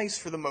played nice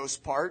for the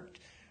most part.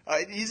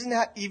 It hasn't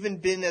even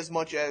been as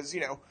much as,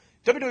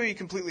 WWE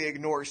completely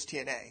ignores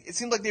TNA. It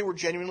seemed like they were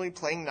genuinely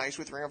playing nice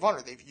with Ring of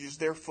Honor. They've used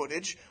their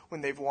footage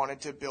when they've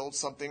wanted to build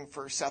something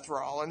for Seth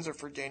Rollins or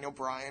for Daniel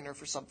Bryan or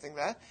for something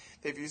that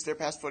they've used their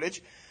past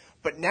footage.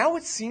 But now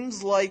it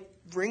seems like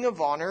Ring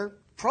of Honor,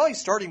 probably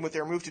starting with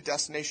their move to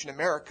Destination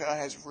America,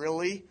 has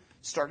really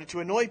started to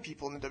annoy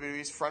people in the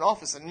WWE's front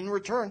office. And in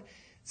return,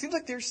 it seems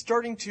like they're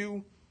starting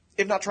to,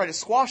 if not try to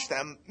squash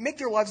them, make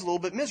their lives a little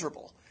bit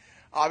miserable.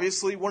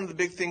 Obviously, one of the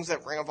big things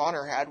that Ring of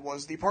Honor had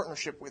was the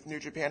partnership with New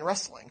Japan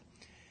Wrestling.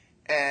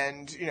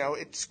 And,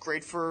 it's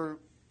great for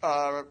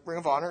Ring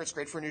of Honor, it's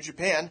great for New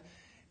Japan.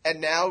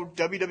 And now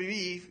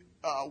WWE,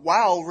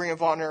 while Ring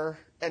of Honor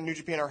and New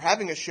Japan are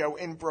having a show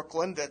in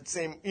Brooklyn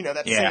same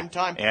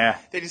time,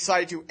 they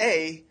decided to,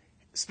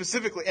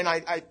 specifically, and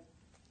I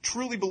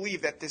truly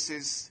believe that this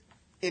is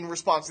in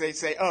response, they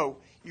say, oh,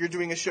 you're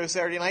doing a show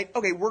Saturday night?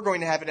 Okay, we're going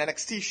to have an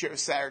NXT show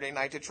Saturday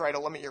night to try to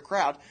limit your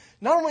crowd.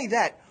 Not only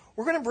that,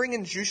 we're going to bring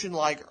in Jushin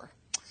Liger.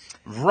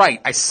 Right,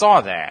 I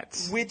saw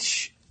that.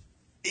 Which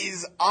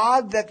is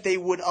odd that they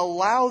would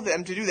allow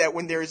them to do that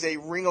when there's a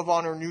Ring of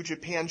Honor New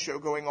Japan show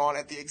going on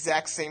at the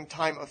exact same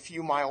time a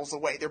few miles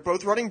away. They're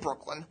both running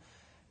Brooklyn.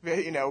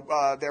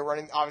 They're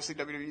running, obviously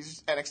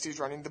WWE's NXT's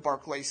running the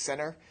Barclays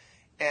Center,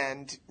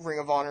 and Ring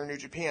of Honor New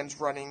Japan's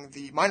running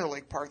the minor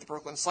league park, the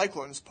Brooklyn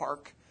Cyclones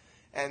Park.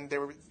 And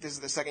this is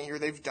the second year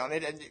they've done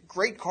it, and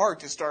great card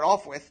to start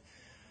off with.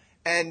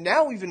 And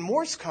now even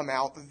more's come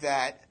out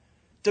that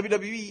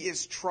WWE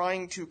is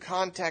trying to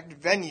contact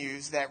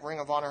venues that Ring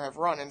of Honor have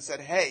run and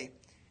said, hey,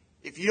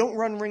 if you don't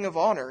run Ring of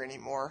Honor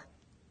anymore,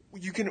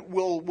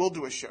 we'll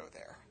do a show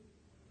there.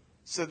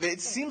 So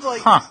it seems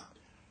like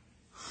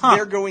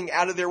they're going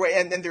out of their way.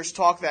 And then there's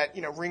talk that,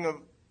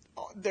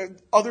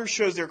 other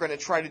shows they're going to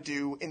try to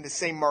do in the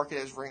same market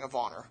as Ring of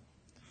Honor.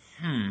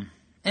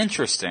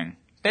 Interesting.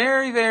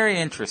 Very, very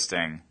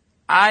interesting.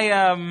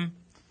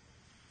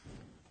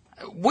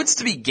 What's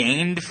to be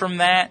gained from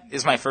that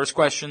is my first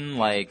question.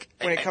 Like,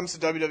 when it comes to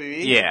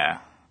WWE, yeah.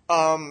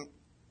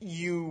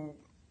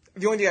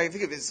 The only thing I can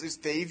think of is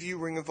they view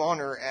Ring of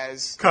Honor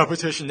as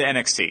competition to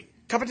NXT.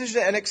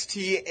 Competition to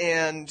NXT,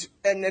 and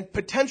then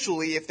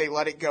potentially, if they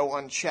let it go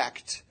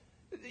unchecked,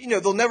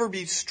 they'll never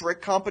be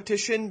strict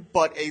competition,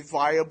 but a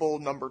viable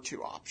number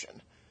 2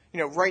 option.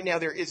 Right now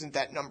there isn't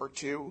that number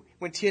 2.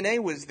 When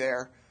TNA was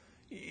there,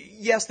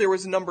 yes, there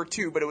was a number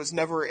 2, but it was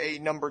never a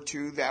number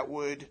 2 that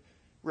would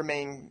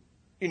remain,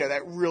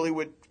 that really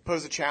would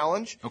pose a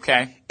challenge.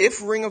 Okay.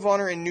 If Ring of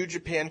Honor and New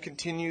Japan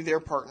continue their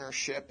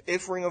partnership,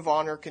 if Ring of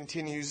Honor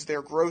continues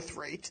their growth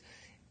rate,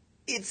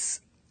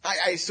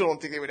 I still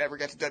don't think they would ever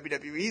get to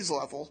WWE's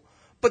level,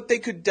 but they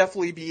could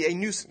definitely be a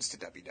nuisance to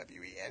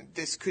WWE, and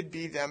this could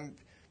be them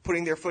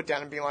putting their foot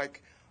down and being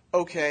like,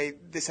 okay,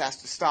 this has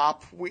to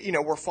stop.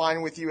 We're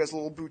fine with you as a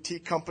little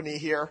boutique company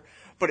here,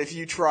 but if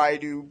you try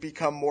to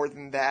become more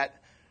than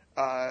that,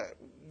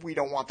 we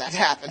don't want that to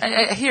happen.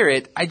 I hear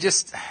it.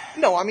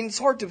 No, I mean, it's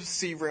hard to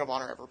see Ring of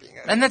Honor ever being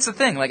a... And that's the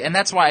thing, and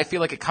that's why I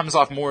feel like it comes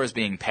off more as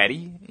being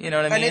petty, you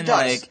know what I mean? And it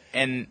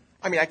does.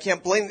 I mean, I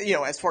can't blame,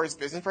 as far as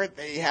business, right,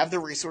 they have the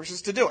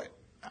resources to do it.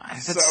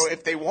 So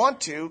if they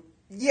want to,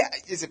 yeah,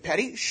 is it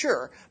petty?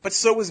 Sure. But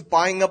so was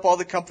buying up all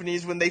the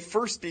companies when they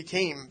first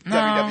became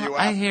WWF.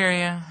 I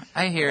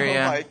hear you.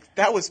 Like,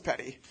 that was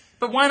petty.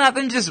 But why not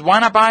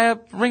buy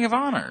up Ring of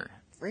Honor?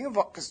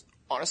 Because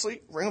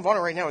honestly, Ring of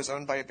Honor right now is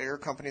owned by a bigger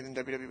company than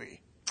WWE.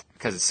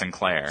 Because it's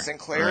Sinclair.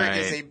 Sinclair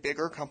is a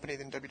bigger company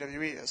than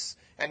WWE is.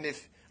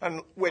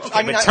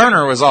 But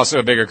Turner was also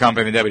a bigger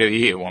company than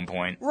WWE at one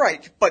point.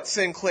 Right, but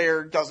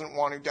Sinclair doesn't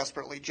want to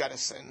desperately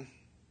jettison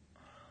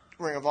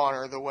Ring of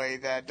Honor the way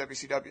that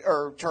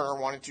Turner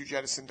wanted to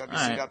jettison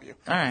WCW.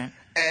 All right.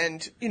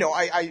 And,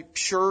 I'm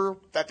sure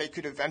that they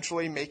could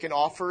eventually make an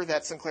offer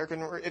that Sinclair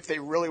can, if they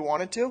really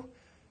wanted to,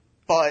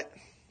 but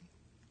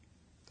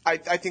I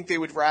think they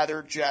would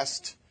rather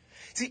just...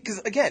 See, because,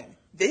 again,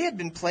 they had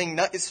been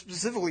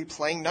specifically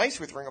playing nice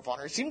with Ring of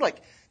Honor. It seemed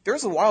like there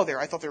was a while there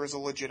I thought there was a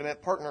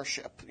legitimate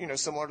partnership,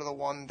 similar to the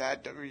one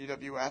that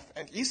WWF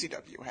and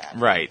ECW had.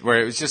 Right, where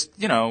it was just,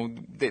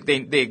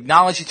 they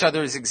acknowledged each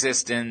other's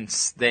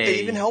existence.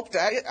 They even helped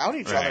out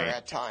each other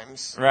at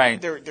times.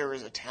 Right. There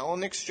was a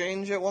talent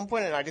exchange at one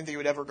point, and I didn't think it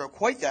would ever go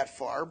quite that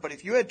far, but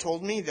if you had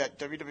told me that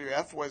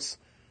WWF was...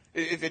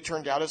 If it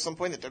turned out at some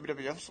point that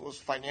WWF was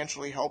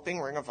financially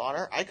helping Ring of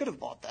Honor, I could have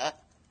bought that.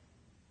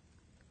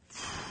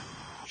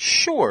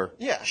 Sure.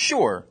 Yeah.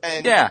 Sure.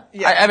 And, yeah.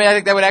 I mean, I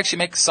think that would actually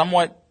make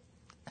somewhat...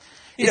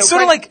 It's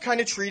sort of like... kind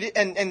of treat it,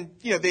 and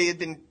they had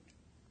been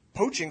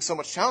poaching so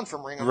much talent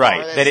from Ring of Honor.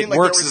 Right, that it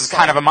works as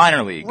kind of a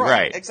minor league.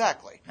 Right.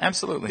 Exactly.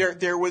 Absolutely.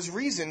 There was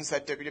reasons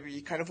that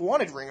WWE kind of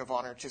wanted Ring of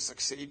Honor to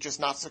succeed, just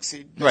not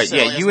succeed. Right.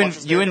 Yeah.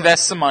 You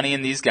invest some money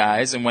in these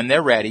guys, and when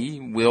they're ready,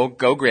 we'll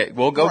go get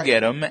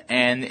them,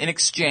 and in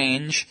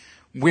exchange,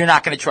 we're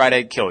not going to try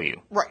to kill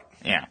you. Right.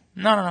 Yeah.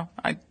 No.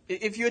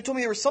 If you had told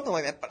me there was something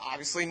like that, but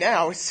obviously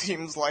now it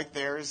seems like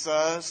there's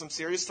some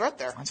serious threat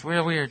there. That's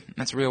real weird.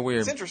 It's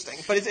interesting,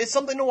 but it's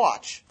something to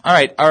watch. All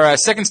right, our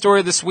second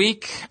story this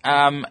week.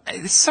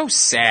 It's so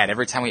sad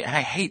every time and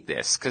I hate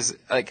this because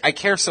I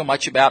care so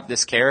much about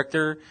this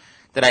character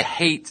that I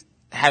hate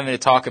having to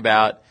talk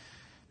about.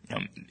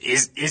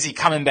 Is he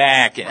coming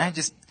back?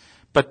 And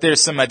but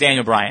there's some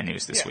Daniel Bryan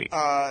news this week.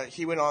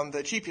 He went on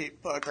the Cheap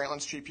Heat,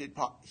 Grantland's Cheap Heat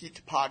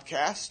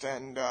podcast,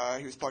 and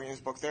he was plugging his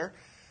book there.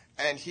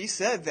 And he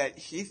said that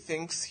he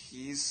thinks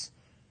he's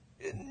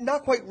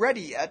not quite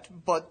ready yet,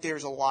 but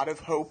there's a lot of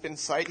hope in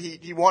sight.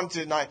 He wanted to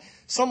deny.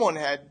 Someone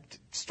had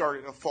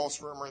started a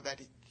false rumor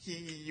that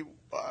he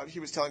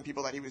was telling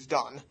people that he was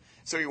done,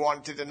 so he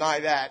wanted to deny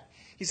that.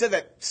 He said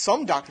that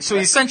some doctors... So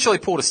he essentially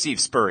pulled a Steve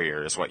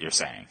Spurrier, is what you're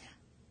saying.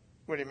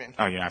 What do you mean?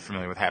 Oh, you're not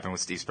familiar with what happened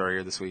with Steve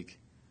Spurrier this week?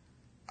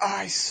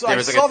 I saw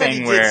that he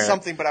did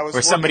something, but I was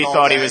where somebody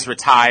thought he was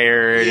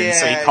retired, and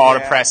so he called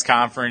a press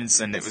conference,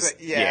 and it was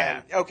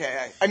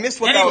okay. I missed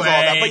what that was all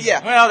about, but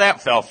yeah. Well,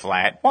 that fell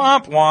flat.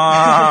 Womp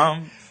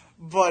womp.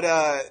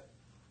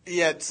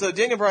 But so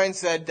Daniel Bryan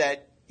said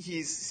that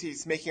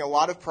he's making a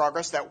lot of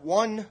progress. That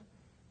one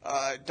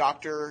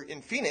doctor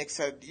in Phoenix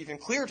had even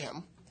cleared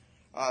him.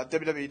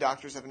 WWE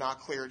doctors have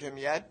not cleared him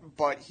yet,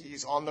 but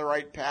he's on the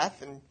right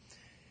path, and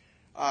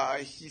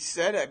he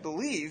said, I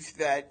believe,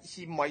 that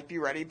he might be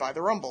ready by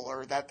the Rumble,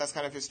 or that's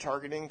kind of his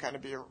targeting, kind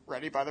of be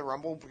ready by the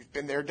Rumble. We've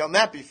been there, done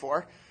that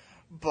before.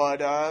 But,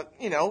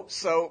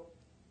 so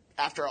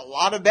after a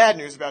lot of bad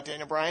news about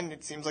Daniel Bryan,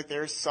 it seems like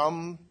there's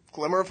some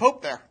glimmer of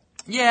hope there.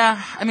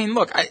 Yeah, I mean,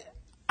 look,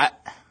 I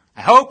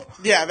hope.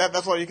 Yeah,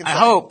 that's what you can say. I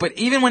hope, but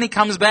even when he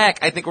comes back,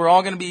 I think we're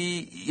all going to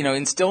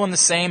be, still in the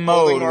same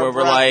mode where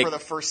we're like... for the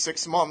first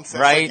 6 months.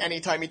 Right. Like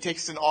anytime he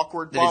takes an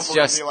awkward bump, we're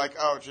going to be like,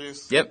 oh,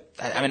 jeez. Yep.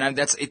 I mean,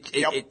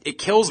 it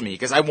kills me,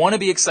 because I want to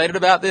be excited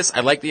about this.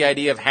 I like the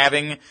idea of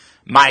having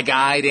my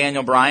guy,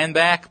 Daniel Bryan,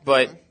 back,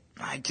 but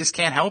I just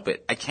can't help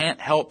it. I can't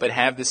help but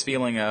have this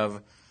feeling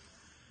of,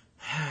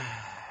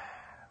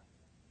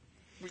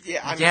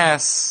 yeah, I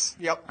guess.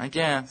 Yep. I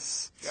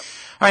guess. Yep.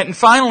 All right, and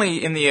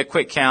finally, in the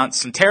quick count,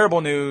 some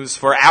terrible news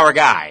for our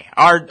guy,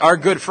 our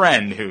good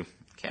friend, who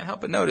can't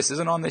help but notice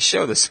isn't on this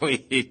show this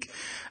week.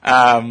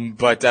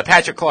 But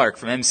Patrick Clark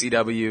from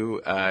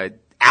MCW,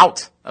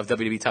 out of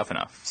WWE Tough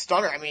Enough.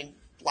 Stunner. I mean,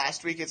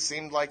 last week it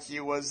seemed like he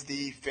was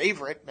the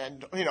favorite,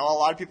 and a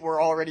lot of people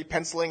were already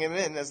penciling him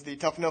in as the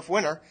Tough Enough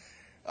winner.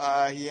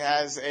 He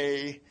has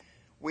a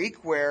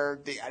week where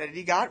the edit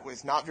he got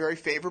was not very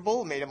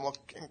favorable, made him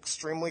look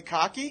extremely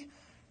cocky,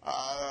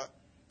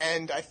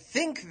 and I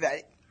think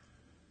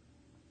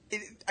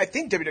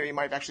WWE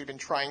might have actually been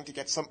trying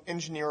to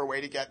engineer a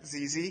way to get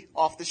ZZ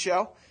off the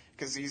show,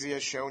 because ZZ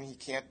has shown he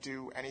can't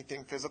do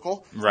anything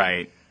physical.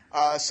 Right.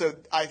 So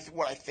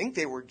what I think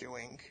they were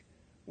doing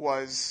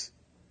was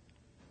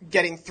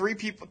getting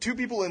two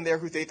people in there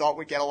who they thought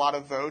would get a lot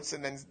of votes,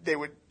 and then that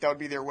would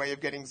be their way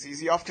of getting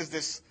ZZ off, because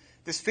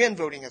this fan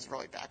voting has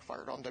really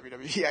backfired on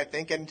WWE, I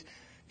think, and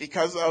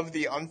because of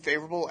the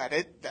unfavorable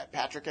edit that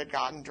Patrick had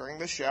gotten during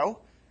the show,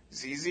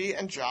 ZZ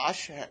and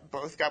Josh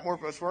both got more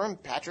votes for him.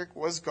 Patrick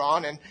was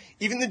gone, and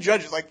even the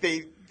judges,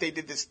 they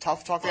did this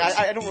tough talk thing.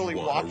 I don't really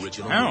watch.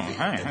 Oh,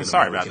 hey, I'm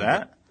sorry about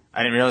that.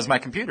 I didn't realize my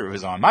computer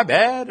was on. My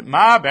bad.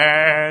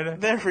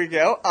 There we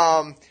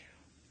go.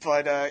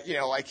 But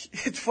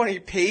it's funny,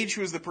 Paige,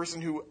 who was the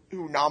person who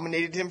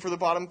nominated him for the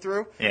bottom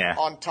through, yeah,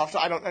 on Tough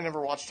Talk. I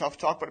never watched Tough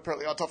Talk, but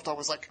apparently on Tough Talk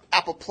was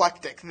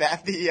apoplectic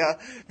that the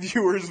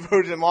viewers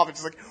voted him off.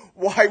 It's just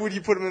why would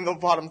you put him in the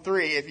bottom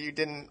three if you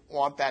didn't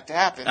want that to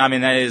happen? I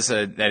mean, that is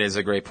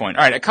a great point.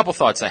 All right, a couple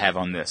thoughts I have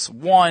on this.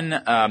 One,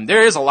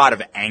 there is a lot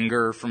of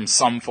anger from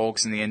some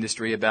folks in the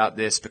industry about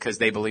this because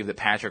they believe that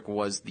Patrick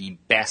was the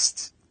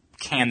best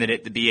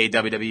candidate to be a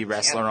WWE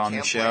wrestler on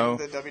the show.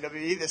 Blame the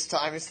WWE this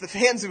time. It's the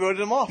fans who voted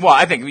him off. Well,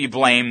 I think we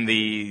blame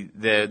the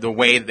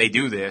way that they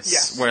do this,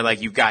 yes, where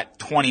you've got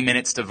 20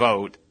 minutes to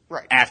vote,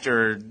 right,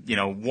 after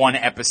one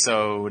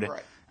episode.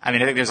 Right. I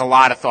mean, I think there's a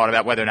lot of thought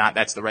about whether or not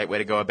that's the right way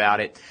to go about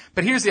it.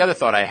 But here's the other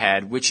thought I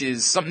had, which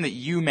is something that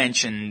you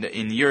mentioned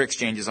in your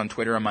exchanges on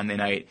Twitter on Monday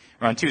night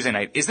or on Tuesday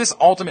night. Is this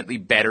ultimately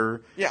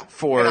better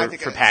for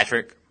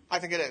Patrick? I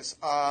think it is.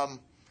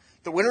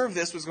 The winner of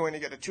this was going to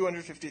get a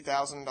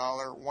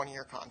 $250,000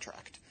 one-year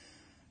contract.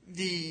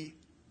 The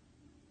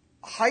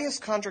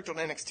highest contract on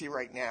NXT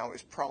right now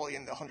is probably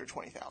in the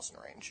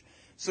 $120,000 range.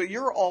 So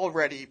you're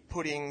already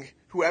putting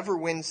whoever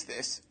wins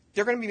this,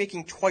 they're going to be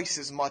making twice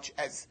as much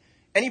as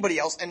anybody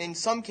else, and in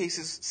some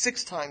cases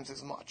 6 times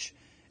as much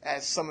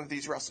as some of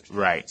these wrestlers.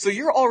 Right. So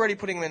you're already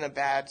putting them in a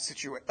bad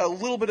situation, a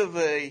little bit of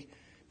a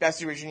bad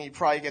situation. You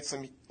probably get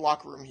some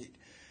locker room heat.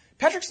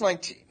 Patrick's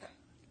 19.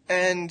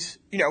 And,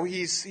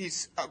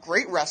 he's a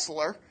great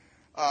wrestler.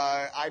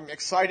 I'm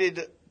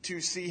excited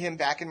to see him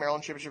back in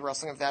Maryland Championship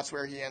Wrestling if that's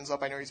where he ends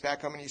up. I know he's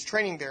back home and he's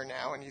training there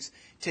now, and he's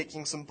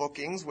taking some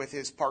bookings with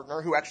his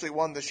partner, who actually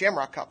won the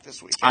Shamrock Cup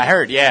this week. I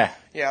heard, yeah.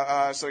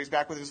 Yeah, so he's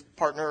back with his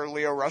partner,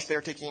 Leo Rush.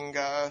 They're taking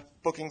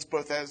bookings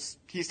both as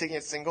he's taking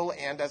it single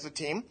and as a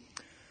team.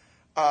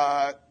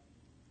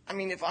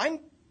 If I'm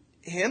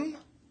him...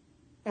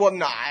 Well,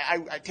 no,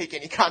 I take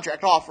any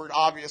contract offered,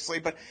 obviously,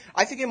 but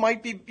I think it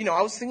might be,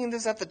 I was thinking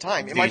this at the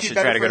time. It might be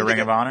better try to go to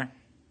Ring of Honor?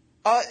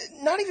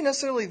 Not even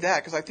necessarily that,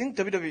 because I think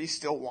WWE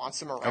still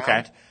wants him around.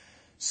 Okay.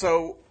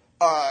 So,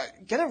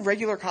 get a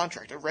regular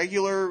contract, a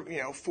regular,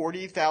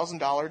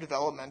 $40,000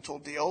 developmental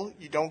deal.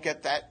 You don't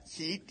get that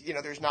heat.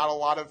 There's not a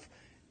lot of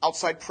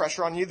outside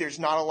pressure on you. There's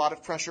not a lot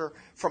of pressure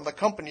from the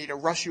company to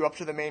rush you up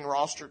to the main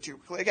roster too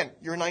quickly. Again,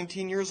 you're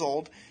 19 years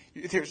old.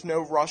 There's no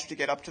rush to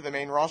get up to the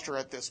main roster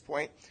at this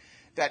point.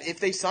 That if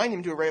they sign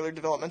him to a regular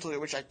developmental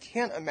deal, which I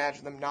can't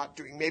imagine them not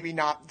doing, maybe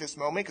not this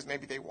moment, because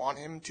maybe they want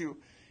him to,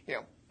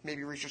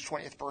 maybe reach his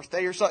 20th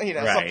birthday or something,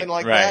 something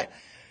like that.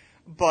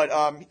 But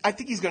I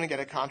think he's going to get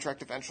a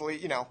contract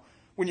eventually.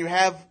 When you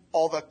have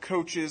all the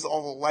coaches,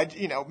 all the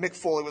Mick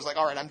Foley was like,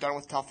 all right, I'm done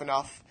with Tough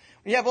Enough.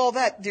 When you have all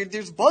that,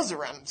 there's buzz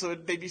around him, so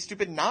they'd be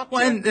stupid not to.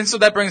 Well, and so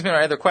that brings me to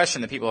my other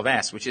question that people have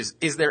asked, which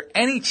is there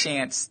any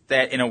chance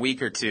that in a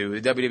week or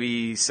two, the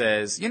WWE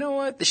says, you know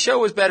what, the show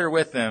was better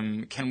with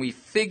him, can we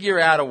figure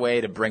out a way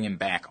to bring him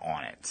back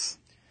on it?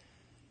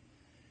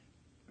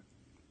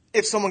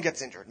 If someone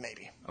gets injured,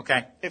 maybe.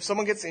 Okay. If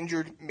someone gets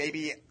injured,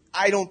 maybe.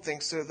 I don't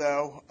think so,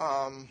 though.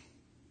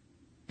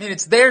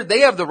 It's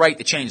they have the right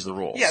to change the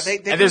rules. Yeah,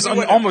 and there's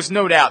almost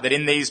no doubt that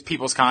in these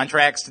people's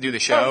contracts to do the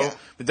show,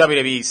 the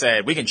WWE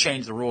said we can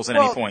change the rules at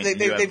any point.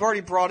 They've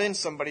already brought in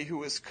somebody who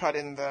was cut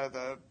in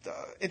the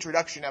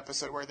introduction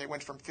episode where they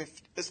went from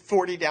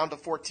 40 down to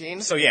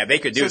 14. So yeah, they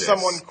could do this. So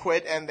someone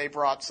quit and they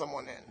brought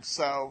someone in.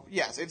 So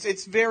yes,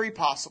 it's very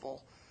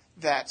possible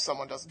that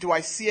someone does. Do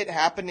I see it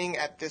happening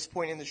at this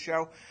point in the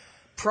show?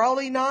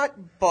 Probably not,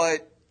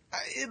 but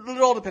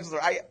it all depends.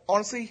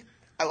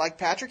 I like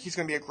Patrick. He's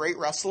going to be a great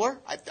wrestler.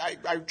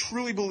 I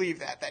truly believe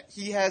that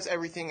he has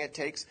everything it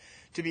takes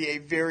to be a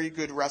very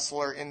good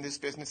wrestler in this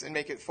business and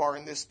make it far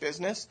in this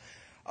business.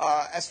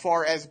 As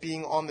far as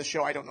being on the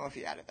show, I don't know if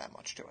he added that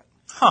much to it.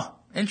 Huh.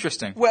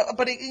 Interesting. Well,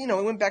 but it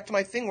went back to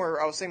my thing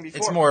where I was saying before.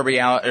 It's more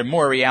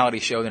a reality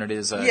show than it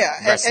is a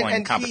wrestling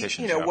and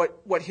competition he, show.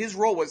 What his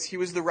role was, he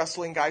was the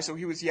wrestling guy, so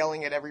he was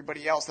yelling at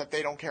everybody else that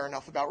they don't care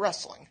enough about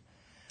wrestling.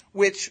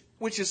 Which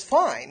is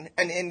fine,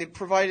 and it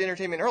provided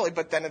entertainment early,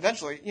 but then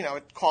eventually,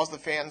 it caused the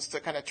fans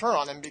to kind of turn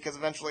on him because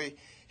eventually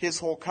his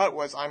whole cut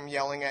was, I'm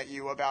yelling at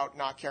you about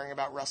not caring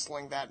about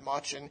wrestling that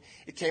much, and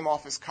it came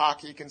off as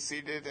cocky,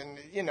 conceited, and,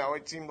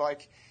 it seemed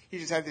like he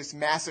just had this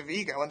massive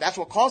ego, and that's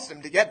what caused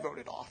him to get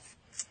voted off.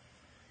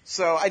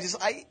 So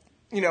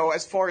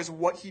as far as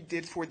what he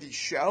did for the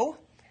show,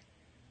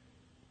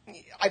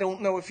 I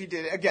don't know if he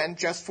did, again,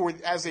 just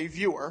as a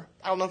viewer,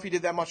 I don't know if he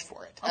did that much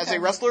for it. Okay. As a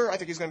wrestler, I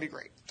think he's going to be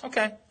great.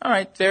 Okay. All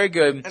right. Very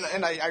good.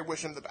 And I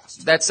wish him the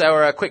best. That's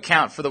our quick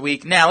count for the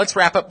week. Now, let's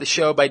wrap up the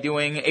show by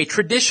doing a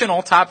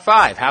traditional top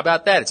 5. How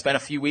about that? It's been a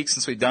few weeks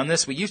since we've done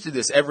this. We used to do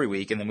this every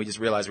week, and then we just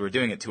realized we were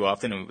doing it too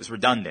often, and it was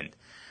redundant.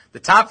 The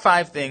top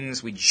 5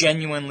 things we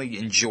genuinely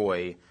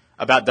enjoy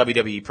about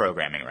WWE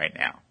programming right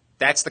now.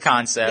 That's the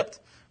concept.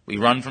 Yep. We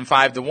run from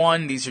 5 to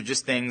 1. These are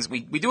just things.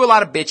 We do a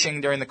lot of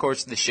bitching during the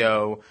course of the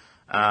show.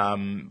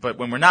 But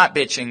when we're not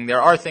bitching,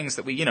 there are things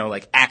that we,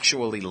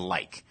 actually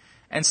like.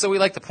 And so we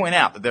like to point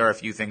out that there are a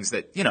few things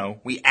that,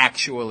 we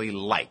actually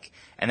like.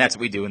 And that's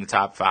what we do in the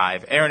top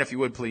 5. Aaron, if you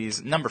would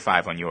please, number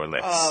 5 on your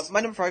list.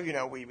 My number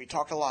 5, we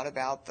talked a lot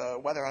about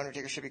whether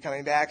Undertaker should be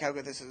coming back, how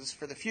good this is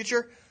for the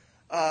future.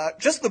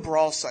 Just the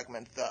Brawl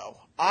segment, though.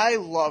 I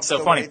love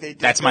the way they did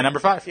That's my number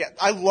 5. Yeah,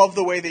 I love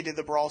the way they did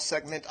the Brawl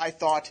segment.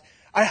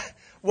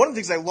 One of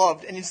the things I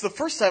loved, and it's the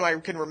first time I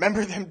can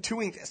remember them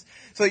doing this.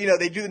 So,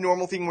 they do the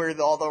normal thing where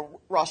all the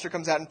roster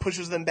comes out and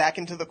pushes them back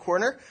into the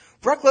corner.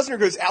 Brock Lesnar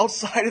goes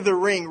outside of the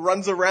ring,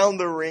 runs around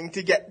the ring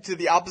to get to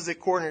the opposite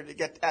corner to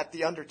get at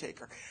The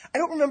Undertaker. I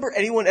don't remember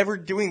anyone ever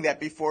doing that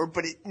before,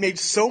 but it made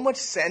so much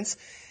sense,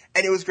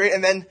 and it was great.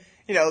 And then,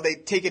 they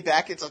take it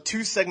back. It's a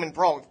 2-segment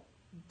brawl.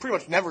 Pretty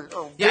much never.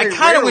 I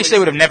kind of wish they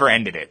would have never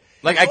ended it.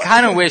 I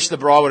kind of wish the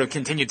brawl would have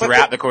continued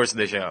throughout the course of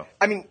the show.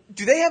 I mean,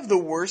 do they have the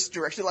worst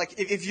direction?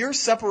 If you're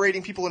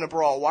separating people in a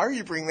brawl, why are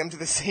you bringing them to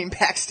the same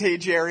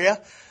backstage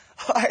area?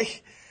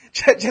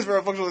 Just for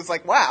a function, it's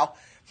like, wow,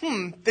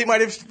 they might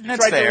have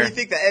tried to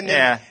rethink that. And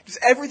then just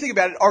everything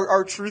about it,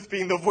 R-Truth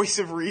being the voice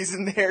of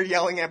reason there,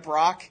 yelling at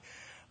Brock.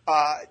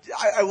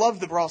 I love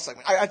the brawl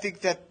segment. I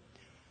think that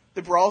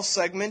the brawl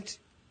segment,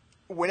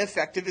 when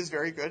effective, is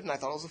very good, and I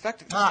thought it was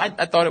effective. I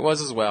thought it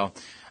was as well.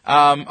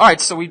 All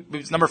right, so it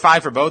was number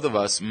 5 for both of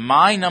us.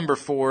 My number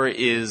 4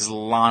 is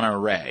Lana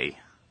Ray.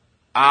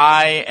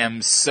 I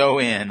am so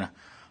in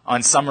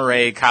on Summer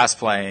Rae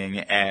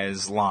cosplaying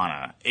as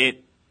Lana.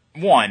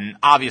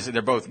 Obviously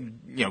they're both,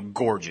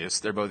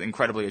 gorgeous. They're both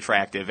incredibly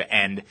attractive,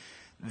 and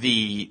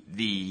the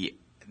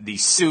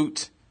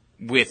suit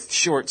with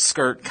short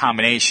skirt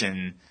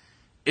combination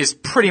is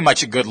pretty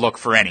much a good look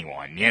for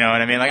anyone. You know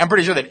what I mean? I'm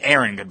pretty sure that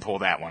Aaron could pull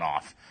that one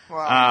off.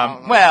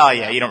 Well,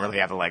 yeah, you don't really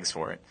have the legs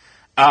for it.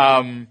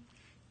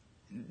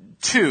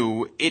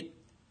 2,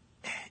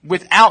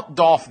 without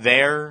Dolph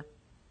there,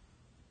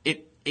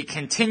 it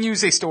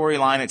continues a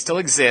storyline that still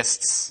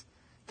exists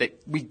that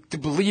we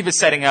believe is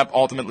setting up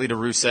ultimately to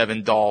Rusev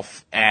and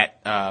Dolph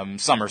at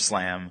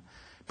SummerSlam.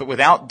 But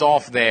without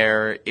Dolph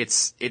there,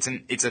 it's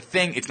a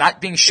thing. It's not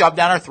being shoved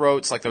down our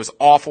throats like those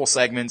awful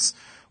segments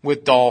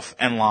with Dolph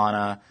and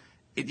Lana.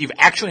 You've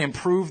actually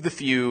improved the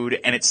feud,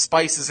 and it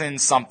spices in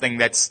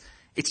something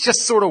it's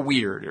just sort of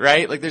weird,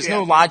 right? There's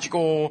no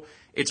logical.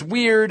 It's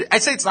weird.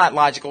 I'd say it's not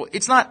logical.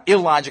 It's not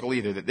illogical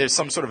either that there's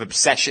some sort of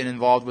obsession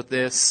involved with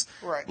this.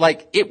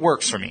 Right. It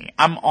works for me.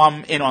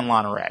 I'm in on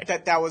Lana Ray.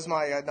 That was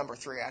my number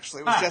 3,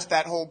 actually. It was just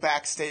that whole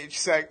backstage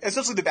segment.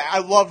 Especially the back. I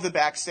love the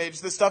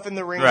backstage. The stuff in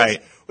the ring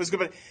was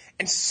good.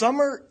 And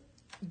Summer,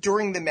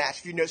 during the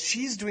match,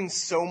 she's doing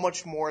so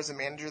much more as a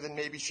manager than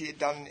maybe she had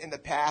done in the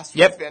past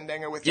with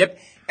Fandango, with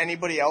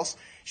anybody else.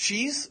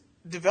 She's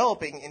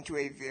developing into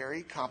a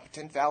very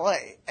competent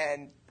valet,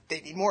 and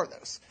they need more of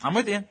those. I'm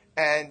with you.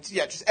 And,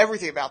 just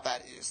everything about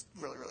that is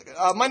really, really good.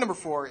 My number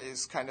 4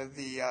 is kind of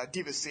the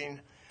Divas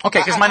scene. Okay,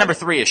 because my number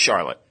 3 is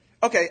Charlotte.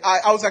 Okay,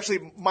 I was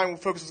actually, my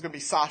focus was going to be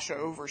Sasha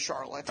over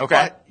Charlotte.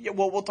 Okay. But,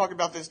 we'll talk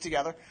about this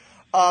together.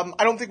 I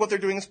don't think what they're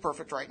doing is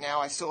perfect right now.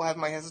 I still have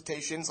my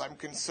hesitations. I'm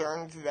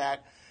concerned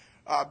that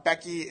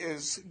Becky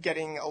is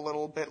getting a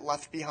little bit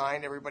left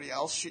behind everybody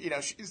else.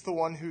 She's the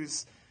one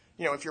who's,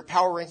 if you're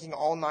power ranking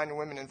all 9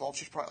 women involved,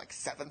 she's probably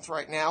 7th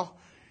right now.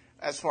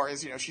 As far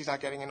as, she's not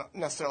getting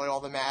necessarily all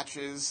the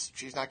matches.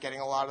 She's not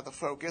getting a lot of the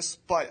focus.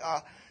 But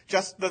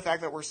just the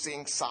fact that we're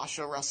seeing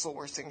Sasha wrestle,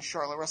 we're seeing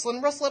Charlotte wrestle,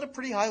 and wrestle at a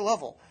pretty high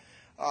level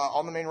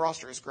on the main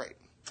roster is great.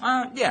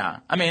 Yeah.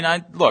 I mean,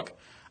 I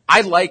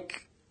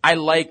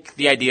like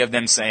the idea of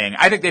them saying,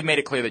 I think they've made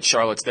it clear that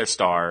Charlotte's their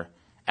star.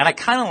 And I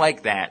kind of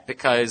like that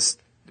because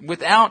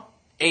without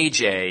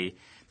AJ,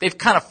 they've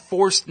kind of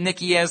forced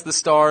Nikki as the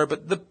star,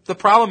 but the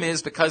problem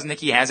is because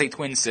Nikki has a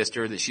twin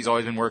sister that she's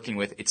always been working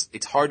with,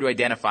 it's hard to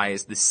identify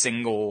as the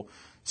single,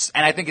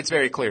 and I think it's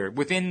very clear.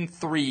 Within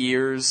 3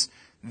 years,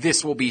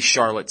 this will be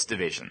Charlotte's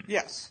division.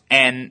 Yes.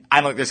 And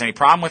I don't think there's any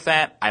problem with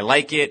that. I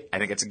like it. I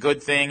think it's a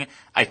good thing.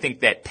 I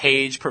think that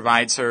Paige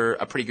provides her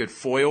a pretty good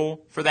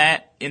foil for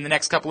that in the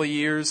next couple of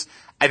years.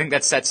 I think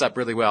that sets up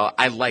really well.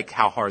 I like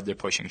how hard they're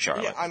pushing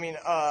Charlotte. Yeah, I mean,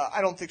 I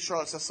don't think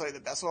Charlotte's necessarily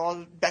the best.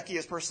 Well, Becky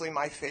is personally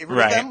my favorite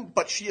Right. of them,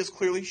 but she has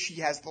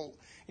the,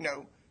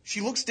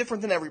 she looks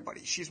different than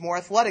everybody. She's more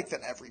athletic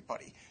than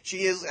everybody.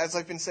 She is, as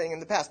I've been saying in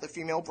the past, the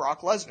female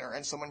Brock Lesnar,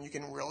 and someone you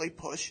can really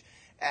push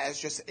as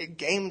just a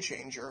game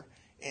changer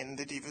in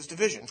the Divas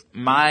division.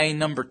 My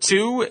number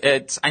 2,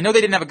 I know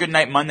they didn't have a good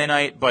night Monday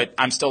night, but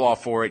I'm still all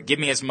for it. Give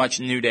me as much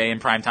New Day and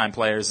Primetime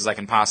players as I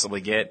can possibly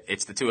get.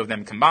 It's the two of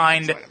them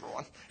combined. It's my number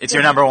 1. It's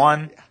your number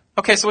 1? Yeah.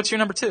 Okay, so what's your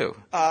number 2?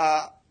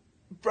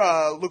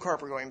 Luke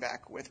Harper going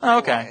back with Oh,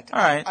 okay. Wyatt.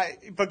 All right.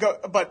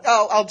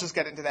 I'll just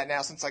get into that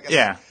now since I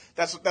guess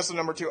that's the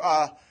number 2.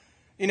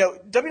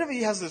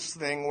 WWE has this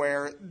thing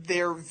where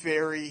they're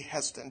very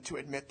hesitant to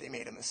admit they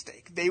made a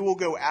mistake. They will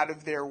go out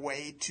of their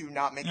way to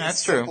not make a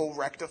simple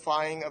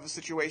rectifying of a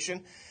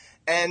situation.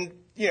 And,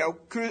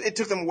 it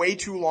took them way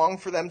too long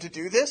for them to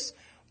do this,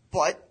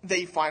 but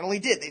they finally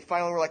did. They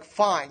finally were like,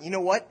 fine, you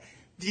know what?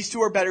 These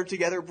two are better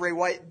together. Bray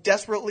Wyatt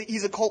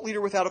he's a cult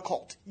leader without a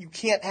cult. You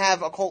can't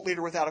have a cult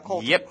leader without a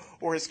cult. Yep.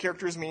 Or his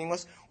character is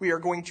meaningless. We are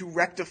going to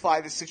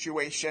rectify the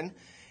situation.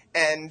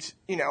 And,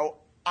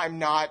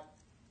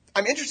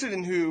 I'm interested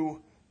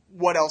in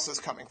what else is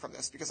coming from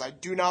this, because I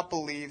do not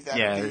believe that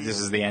this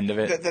is the end of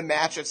it. The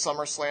match at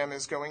SummerSlam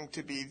is going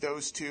to be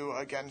those two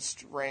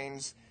against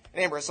Reigns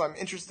and Ambrose. So I'm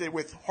interested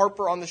with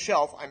Harper on the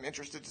shelf. I'm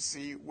interested to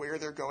see where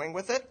they're going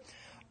with it.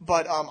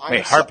 But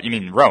Harper? You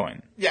mean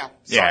Rowan? Yeah.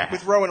 Sorry,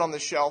 with Rowan on the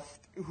shelf,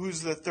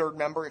 who's the third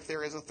member? If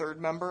there is a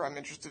third member, I'm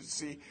interested to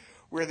see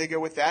where they go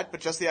with that. But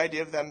just the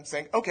idea of them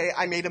saying, "Okay,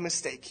 I made a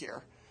mistake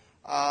here."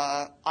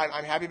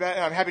 I'm happy about it,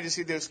 and I'm happy to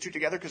see those two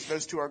together because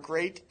those two are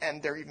great,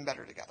 and they're even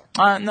better together.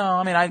 No,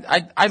 I mean,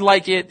 I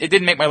like it. It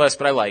didn't make my list,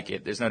 but I like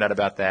it. There's no doubt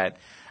about that.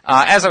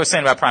 As I was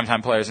saying about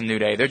Primetime players in New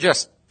Day,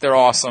 they're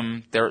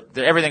awesome. They're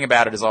everything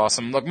about it is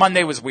awesome. Look,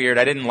 Monday was weird.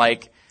 I didn't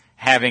like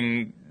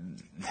having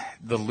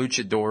the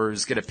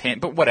luchadors get a pin,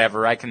 but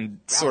whatever. I can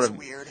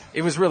weird.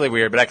 It was really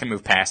weird, but I can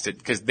move past it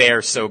because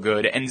they're so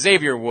good. And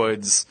Xavier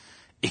Woods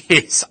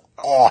is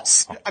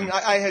awesome. I mean,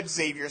 I had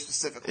Xavier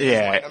specifically.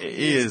 Yeah,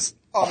 he is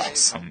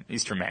awesome.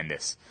 He's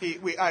tremendous.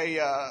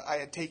 I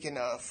had taken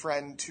a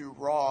friend to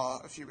Raw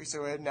a few weeks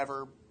ago. I had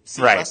never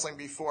seen wrestling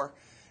before,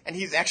 and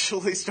he's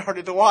actually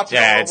started to watch it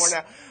a little more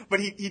now. But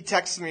he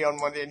texted me on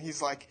Monday, and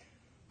he's like,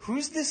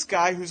 "Who's this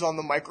guy who's on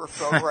the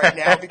microphone right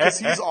now?" Because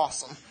he's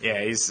awesome.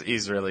 Yeah,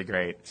 he's really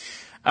great.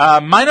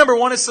 My number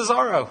 1 is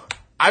Cesaro.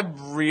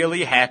 I'm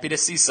really happy to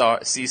see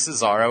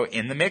Cesaro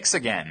in the mix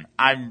again.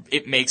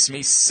 It makes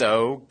me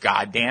so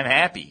goddamn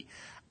happy.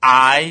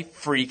 I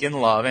freaking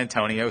love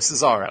Antonio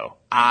Cesaro.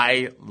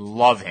 I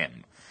love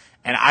him.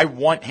 And I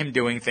want him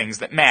doing things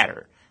that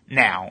matter.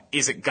 Now,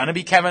 is it gonna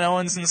be Kevin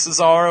Owens and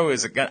Cesaro?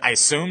 I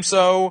assume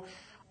so.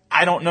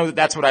 I don't know that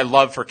that's what I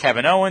love for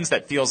Kevin Owens.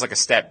 That feels like a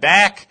step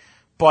back.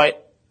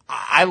 But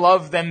I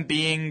love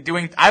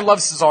I love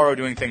Cesaro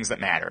doing things that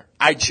matter.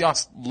 I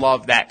just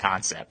love that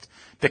concept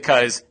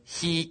because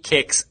he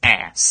kicks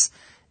ass.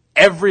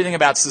 Everything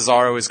about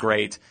Cesaro is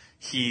great.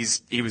 He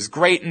was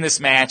great in this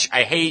match.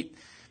 I hate,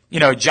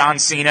 John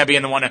Cena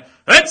being the one to,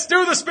 let's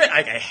do the spin.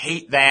 I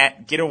hate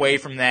that. Get away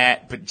from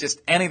that. But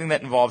just anything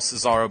that involves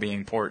Cesaro being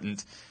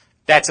important,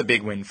 that's a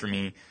big win for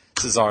me.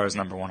 Cesaro's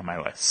number 1 on my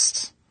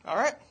list. All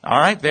right. All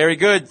right. Very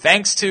good.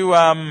 Thanks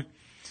to,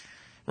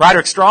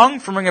 Roderick Strong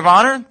from Ring of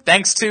Honor.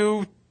 Thanks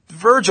to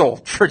Virgil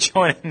for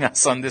joining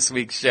us on this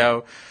week's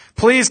show.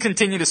 Please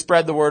continue to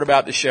spread the word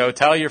about the show.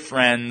 Tell your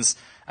friends.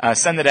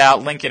 Send it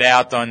out. Link it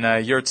out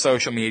on your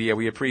social media.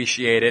 We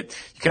appreciate it.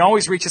 You can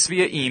always reach us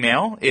via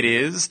email. It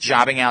is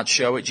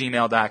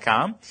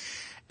jobbingoutshow@gmail.com.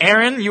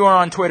 Aaron, you are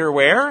on Twitter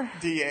where?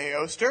 D.A.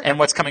 Oster. And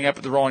what's coming up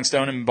at the Rolling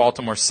Stone and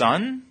Baltimore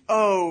Sun?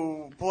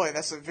 Oh, boy,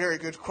 that's a very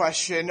good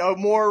question. Oh,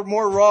 more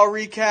Raw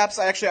recaps.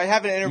 I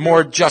have an interview.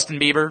 More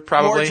Justin Bieber,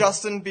 probably? More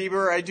Justin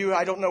Bieber.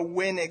 I don't know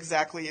when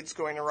exactly it's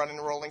going to run in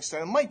Rolling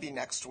Stone. It might be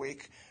next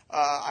week.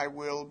 I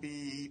will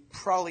be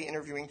probably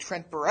interviewing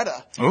Trent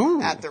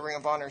Beretta at the Ring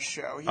of Honor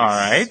show. All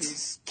right.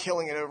 He's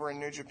killing it over in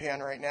New Japan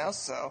right now,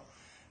 so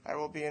I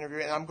will be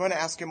interviewing. And I'm going to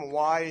ask him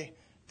why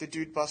the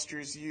Dude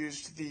Busters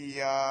used the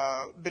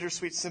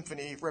Bittersweet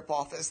Symphony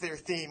ripoff as their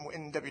theme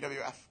in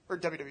WWF or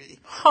WWE.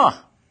 Huh.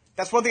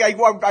 That's one thing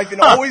I've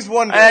been always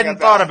wondering I hadn't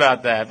thought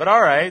about that, but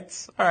all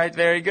right. All right,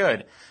 very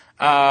good.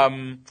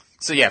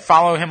 So yeah,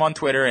 follow him on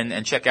Twitter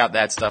and check out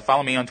that stuff.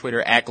 Follow me on Twitter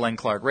at Glenn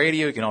Clark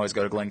Radio. You can always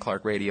go to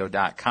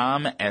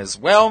glennclarkradio.com as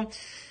well.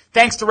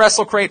 Thanks to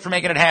WrestleCrate for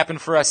making it happen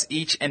for us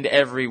each and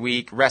every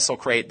week.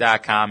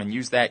 WrestleCrate.com and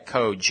use that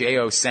code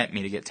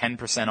JOSENTME to get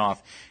 10%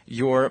 off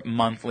your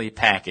monthly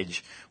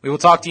package. We will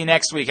talk to you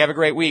next week. Have a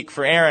great week.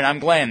 For Aaron, I'm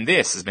Glenn.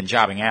 This has been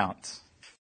Jobbing Out.